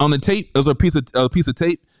 right? On the tape, there's a piece of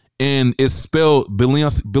tape, and it's spelled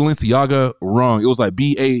Balenciaga wrong. It was like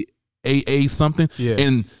BAAA something. Yeah.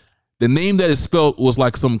 And the name that is spelled was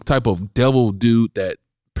like some type of devil dude that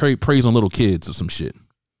preys on little kids or some shit.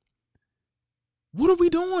 What are we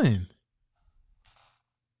doing?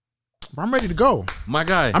 I'm ready to go. My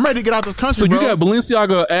guy. I'm ready to get out this country, So bro. you got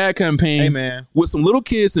Balenciaga ad campaign Hey, man. with some little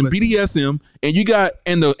kids and BDSM, and you got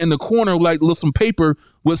in the corner like some paper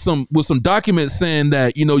with some documents saying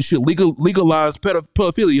that you should legalize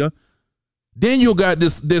pedophilia. Then you got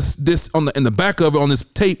this in the back of it on this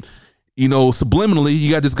tape, subliminally you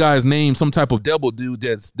got this guy's name, some type of devil dude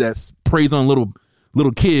that's preys on little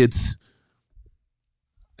kids.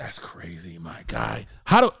 That's crazy, my guy.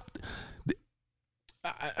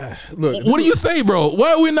 Look, what do you say, bro?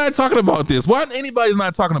 Why are we not talking about this? Why anybody's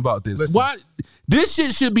not talking about this? Listen. Why this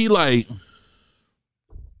shit should be like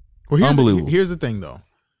unbelievable. Here's the thing, though.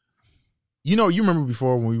 You remember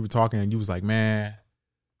before when we were talking and you was like, man,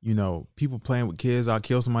 people playing with kids, I'll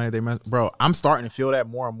kill somebody. Bro, I'm starting to feel that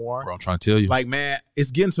more and more. Bro, I'm trying to tell you. Like, man, it's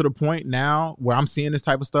getting to the point now where I'm seeing this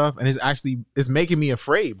type of stuff and it's making me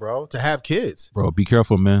afraid, bro, to have kids. Bro, be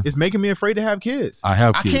careful, man. It's making me afraid to have kids. I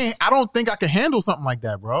have kids. I don't think I can handle something like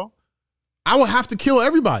that, bro. I would have to kill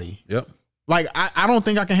everybody. Yep. Like, I don't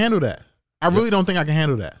think I can handle that. I really don't think I can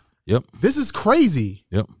handle that. Yep. This is crazy.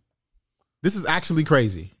 Yep. This is actually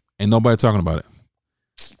crazy. Ain't nobody talking about it.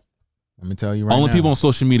 Let me tell you right now. Only people on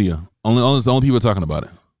social media. Only people talking about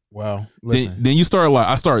it. Well, listen. Then you start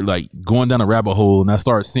I started going down a rabbit hole, and I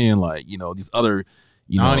started seeing these other,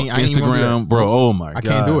 I ain't even gonna do Instagram, that. bro. Oh my god, I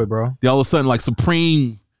can't do it, bro. Then all of a sudden,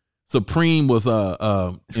 Supreme Supreme was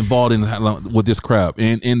involved in with this crap,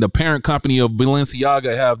 and the parent company of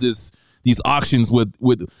Balenciaga have these auctions with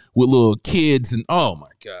little kids, and oh my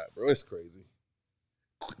god, bro, it's crazy.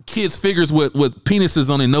 Kids figures with penises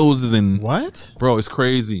on their noses and what, bro, it's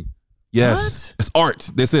crazy. Yes, it's art.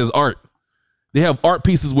 They say it's art. They have art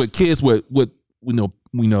pieces with kids with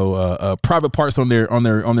private parts on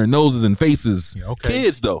their noses and faces. Yeah, okay.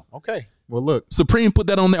 Kids though. Okay. Well, look, Supreme put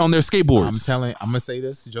that on their skateboards. I'm gonna say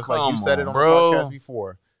this just like Come you said on, it on bro. the podcast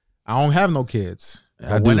before. I don't have no kids.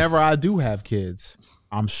 I But do. whenever I do have kids,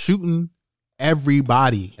 I'm shooting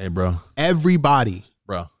everybody. Hey, bro. Everybody.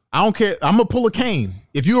 Bro. I don't care. I'm gonna pull a cane.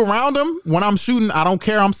 If you around them when I'm shooting, I don't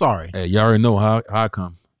care. I'm sorry. Hey, you already know how I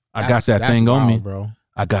come. I got that thing on me, bro.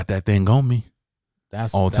 I got that thing on me.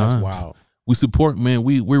 That's all that's times. wild. We support, man.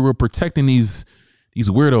 We were protecting these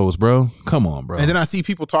weirdos, bro. Come on, bro. And then I see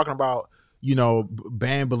people talking about,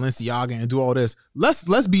 ban Balenciaga and do all this.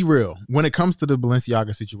 Let's be real. When it comes to the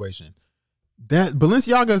Balenciaga situation, that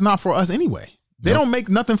Balenciaga is not for us anyway. They don't make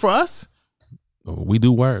nothing for us. We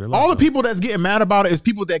do wire. All the people that's getting mad about it is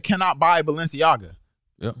people that cannot buy Balenciaga.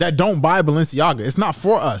 Yep. That don't buy Balenciaga. It's not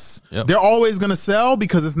for us. Yep. They're always going to sell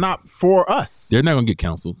because it's not for us. They're not going to get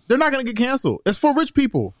canceled. They're not going to get canceled. It's for rich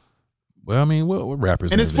people. Well, I mean, what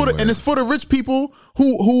rappers? And it's for the rich people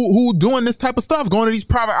who doing this type of stuff, going to these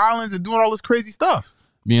private islands and doing all this crazy stuff.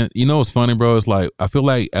 Yeah, you know what's funny, bro? It's like I feel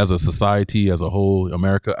like as a society, as a whole,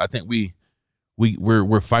 America, I think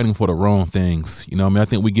we're fighting for the wrong things. You know what I mean? I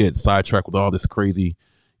think we get sidetracked with all this crazy,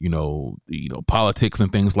 politics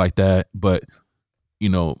and things like that. But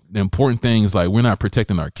the important thing is like we're not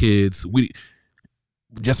protecting our kids.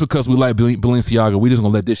 Just because we like Balenciaga, we just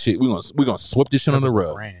gonna let this shit. We're gonna sweep this shit on the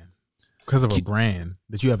rug. Because of a brand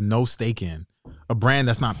that you have no stake in, a brand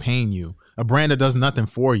that's not paying you, a brand that does nothing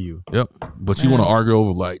for you. Yep. But you want to argue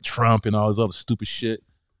over like Trump and all this other stupid shit.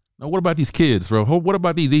 Now, what about these kids, bro? What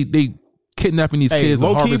about these? They kidnapping these kids.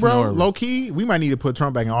 Low key, bro. Low key, we might need to put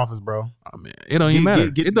Trump back in office, bro. Oh, man, it don't even matter.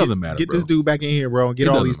 It doesn't matter. Get bro. this dude back in here, bro, and get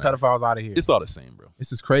all these pedophiles out of here. It's all the same, bro.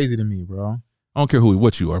 This is crazy to me, bro. I don't care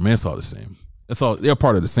what you are, man. It's all the same. It's all. They're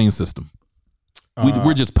part of the same system.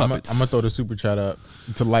 We're just puppets. I'm gonna throw the super chat up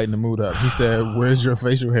to lighten the mood up. He said, "Where's your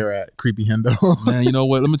facial hair at, creepy Hendo?" Man, you know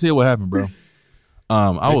what? Let me tell you what happened, bro.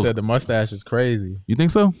 I said the mustache is crazy. You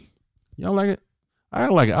think so? Y'all like it? I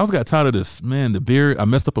like it. I got tired of this, man. The beard. I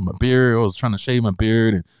messed up with my beard. I was trying to shave my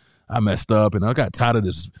beard, and I messed up. And I got tired of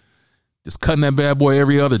this. Just cutting that bad boy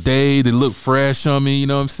every other day to look fresh on me. You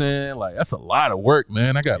know what I'm saying? Like that's a lot of work,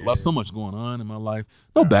 man. I got so much going on in my life.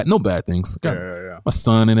 No bad things. I got my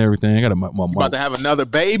son and everything. I got my about to have another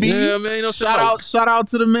baby. Yeah, man. Shout out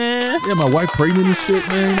to the man. Yeah, my wife pregnant and shit,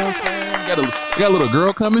 man. You know what I'm saying? Got a little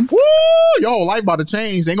girl coming. Woo! Yo, life about to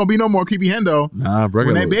change. Ain't gonna be no more creepy Hendo. Nah, bro.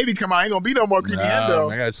 When that baby come out, ain't gonna be no more creepy Hendo.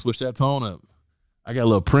 Man, I gotta switch that tone up. I got a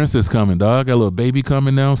little princess coming, dog. Got a little baby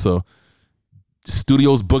coming now, so.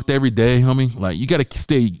 Studios booked every day, homie. Like you got to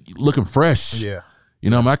stay looking fresh. Yeah,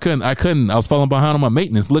 I couldn't. I was falling behind on my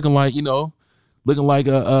maintenance, looking like looking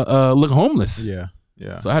homeless. Yeah.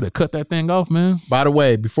 So I had to cut that thing off, man. By the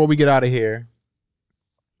way, before we get out of here,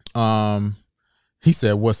 he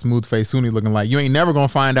said, "What smooth face Suni looking like?" You ain't never gonna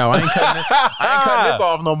find out. I ain't cutting this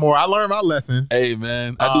off no more. I learned my lesson. Hey,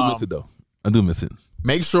 man, I do miss it though. I do miss it.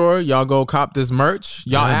 Make sure y'all go cop this merch.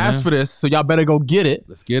 Y'all asked for this, so y'all better go get it.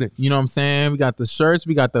 Let's get it. You know what I'm saying? We got the shirts,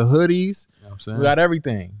 we got the hoodies, we got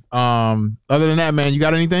everything. Other than that, man, you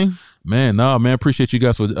got anything? Man, no, man. Appreciate you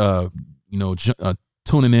guys for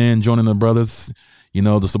tuning in, joining the brothers.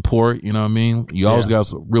 The support. You know what I mean? You always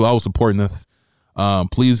guys always supporting us.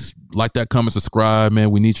 Please like that, comment, subscribe, man.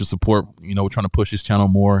 We need your support. We're trying to push this channel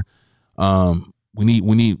more. We need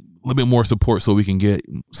a little bit more support so we can get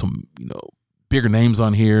some bigger names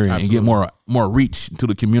on here and get more reach to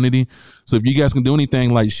the community. So if you guys can do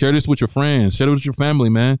anything, like share this with your friends, share it with your family,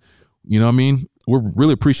 man. You know what I mean? We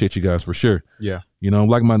really appreciate you guys for sure. Yeah.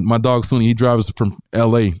 Like my dog Suni, he drives from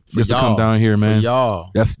LA just to come down here, man. For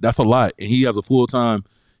y'all. That's a lot. And he has a full time.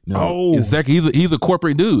 Exactly. He's a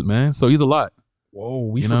corporate dude, man. So he's a lot. Whoa,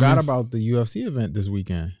 we forgot about the UFC event this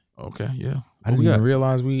weekend. Okay, yeah. I didn't even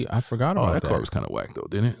realize I forgot about that. That card was kind of whack though,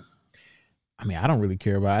 didn't it? I mean, I don't really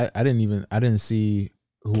care about it. I didn't see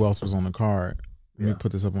who else was on the card. Let me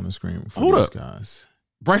put this up on the screen for these guys.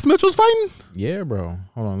 Bryce Mitchell's fighting? Yeah, bro.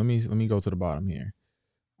 Hold on. Let me go to the bottom here.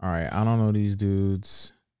 All right. I don't know these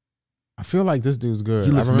dudes. I feel like this dude's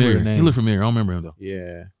good. I remember the name. He looked familiar. I don't remember him though.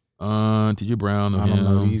 Yeah. TJ Brown. I don't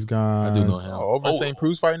know these guys. I do know him. Over St.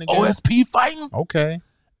 Pru's fighting again. OSP fighting? Okay.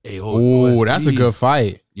 Hey, oh, that's a good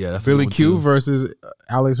fight. Yeah, that's Billy Q versus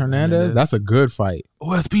Alex Hernandez. That's a good fight.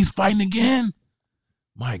 OSP's fighting again.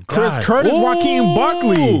 My God. Chris Curtis, Ooh. Joaquin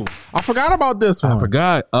Buckley. I forgot about this one. I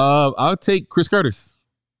forgot. I'll take Chris Curtis.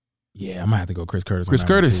 Yeah, I'm gonna have to go Chris Curtis. Chris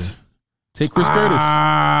Curtis. Take Chris Curtis.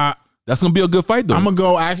 That's gonna be a good fight though. I'm gonna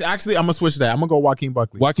go. Actually, I'm gonna switch that. I'm gonna go Joaquin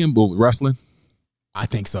Buckley. Joaquin wrestling. I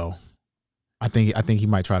think so. I think he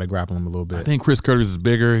might try to grapple him a little bit. I think Chris Curtis is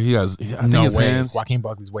bigger. He has. I think his hands. Joaquin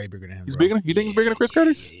Buckley's way bigger than him. He's bro. bigger. You think he's bigger than Chris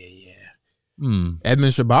Curtis? Yeah.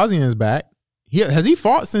 Edmund Shabazian is back. Has he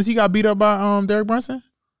fought since he got beat up by Derek Brunson?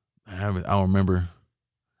 I don't remember.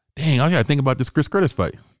 Dang, I gotta think about this Chris Curtis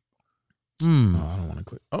fight. Oh, I don't want to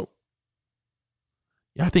click. Oh,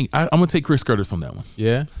 yeah, I think I'm gonna take Chris Curtis on that one.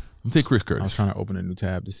 yeah. I'm gonna take Chris I was Curtis. trying to open a new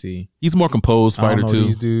tab to see. He's a more composed I don't fighter know too.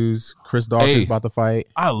 these dudes. Chris Dawkins about to fight.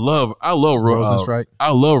 I love Rosenstrike.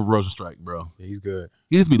 I love Rosenstrike, bro. Yeah, he's good.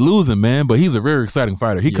 He just be losing, man, but he's a very exciting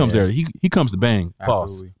fighter. He comes Yeah. there. He comes to bang.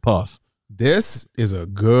 Absolutely. Pause. This is a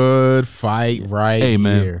good fight right Hey,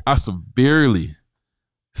 man, here. I severely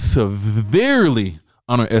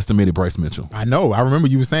underestimated Bryce Mitchell. I know. I remember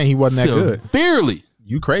you were saying he wasn't that good. Severely.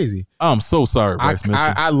 You crazy. I'm so sorry, Bryce Mitchell.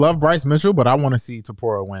 I love Bryce Mitchell, but I want to see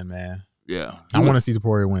Topuria win, man. Yeah. I want to see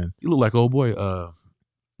Topuria win. You look like old boy. You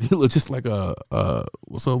look just like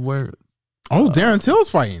what's up, boy? Oh, Darren Till's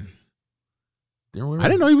fighting. I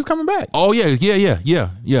didn't know he was coming back. Oh yeah.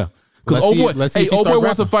 Because Let's see if he old boy start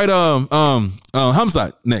wants to fight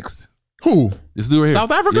Hamzat next. Who? This dude right here.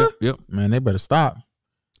 South Africa? Yep. Man, they better stop.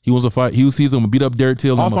 He wants to fight. He's gonna beat up Derek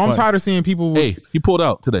Till. Also, I'm tired of seeing people. Hey, he pulled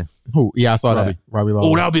out today. Who? Yeah, I saw that. Robbie Lawler.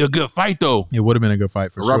 Oh, that'll be a good fight though. It would have been a good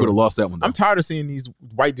fight for Robbie would sure. have lost that one. Though. I'm tired of seeing these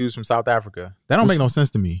white dudes from South Africa. That don't make no sense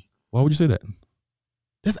to me. Why would you say that?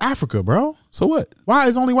 That's Africa, bro. So what? Why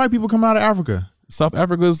is only white people coming out of Africa? South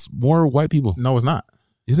Africa's more white people. No, it's not.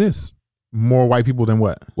 It is. More white people than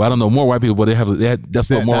what? Well, I don't know more white people, but that's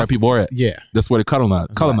where more white people are at. Yeah. That's where they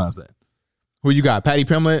colonize at. Who you got? Patty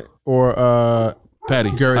Pimlet or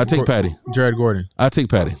Patty. I take Patty. Jared Gordon. I take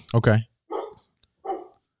Patty. Okay.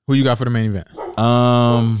 Who you got for the main event?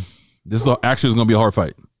 This is actually gonna be a hard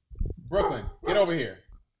fight. Brooklyn, get over here.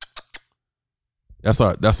 That's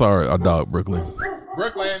our dog, Brooklyn.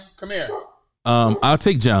 Brooklyn, come here. I'll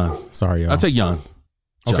take John. Sorry, y'all. I'll take Jan.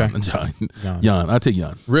 Okay. Jan. I'll take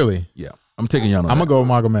Jan. Really? Yeah. I'm taking Jan on I'm gonna go with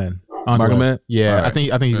Magomed. Magomed? Yeah, All right. I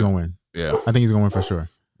think he's gonna win. Yeah. I think he's gonna win for sure.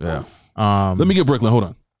 Yeah. Let me get Brooklyn. Hold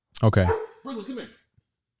on. Okay. Brooklyn, come here.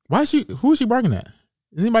 Why is she? Who is she barking at?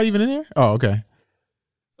 Is anybody even in there? Oh, okay.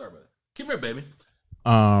 Sorry about that. Come here, baby.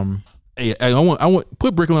 Hey, I want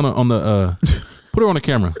put Brooklyn on the put her on the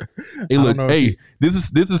camera. Hey, look. Hey, this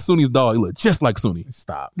is Suni's dog. He look just like Suni.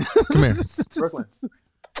 Stop. Come here, Brooklyn.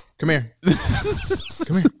 Come here.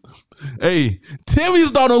 Come here. Hey, Timmy's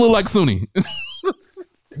dog don't look like Suni.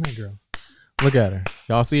 Come here, girl. Look at her.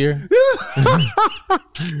 Y'all see her?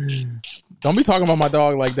 Don't be talking about my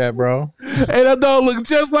dog like that, bro. Hey, that dog looks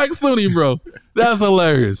just like Suni, bro. That's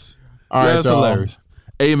hilarious. All right, that's y'all. hilarious.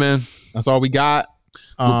 Hey, man. That's all we got.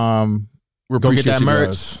 We Go get that you merch.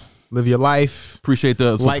 guys. Live your life. Appreciate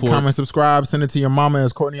the support. Like, comment, subscribe. Send it to your mama,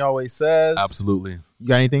 as Courtney always says. Absolutely. You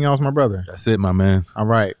got anything else, my brother? That's it, my man. All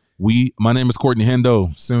right. My name is Courtney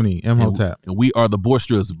Hendo. Sunni, Imhotep. And we are the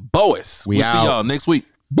Boisterous Boys. We'll see y'all next week.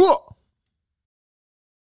 Book.